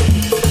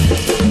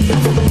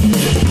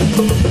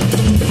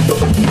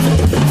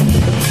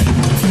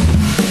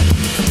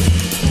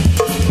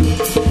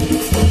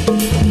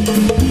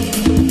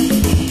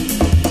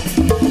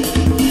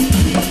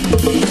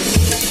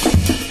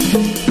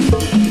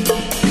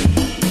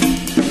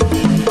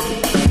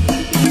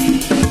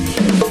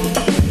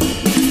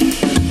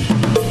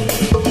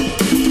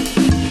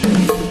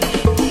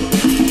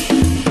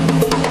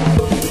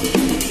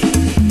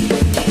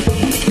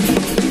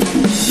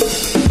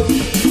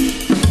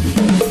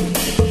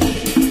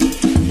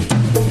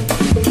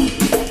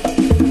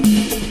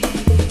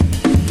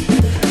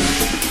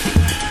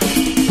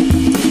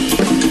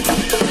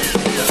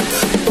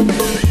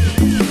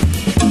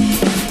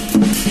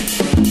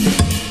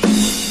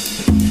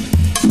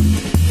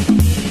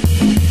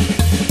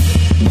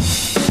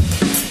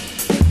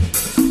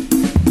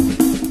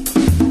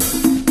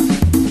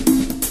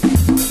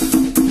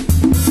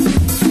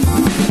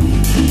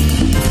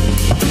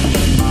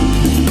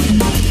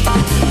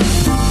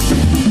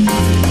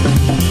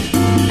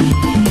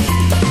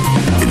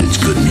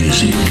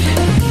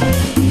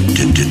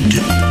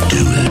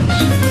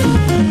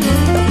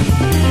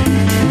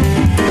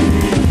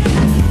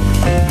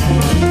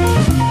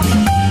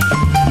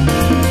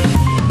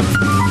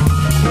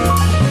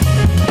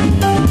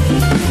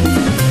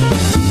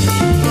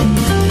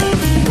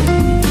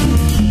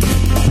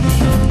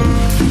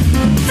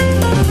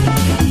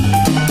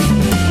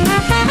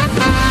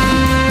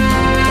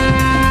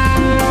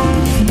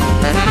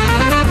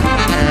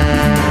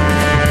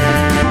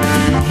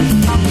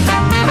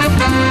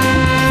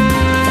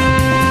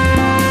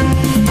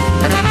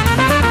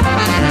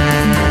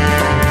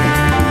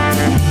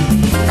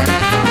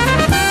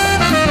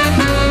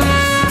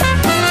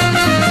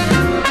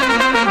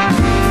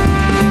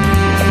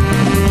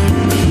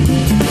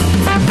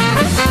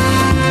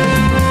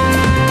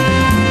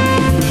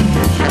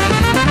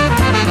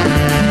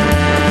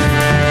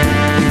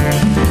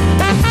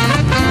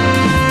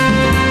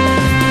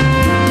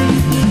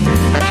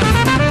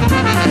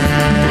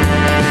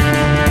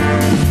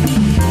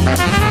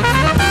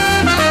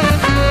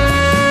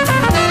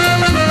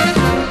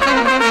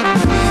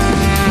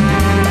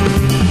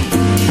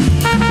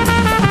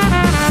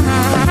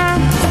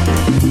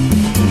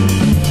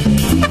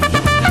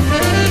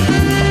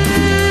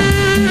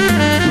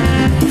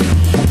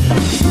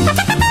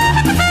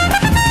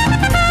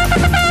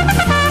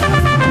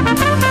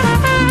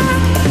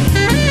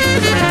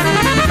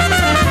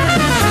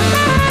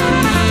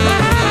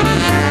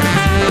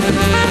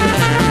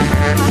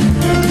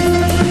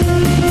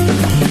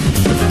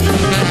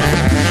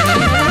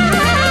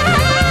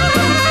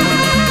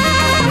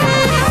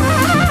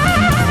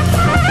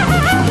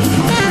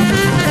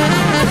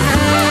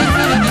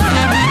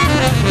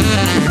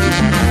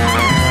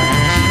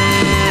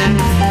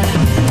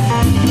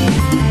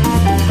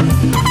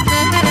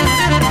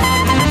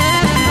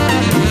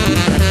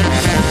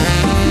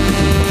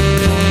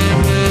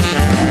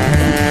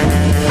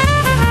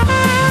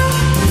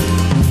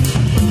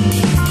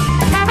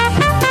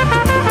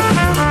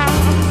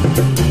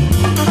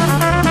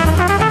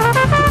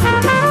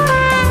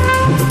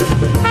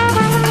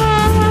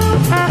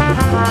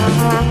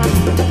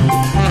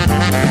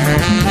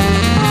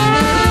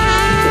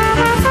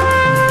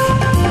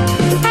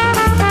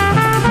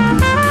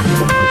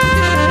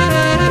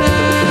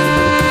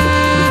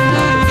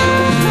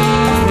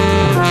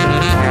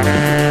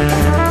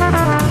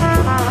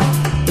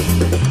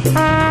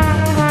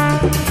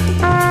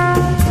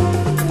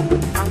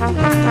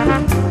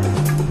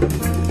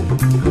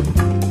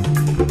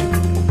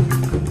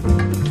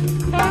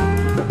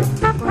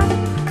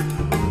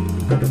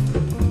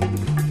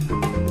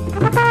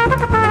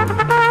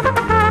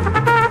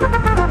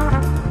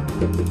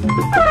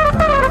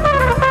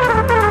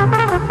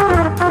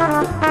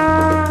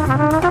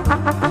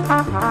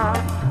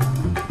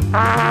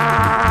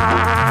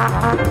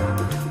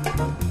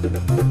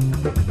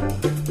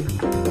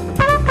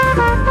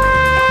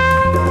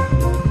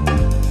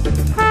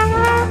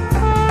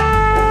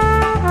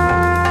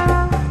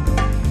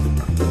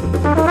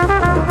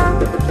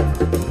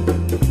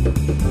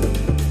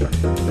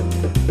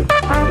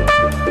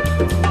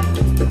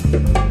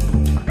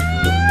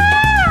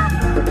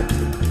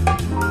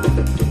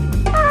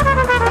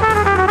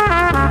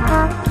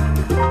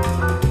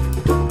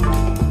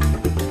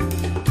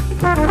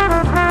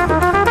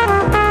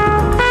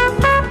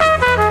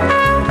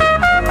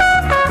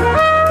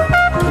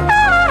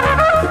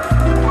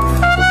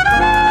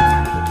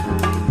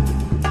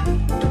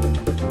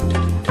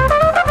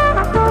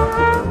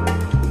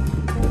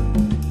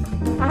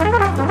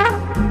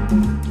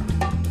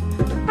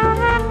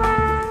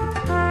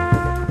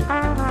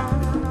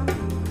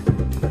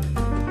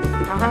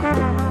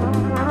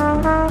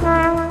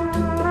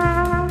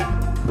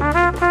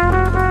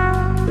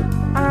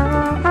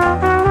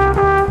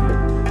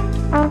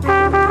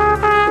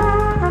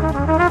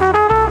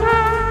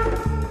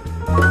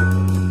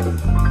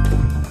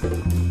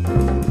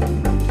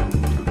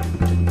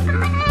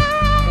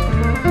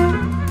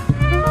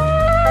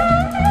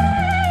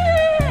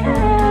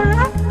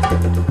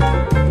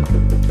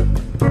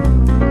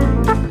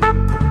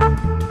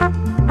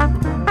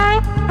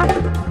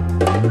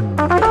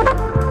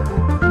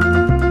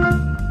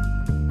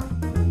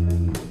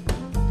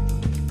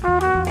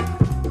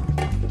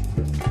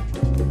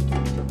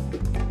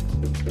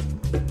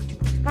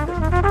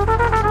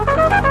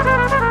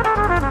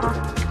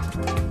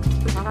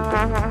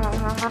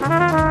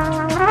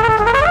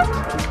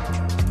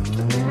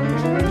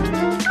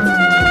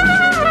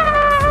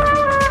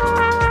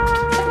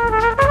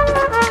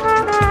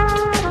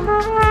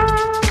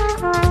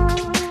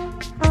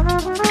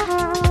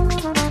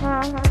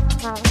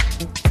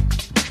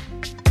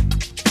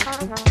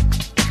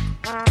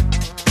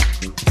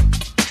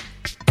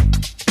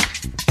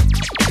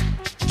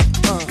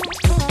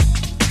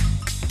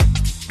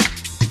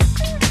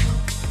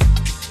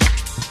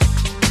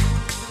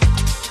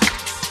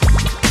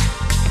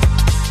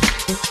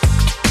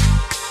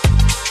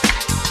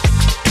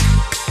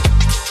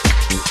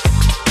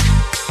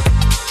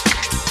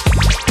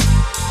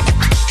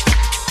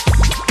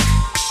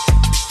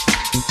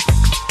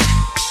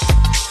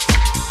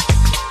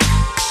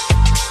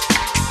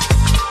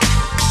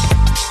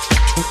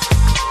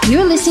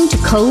 You're listening to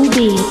Kobe,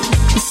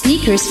 the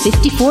Sneakers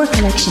 54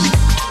 collection.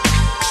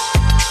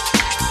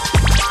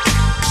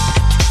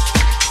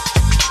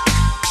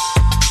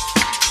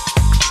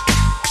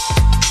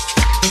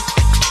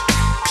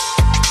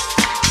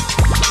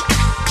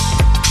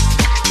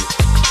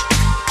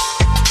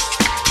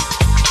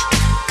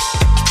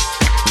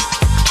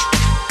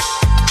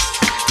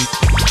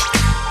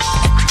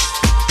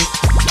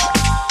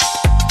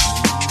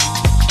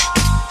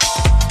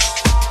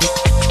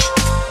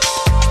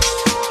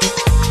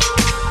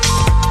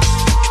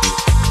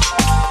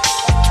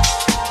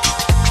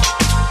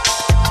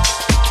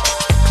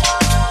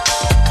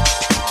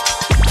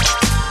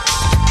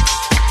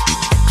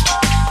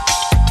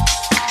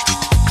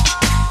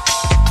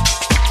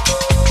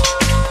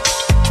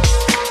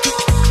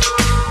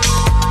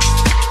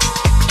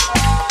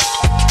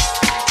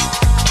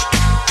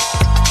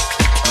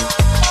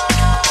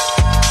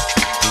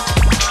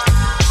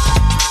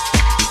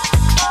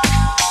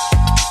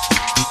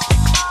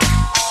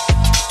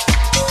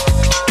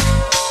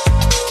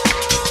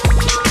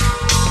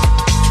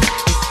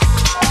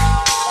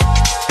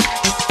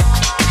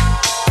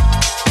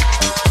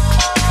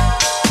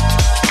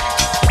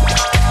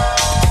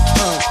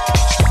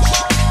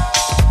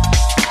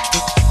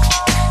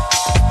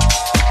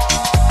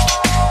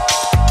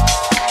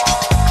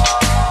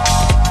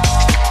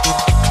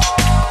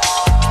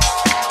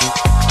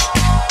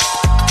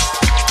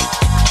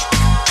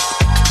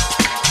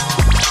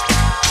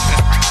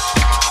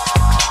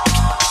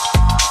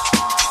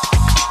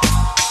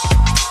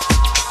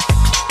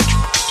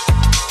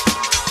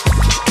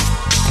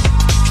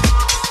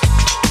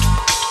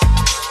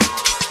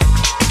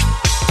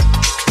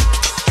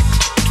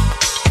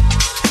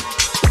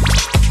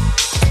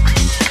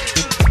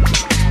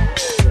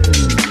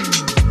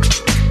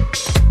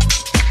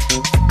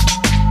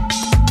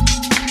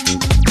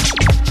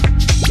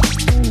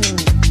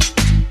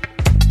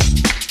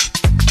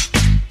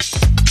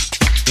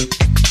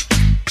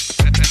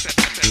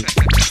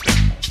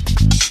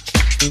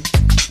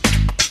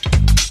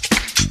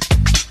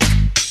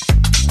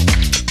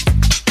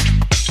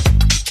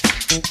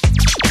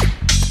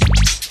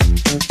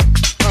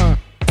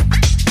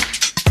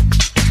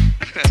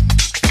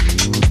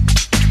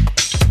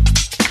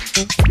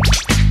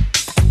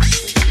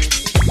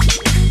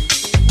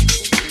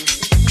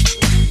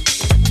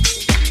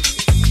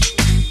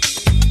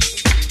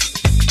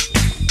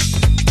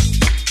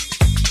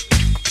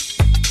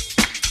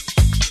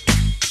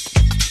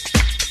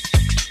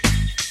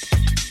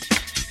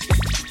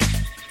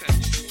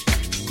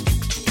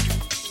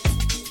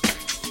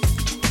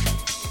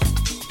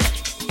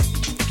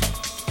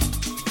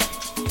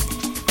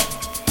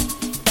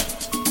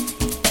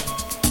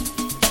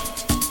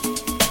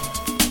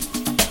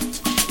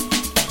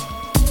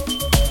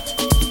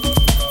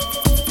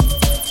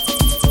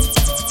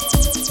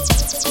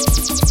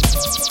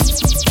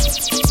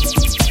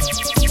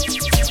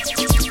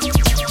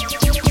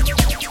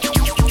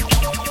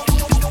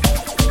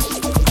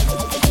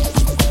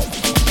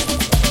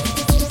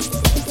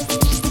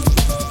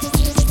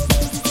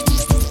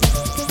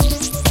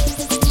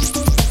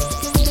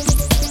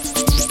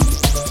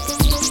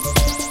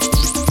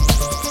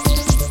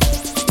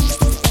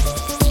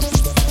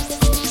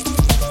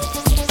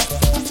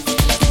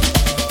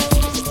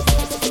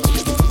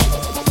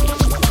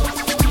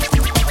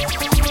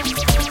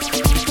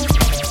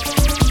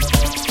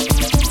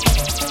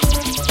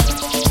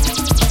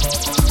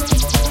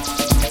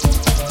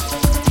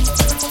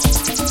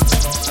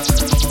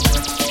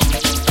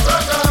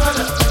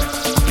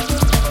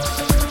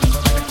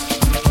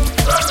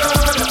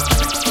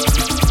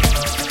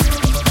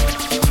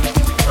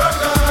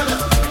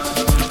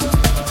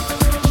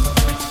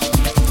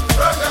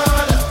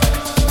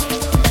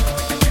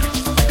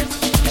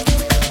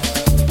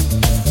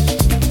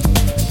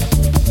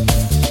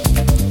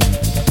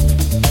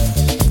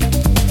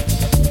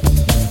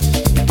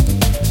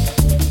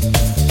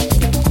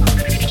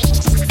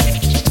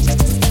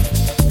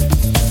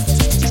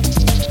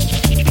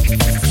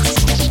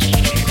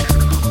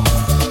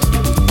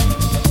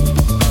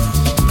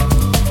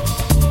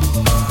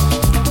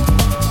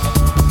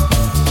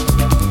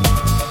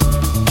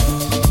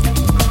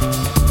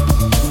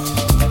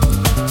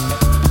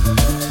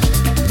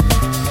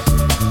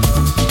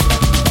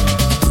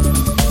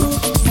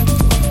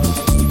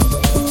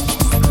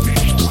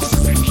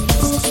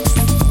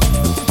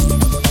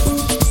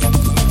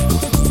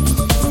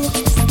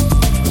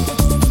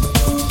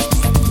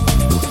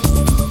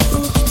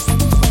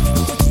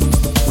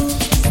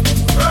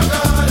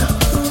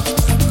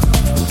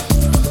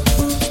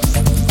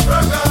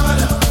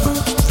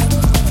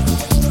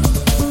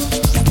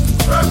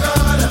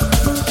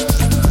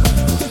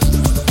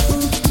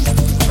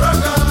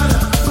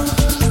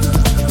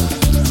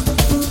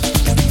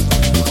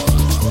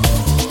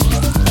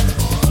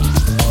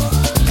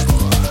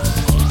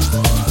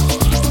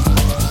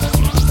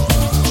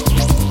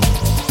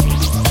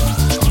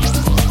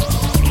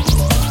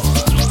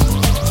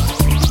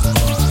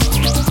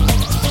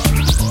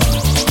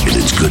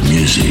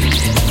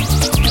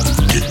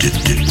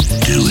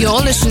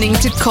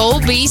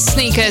 Colby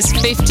Sneakers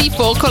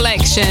 54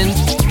 collection.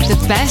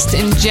 The best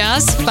in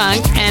jazz,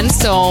 funk and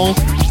soul.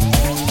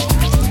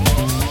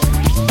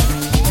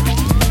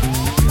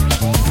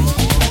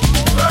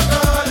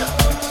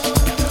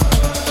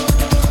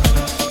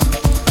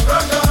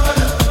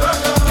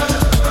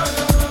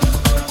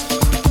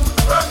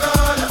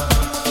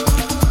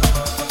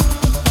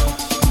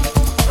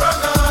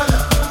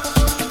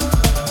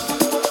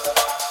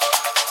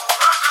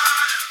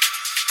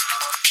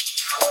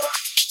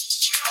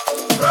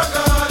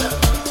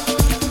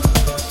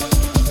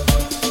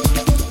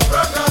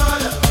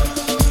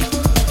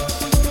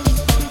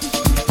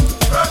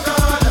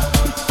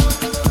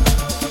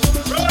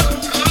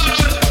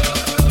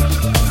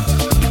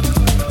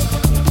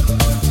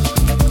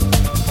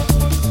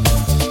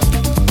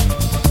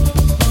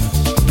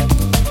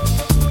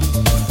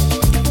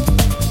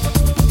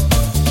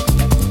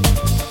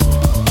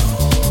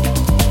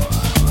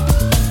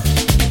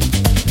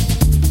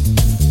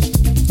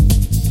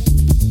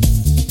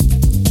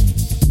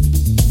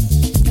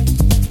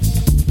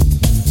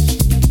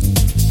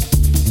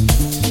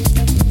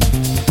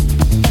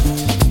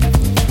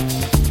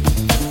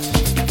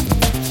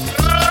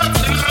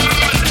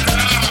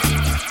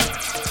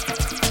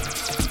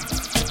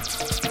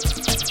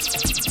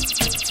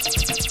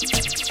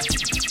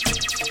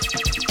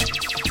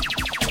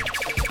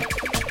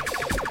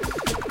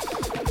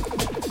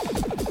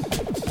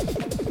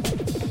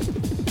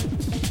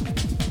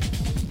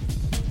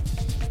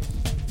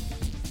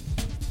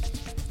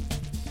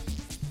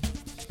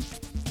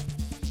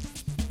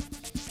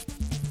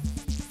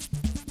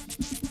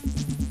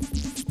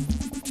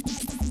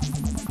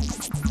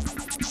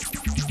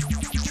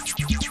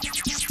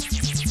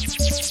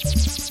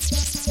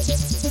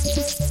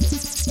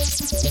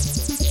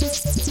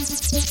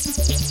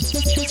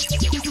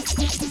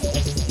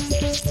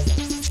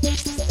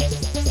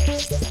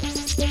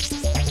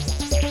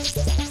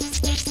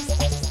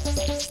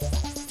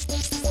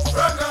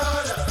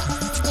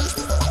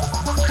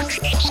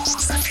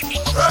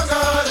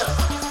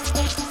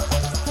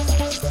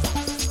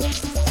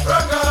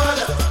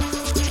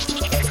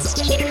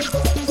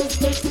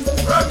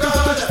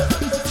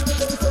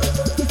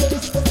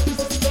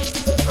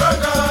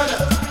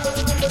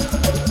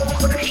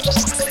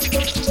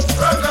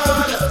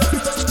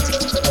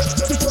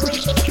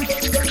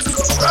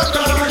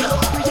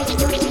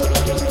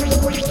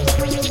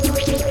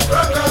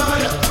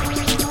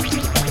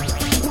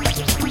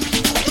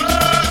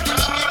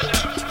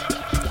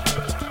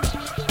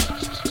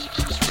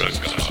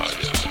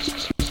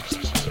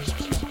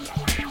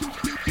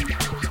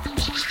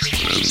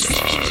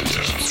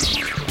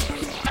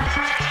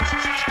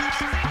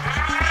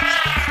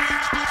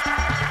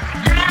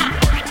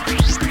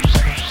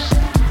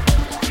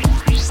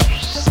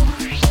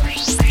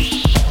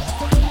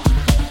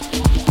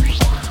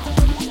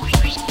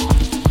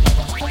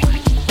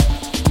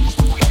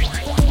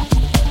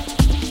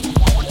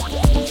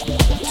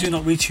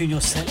 Retune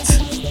your set.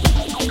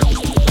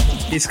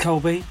 It's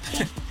Colby.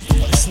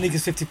 The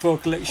Sneakers 54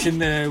 collection.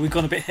 We've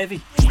gone a bit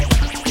heavy.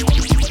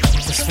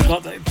 Just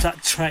forgot that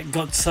track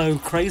got so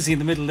crazy in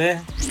the middle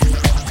there.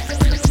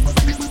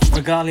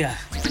 Regalia,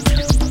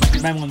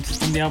 Mammon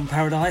from the album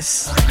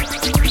Paradise.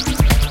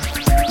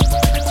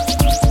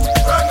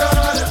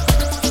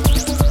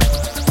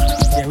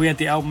 Yeah, we had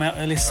the album out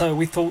earlier, so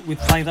we thought we'd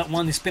play that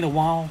one. It's been a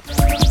while.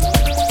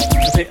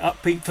 A bit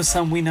upbeat for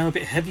some, we know, a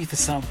bit heavy for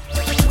some.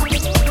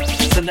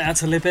 Send it out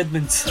to Lib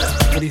Edmonds.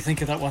 What do you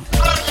think of that one?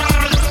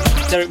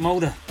 Derek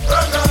Mulder.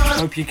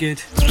 Hope you're good.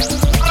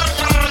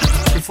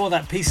 Before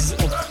that, Pieces of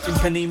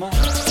Ipanema,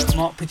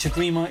 Mark Pitcher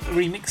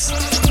remix,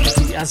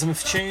 the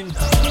Azimuth tune,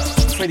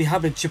 Freddie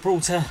Hubbard,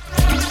 Gibraltar,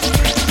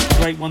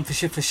 great one for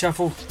Shift for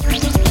Shuffle,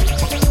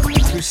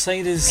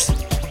 Crusaders,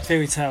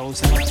 Fairy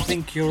Tales, and I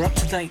think you're up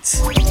to date.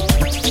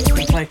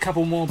 We'll play a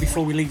couple more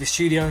before we leave the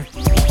studio.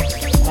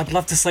 I'd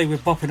love to say we're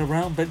bopping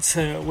around, but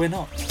we're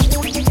not.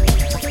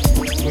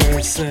 We're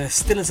as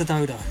still as a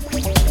dodo.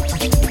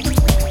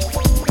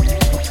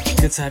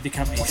 Good to have your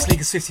company.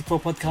 Sneakers 54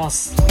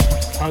 podcast.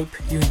 Hope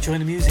you enjoy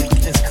the music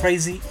as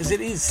crazy as it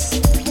is.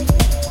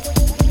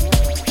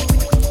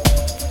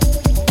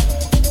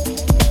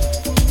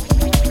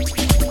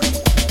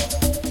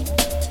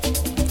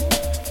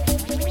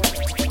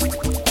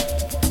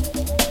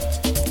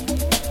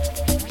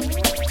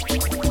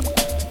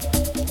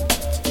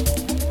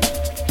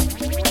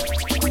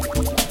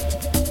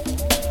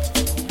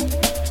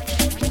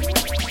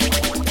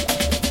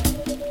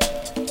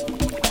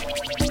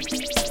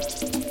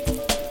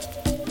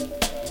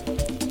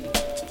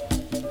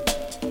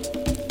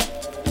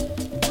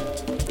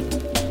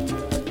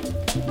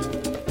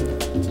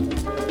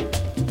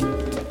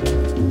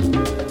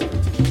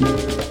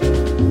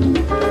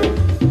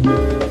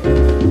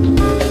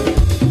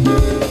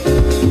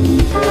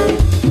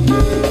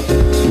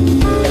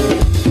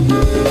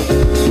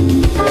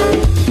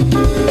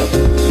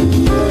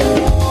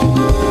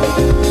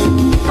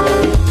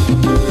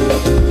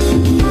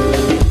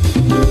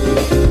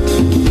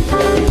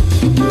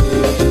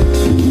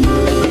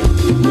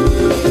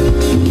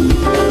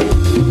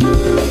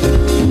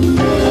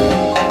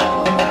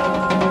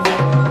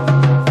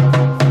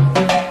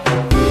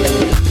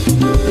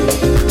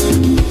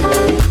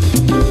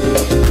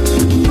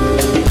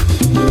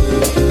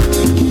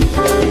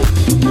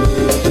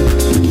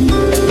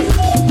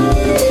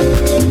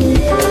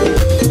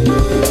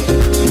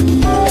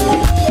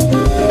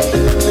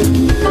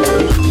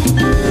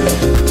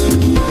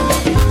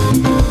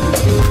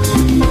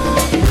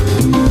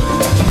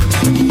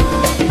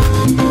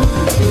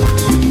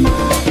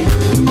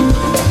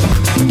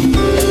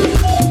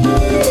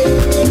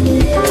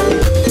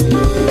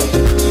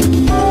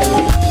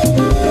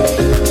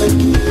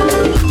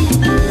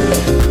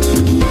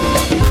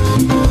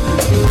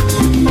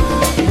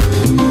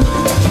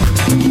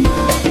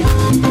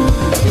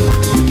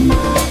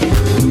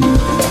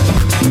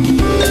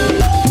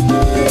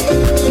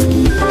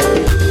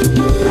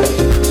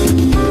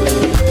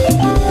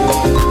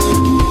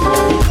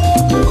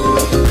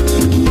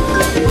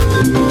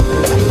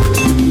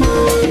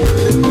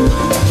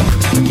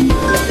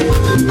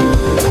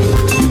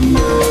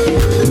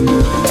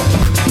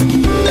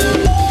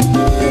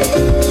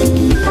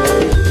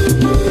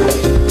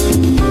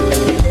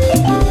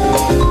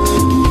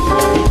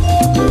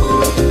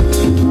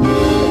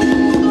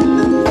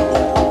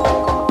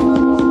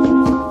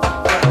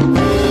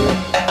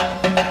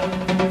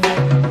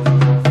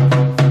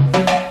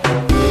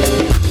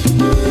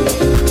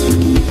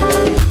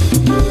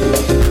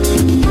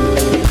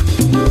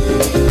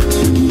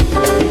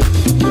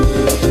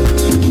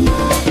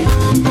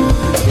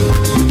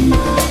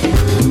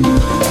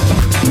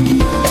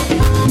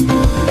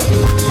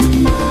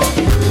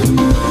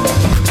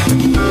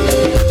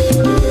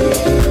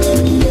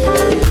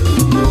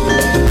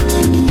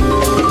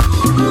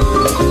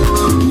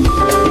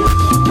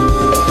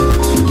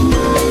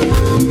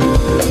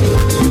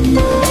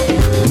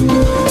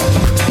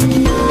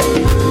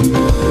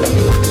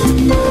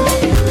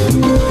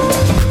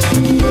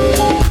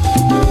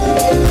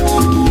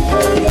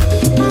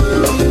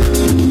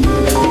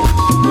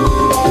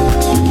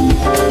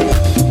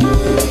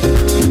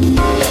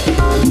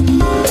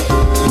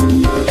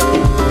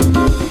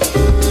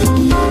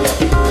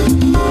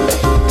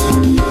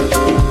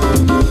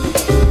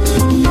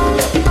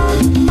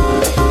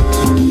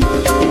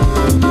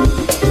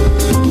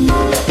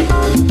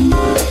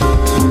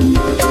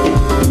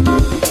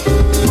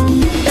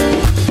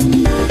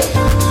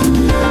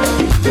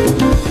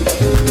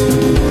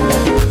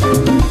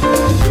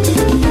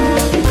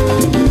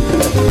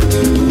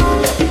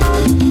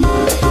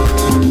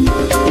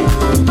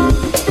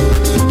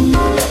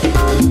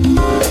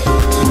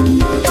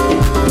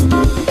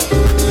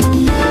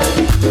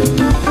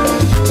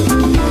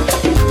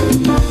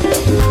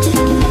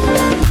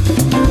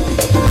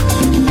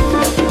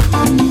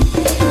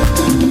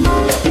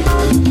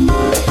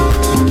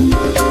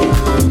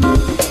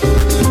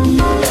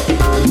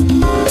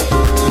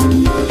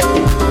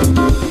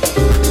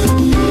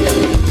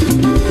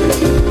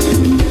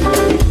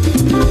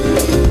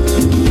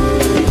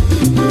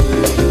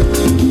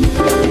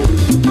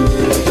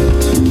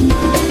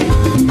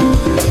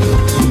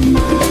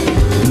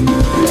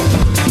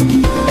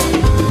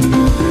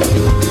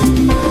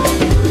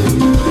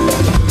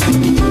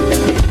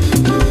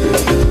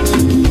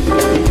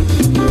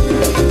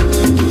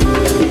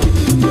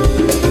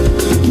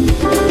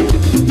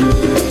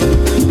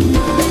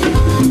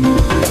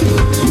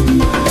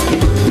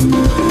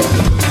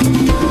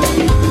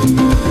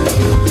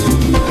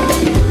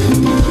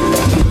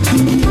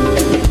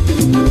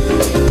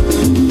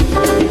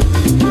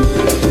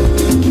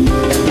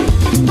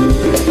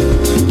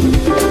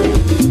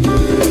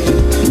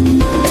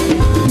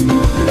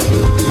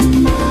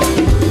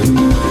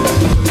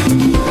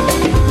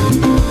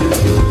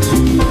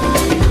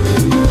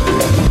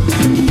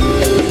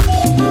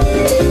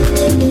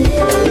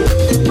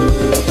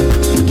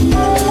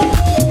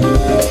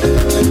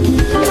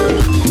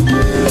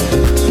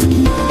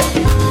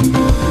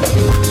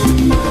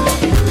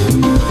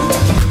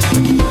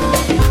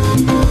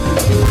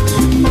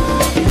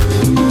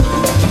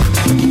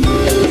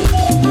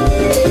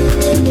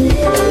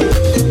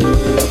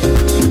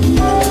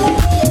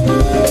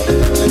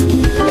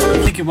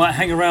 reckon might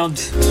hang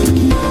around.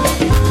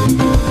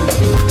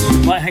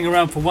 Might hang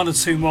around for one or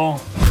two more.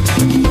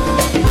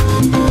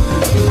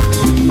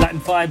 Latin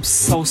vibes,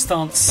 soul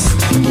stance.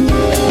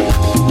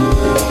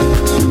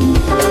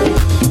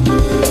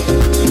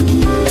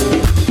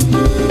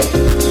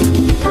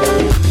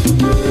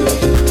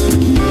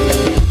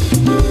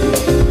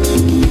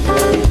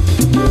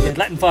 Yeah,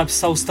 Latin vibes,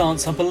 soul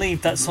stance. I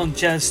believe that's on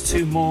Jazz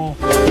 2 More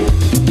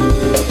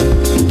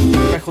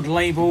record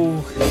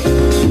label,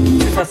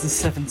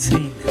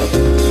 2017.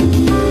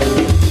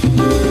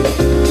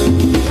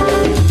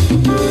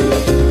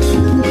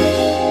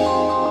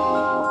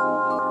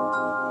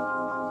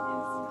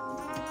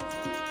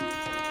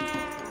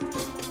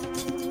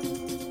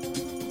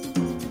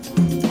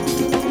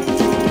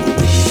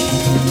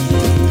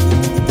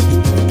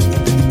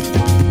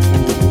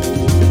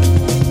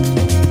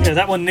 Yeah,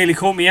 that one nearly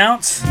caught me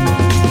out.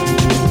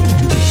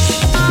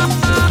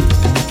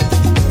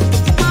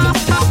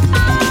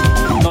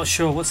 Not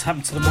sure what's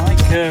happened to the mic.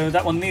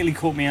 That one nearly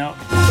caught me out.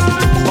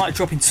 Might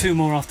drop in 2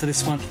 more after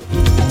this one.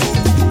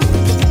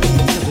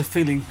 I'm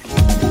feeling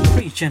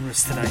pretty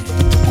generous today.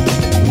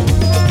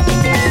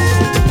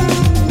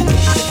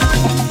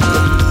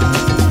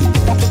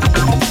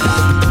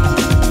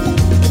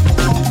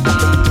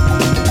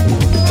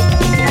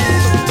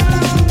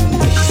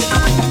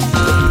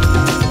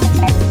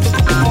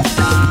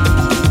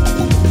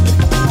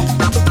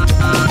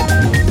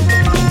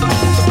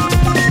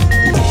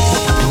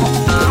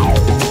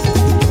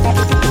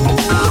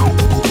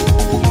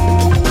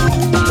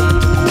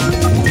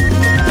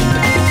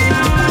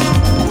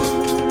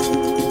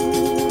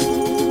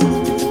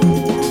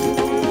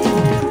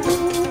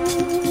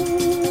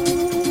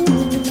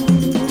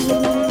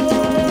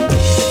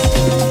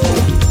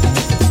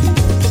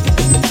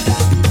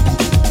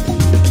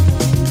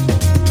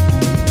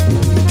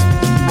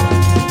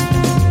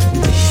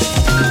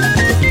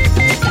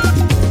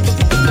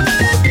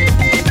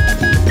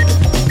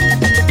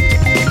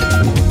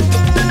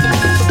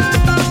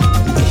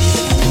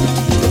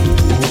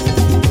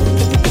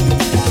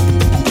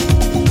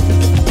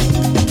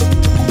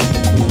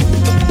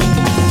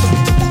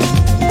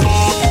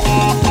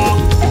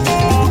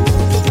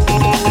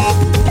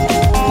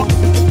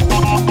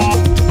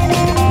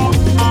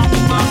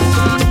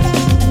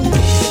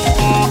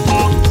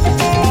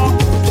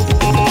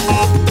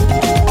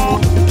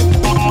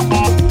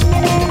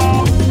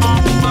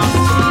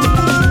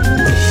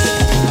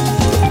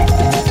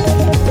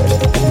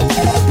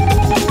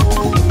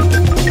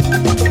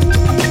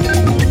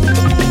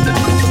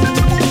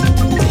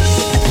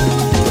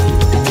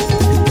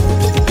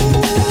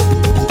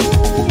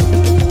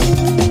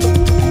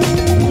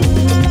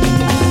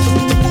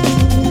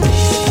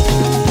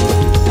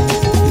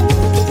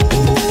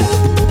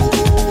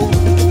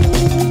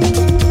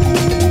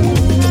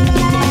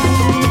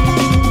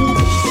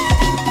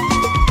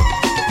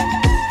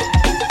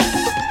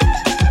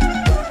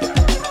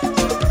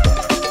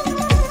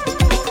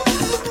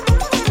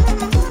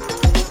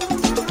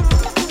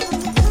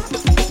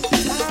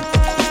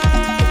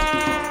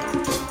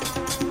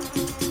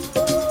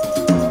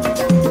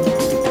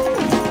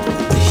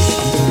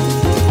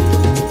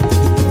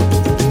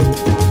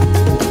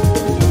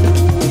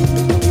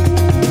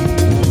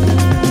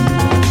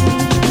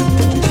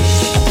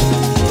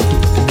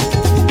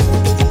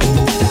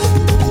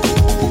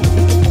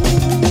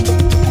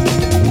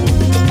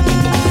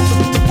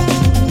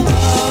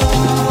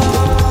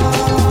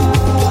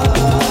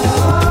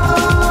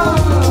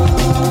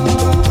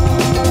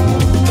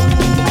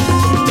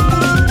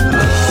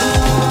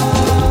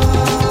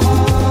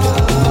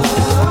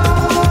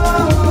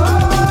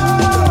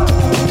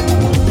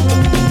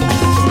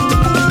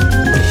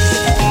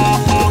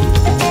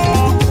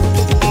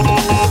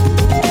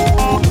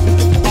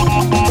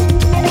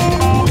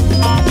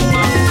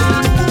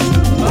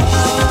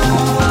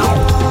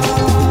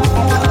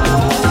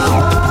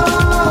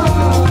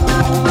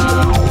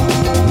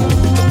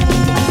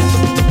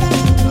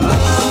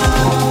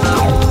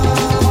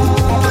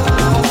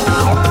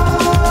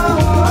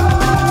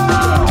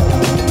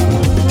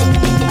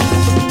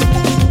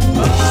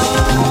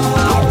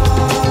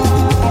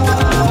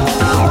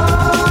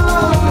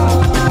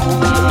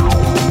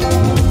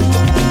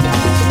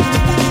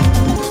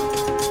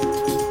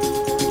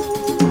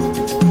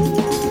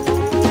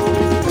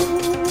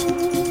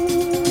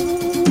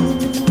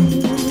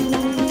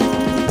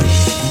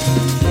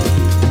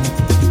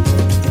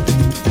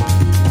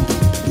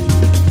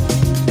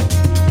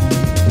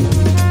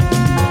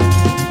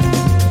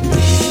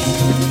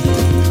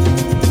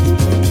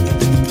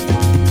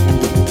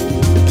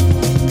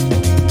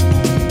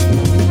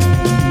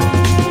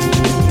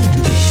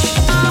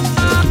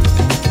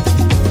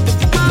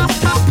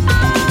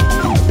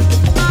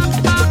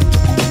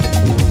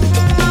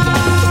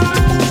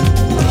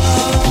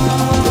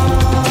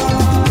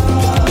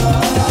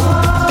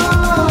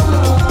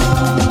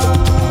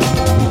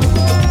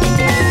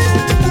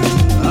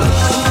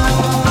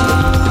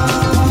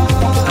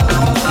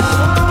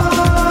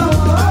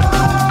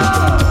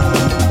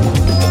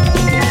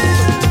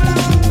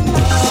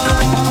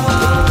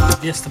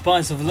 Yes, the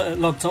buyers have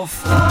logged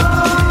off.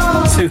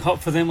 Too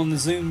hot for them on the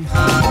Zoom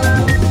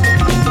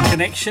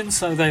connection,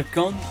 so they've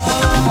gone.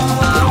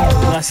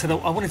 But I said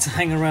I wanted to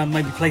hang around,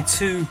 maybe play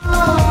two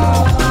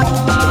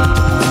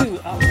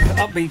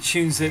upbeat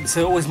tunes that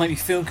always make me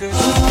feel good.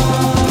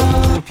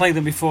 I'll play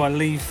them before I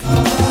leave.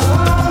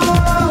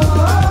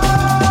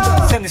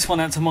 Send this one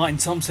out to Martin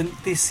Thompson.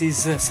 This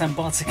is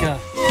Sambatica,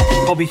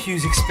 Bobby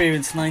Hughes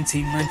Experience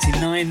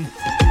 1999.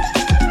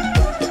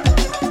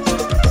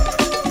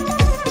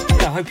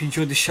 I hope you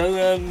enjoyed the show.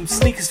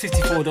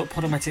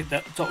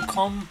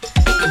 Sneakers54.podomatic.com.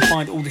 You can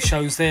find all the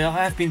shows there.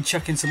 I have been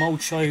chucking some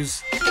old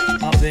shows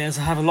up there as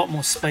I have a lot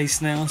more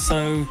space now,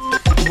 so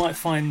you might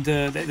find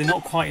that they're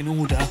not quite in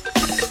order,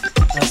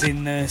 as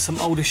in some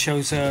older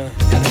shows are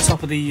at the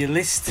top of the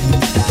list.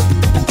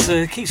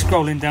 But keep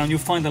scrolling down, you'll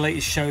find the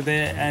latest show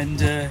there,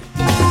 and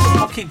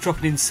I'll keep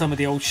dropping in some of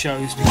the old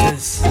shows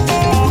because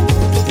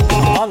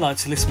I like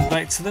to listen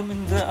back to them,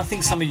 and I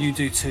think some of you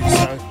do too,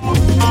 so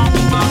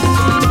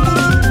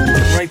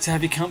great to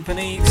have your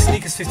company.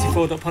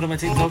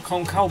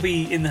 Sneakers54.podomatic.com.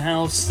 Colby in the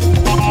house.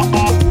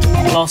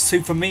 Last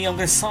two from me. I'm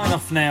going to sign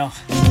off now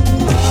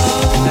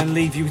and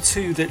leave you with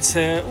two that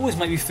always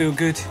make me feel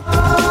good.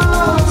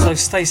 So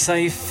stay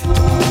safe,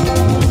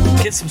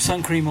 get some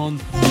sun cream on,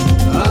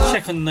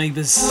 check on the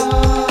neighbours,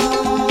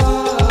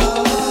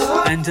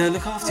 and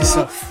look after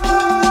yourself.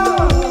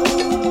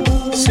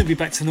 Soon be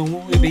back to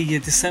normal. It'll be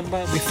December.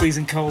 It'll be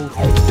freezing cold,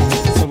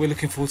 so we're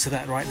looking forward to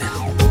that right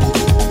now.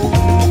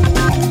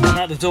 I'm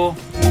out the door.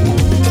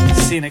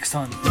 See you next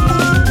time.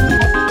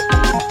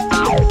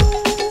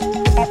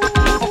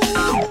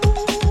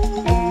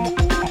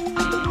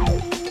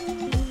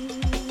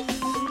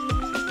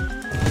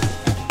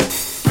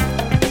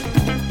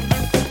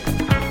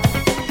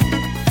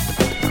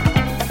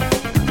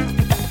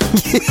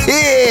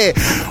 Yeah!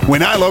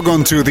 When I log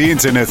on to the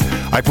internet,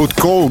 I put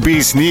Cole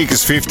B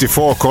Sneakers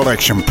 54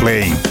 collection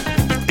playing.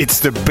 It's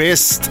the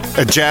best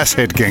a jazz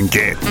head can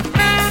get.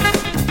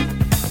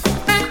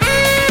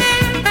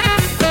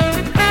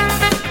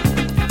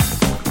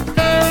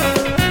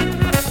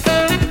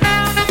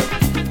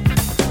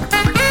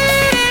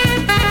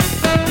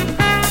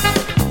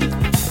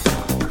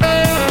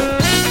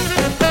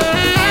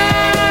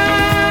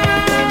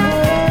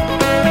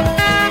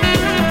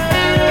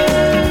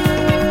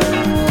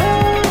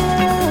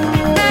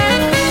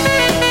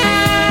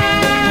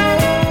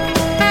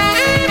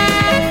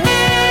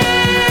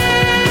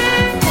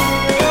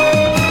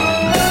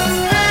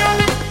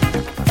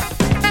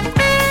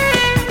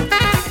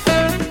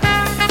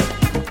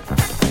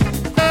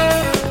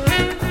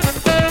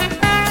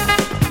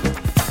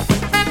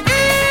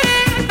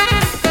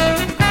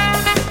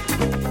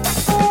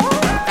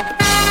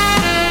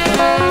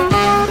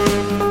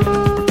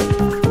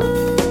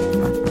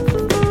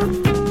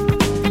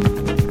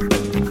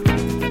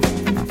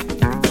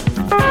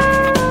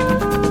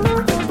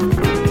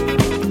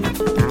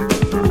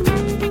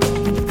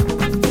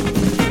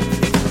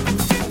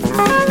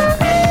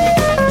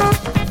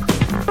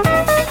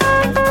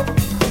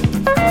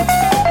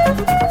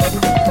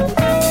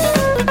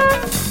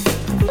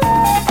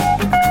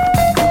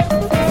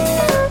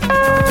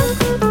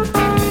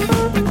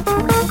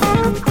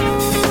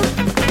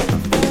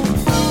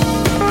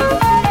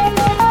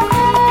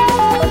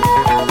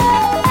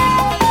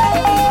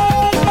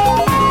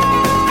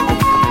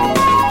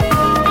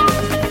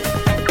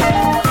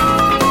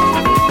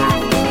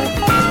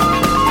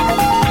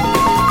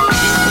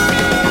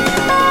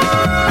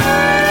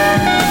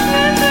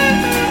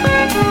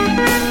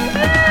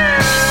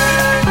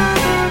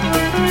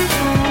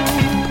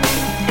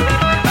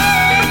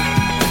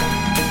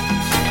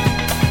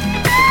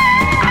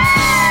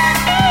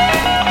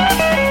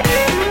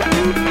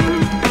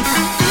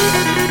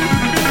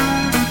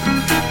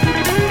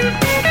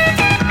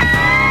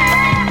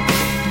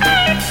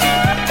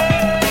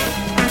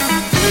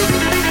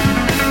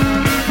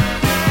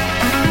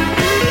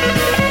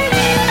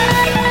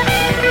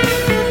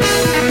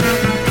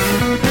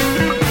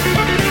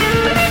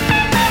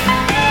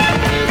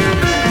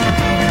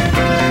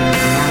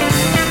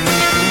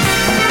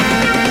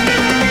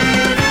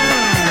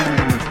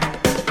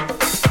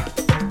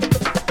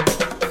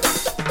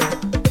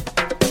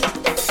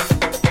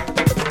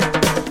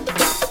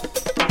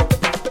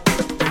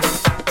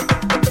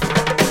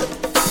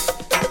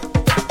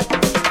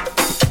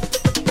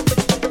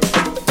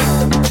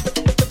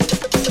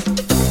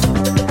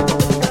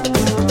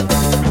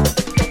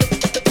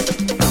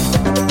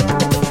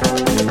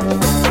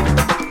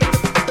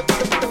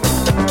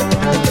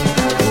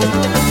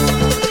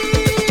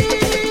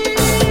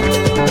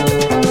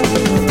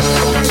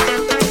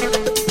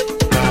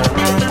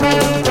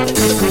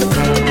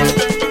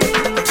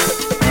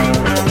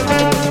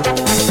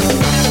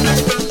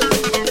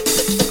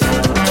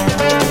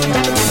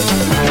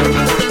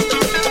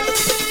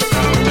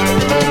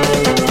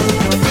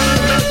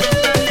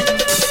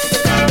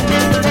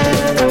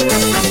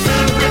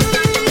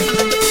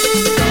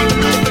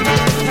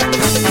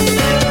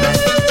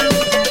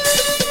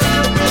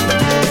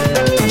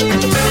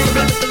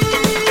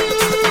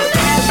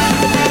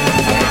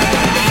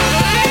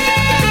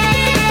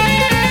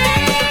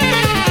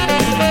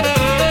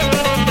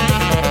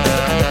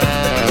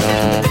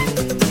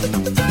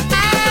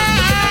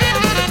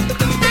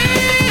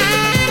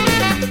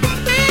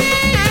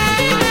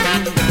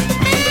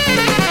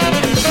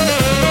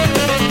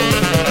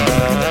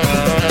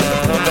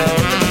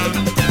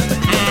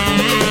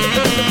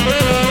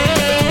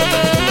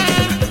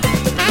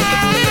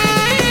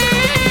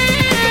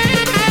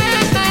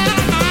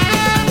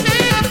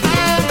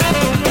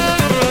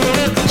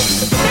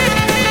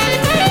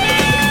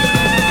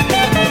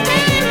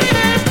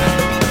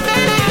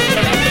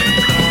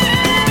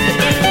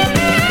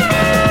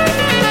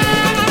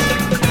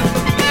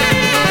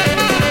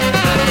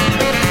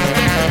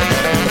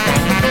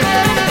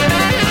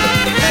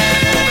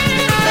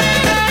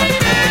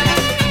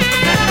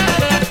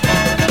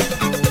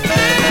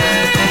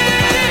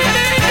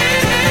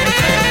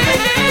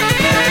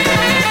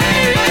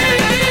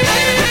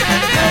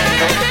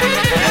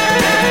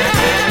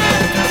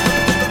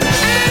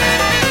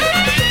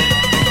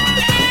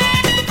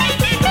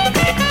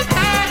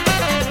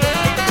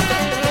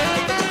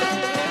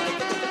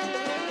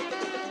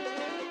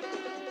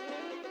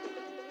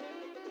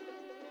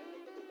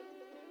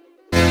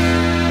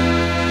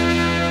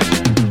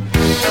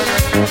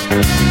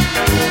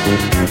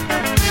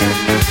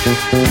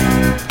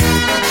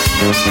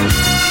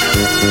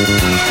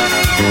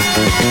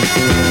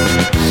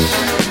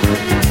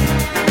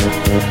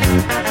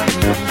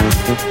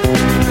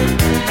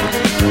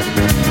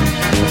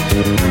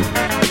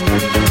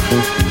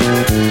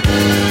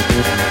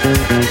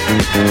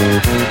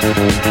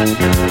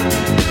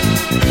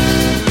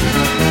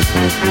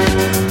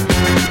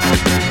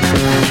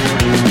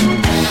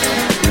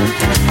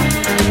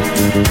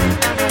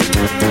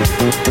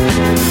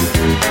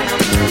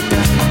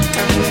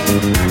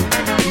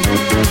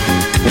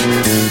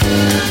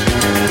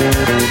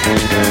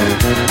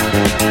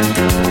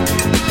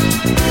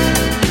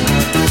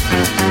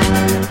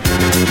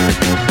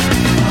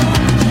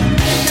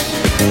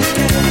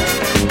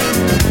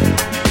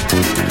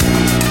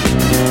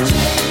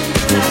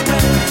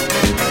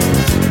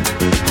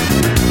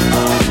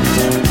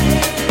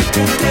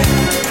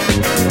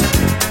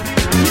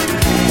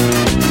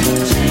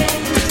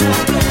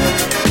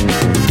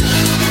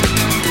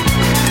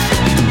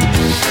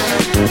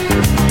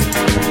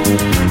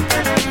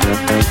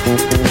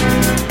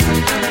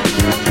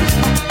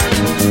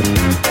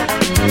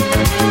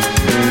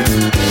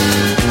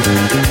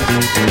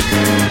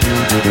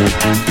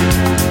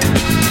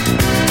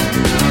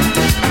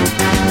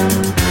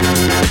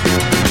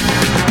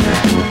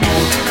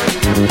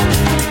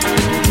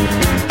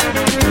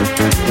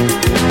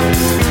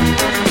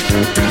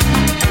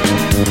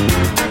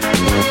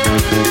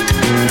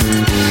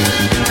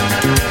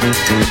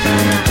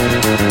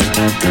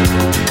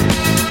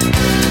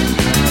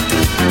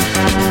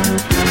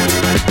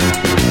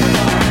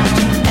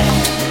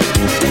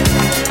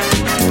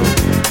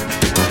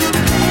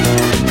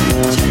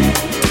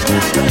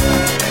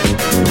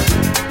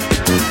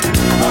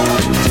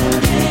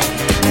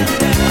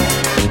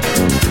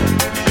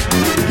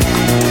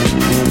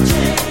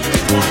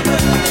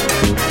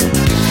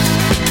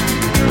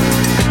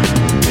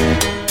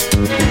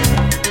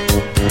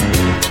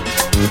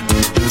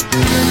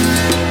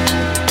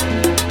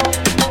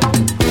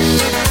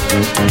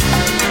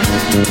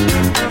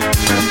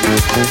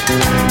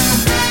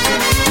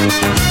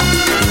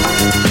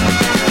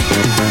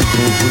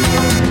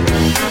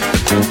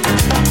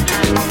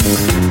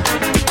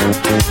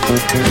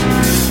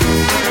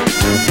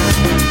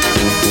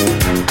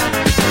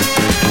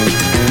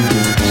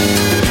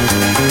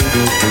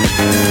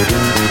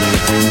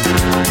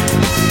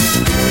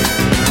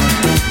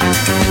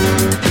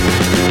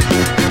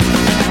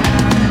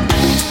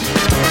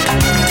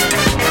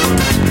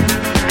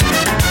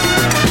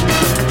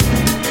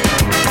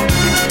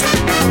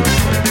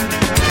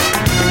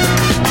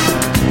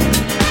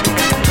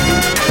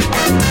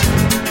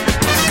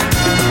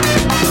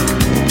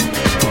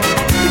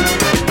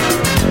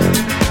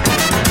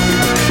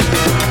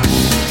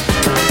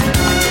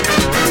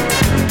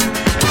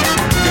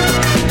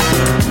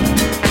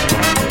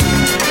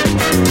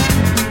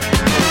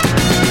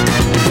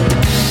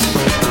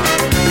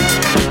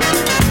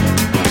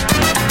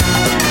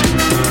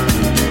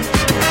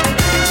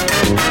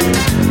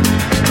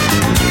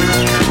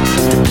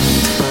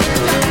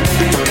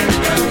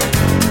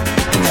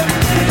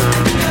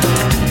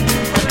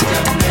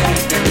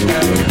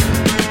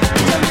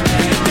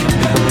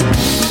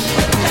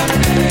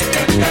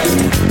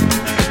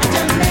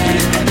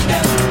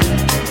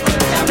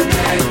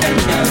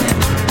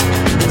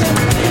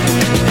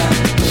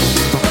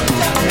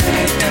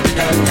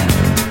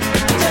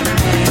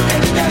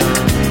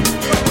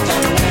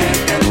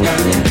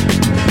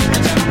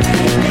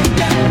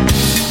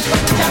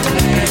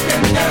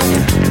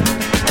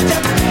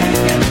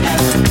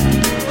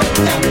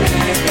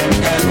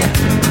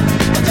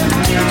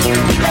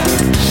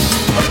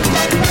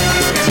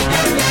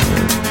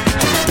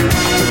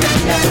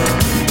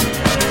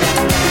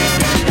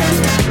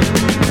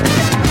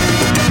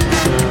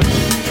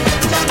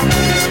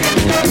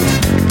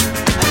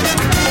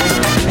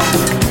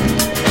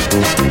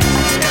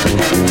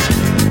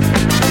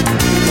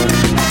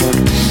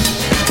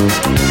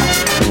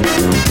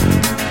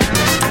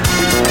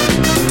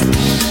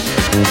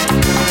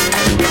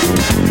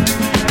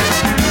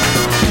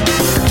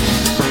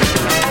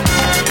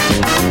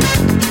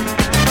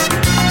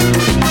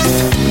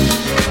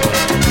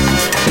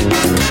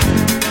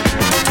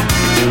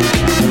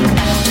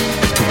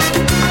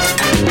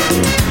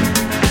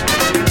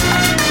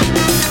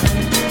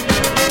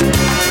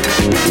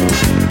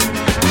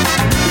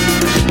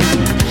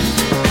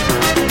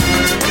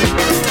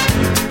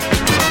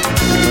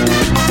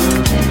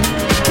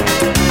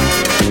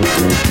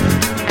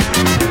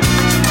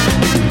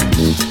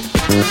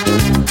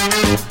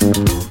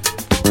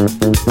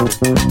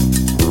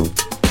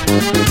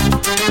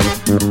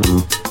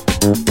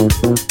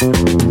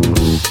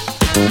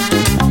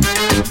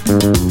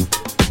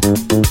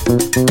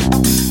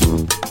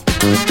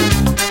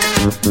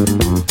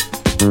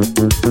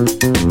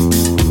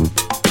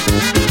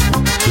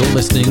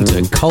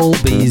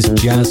 Colby's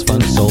Jazz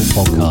Funk Soul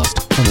Podcast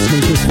on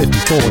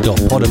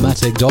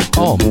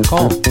sneakers54.podomatic.com.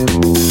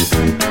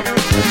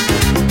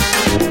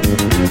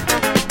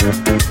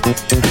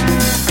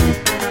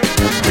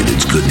 And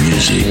it's good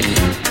music.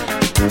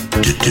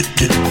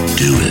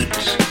 do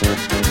it.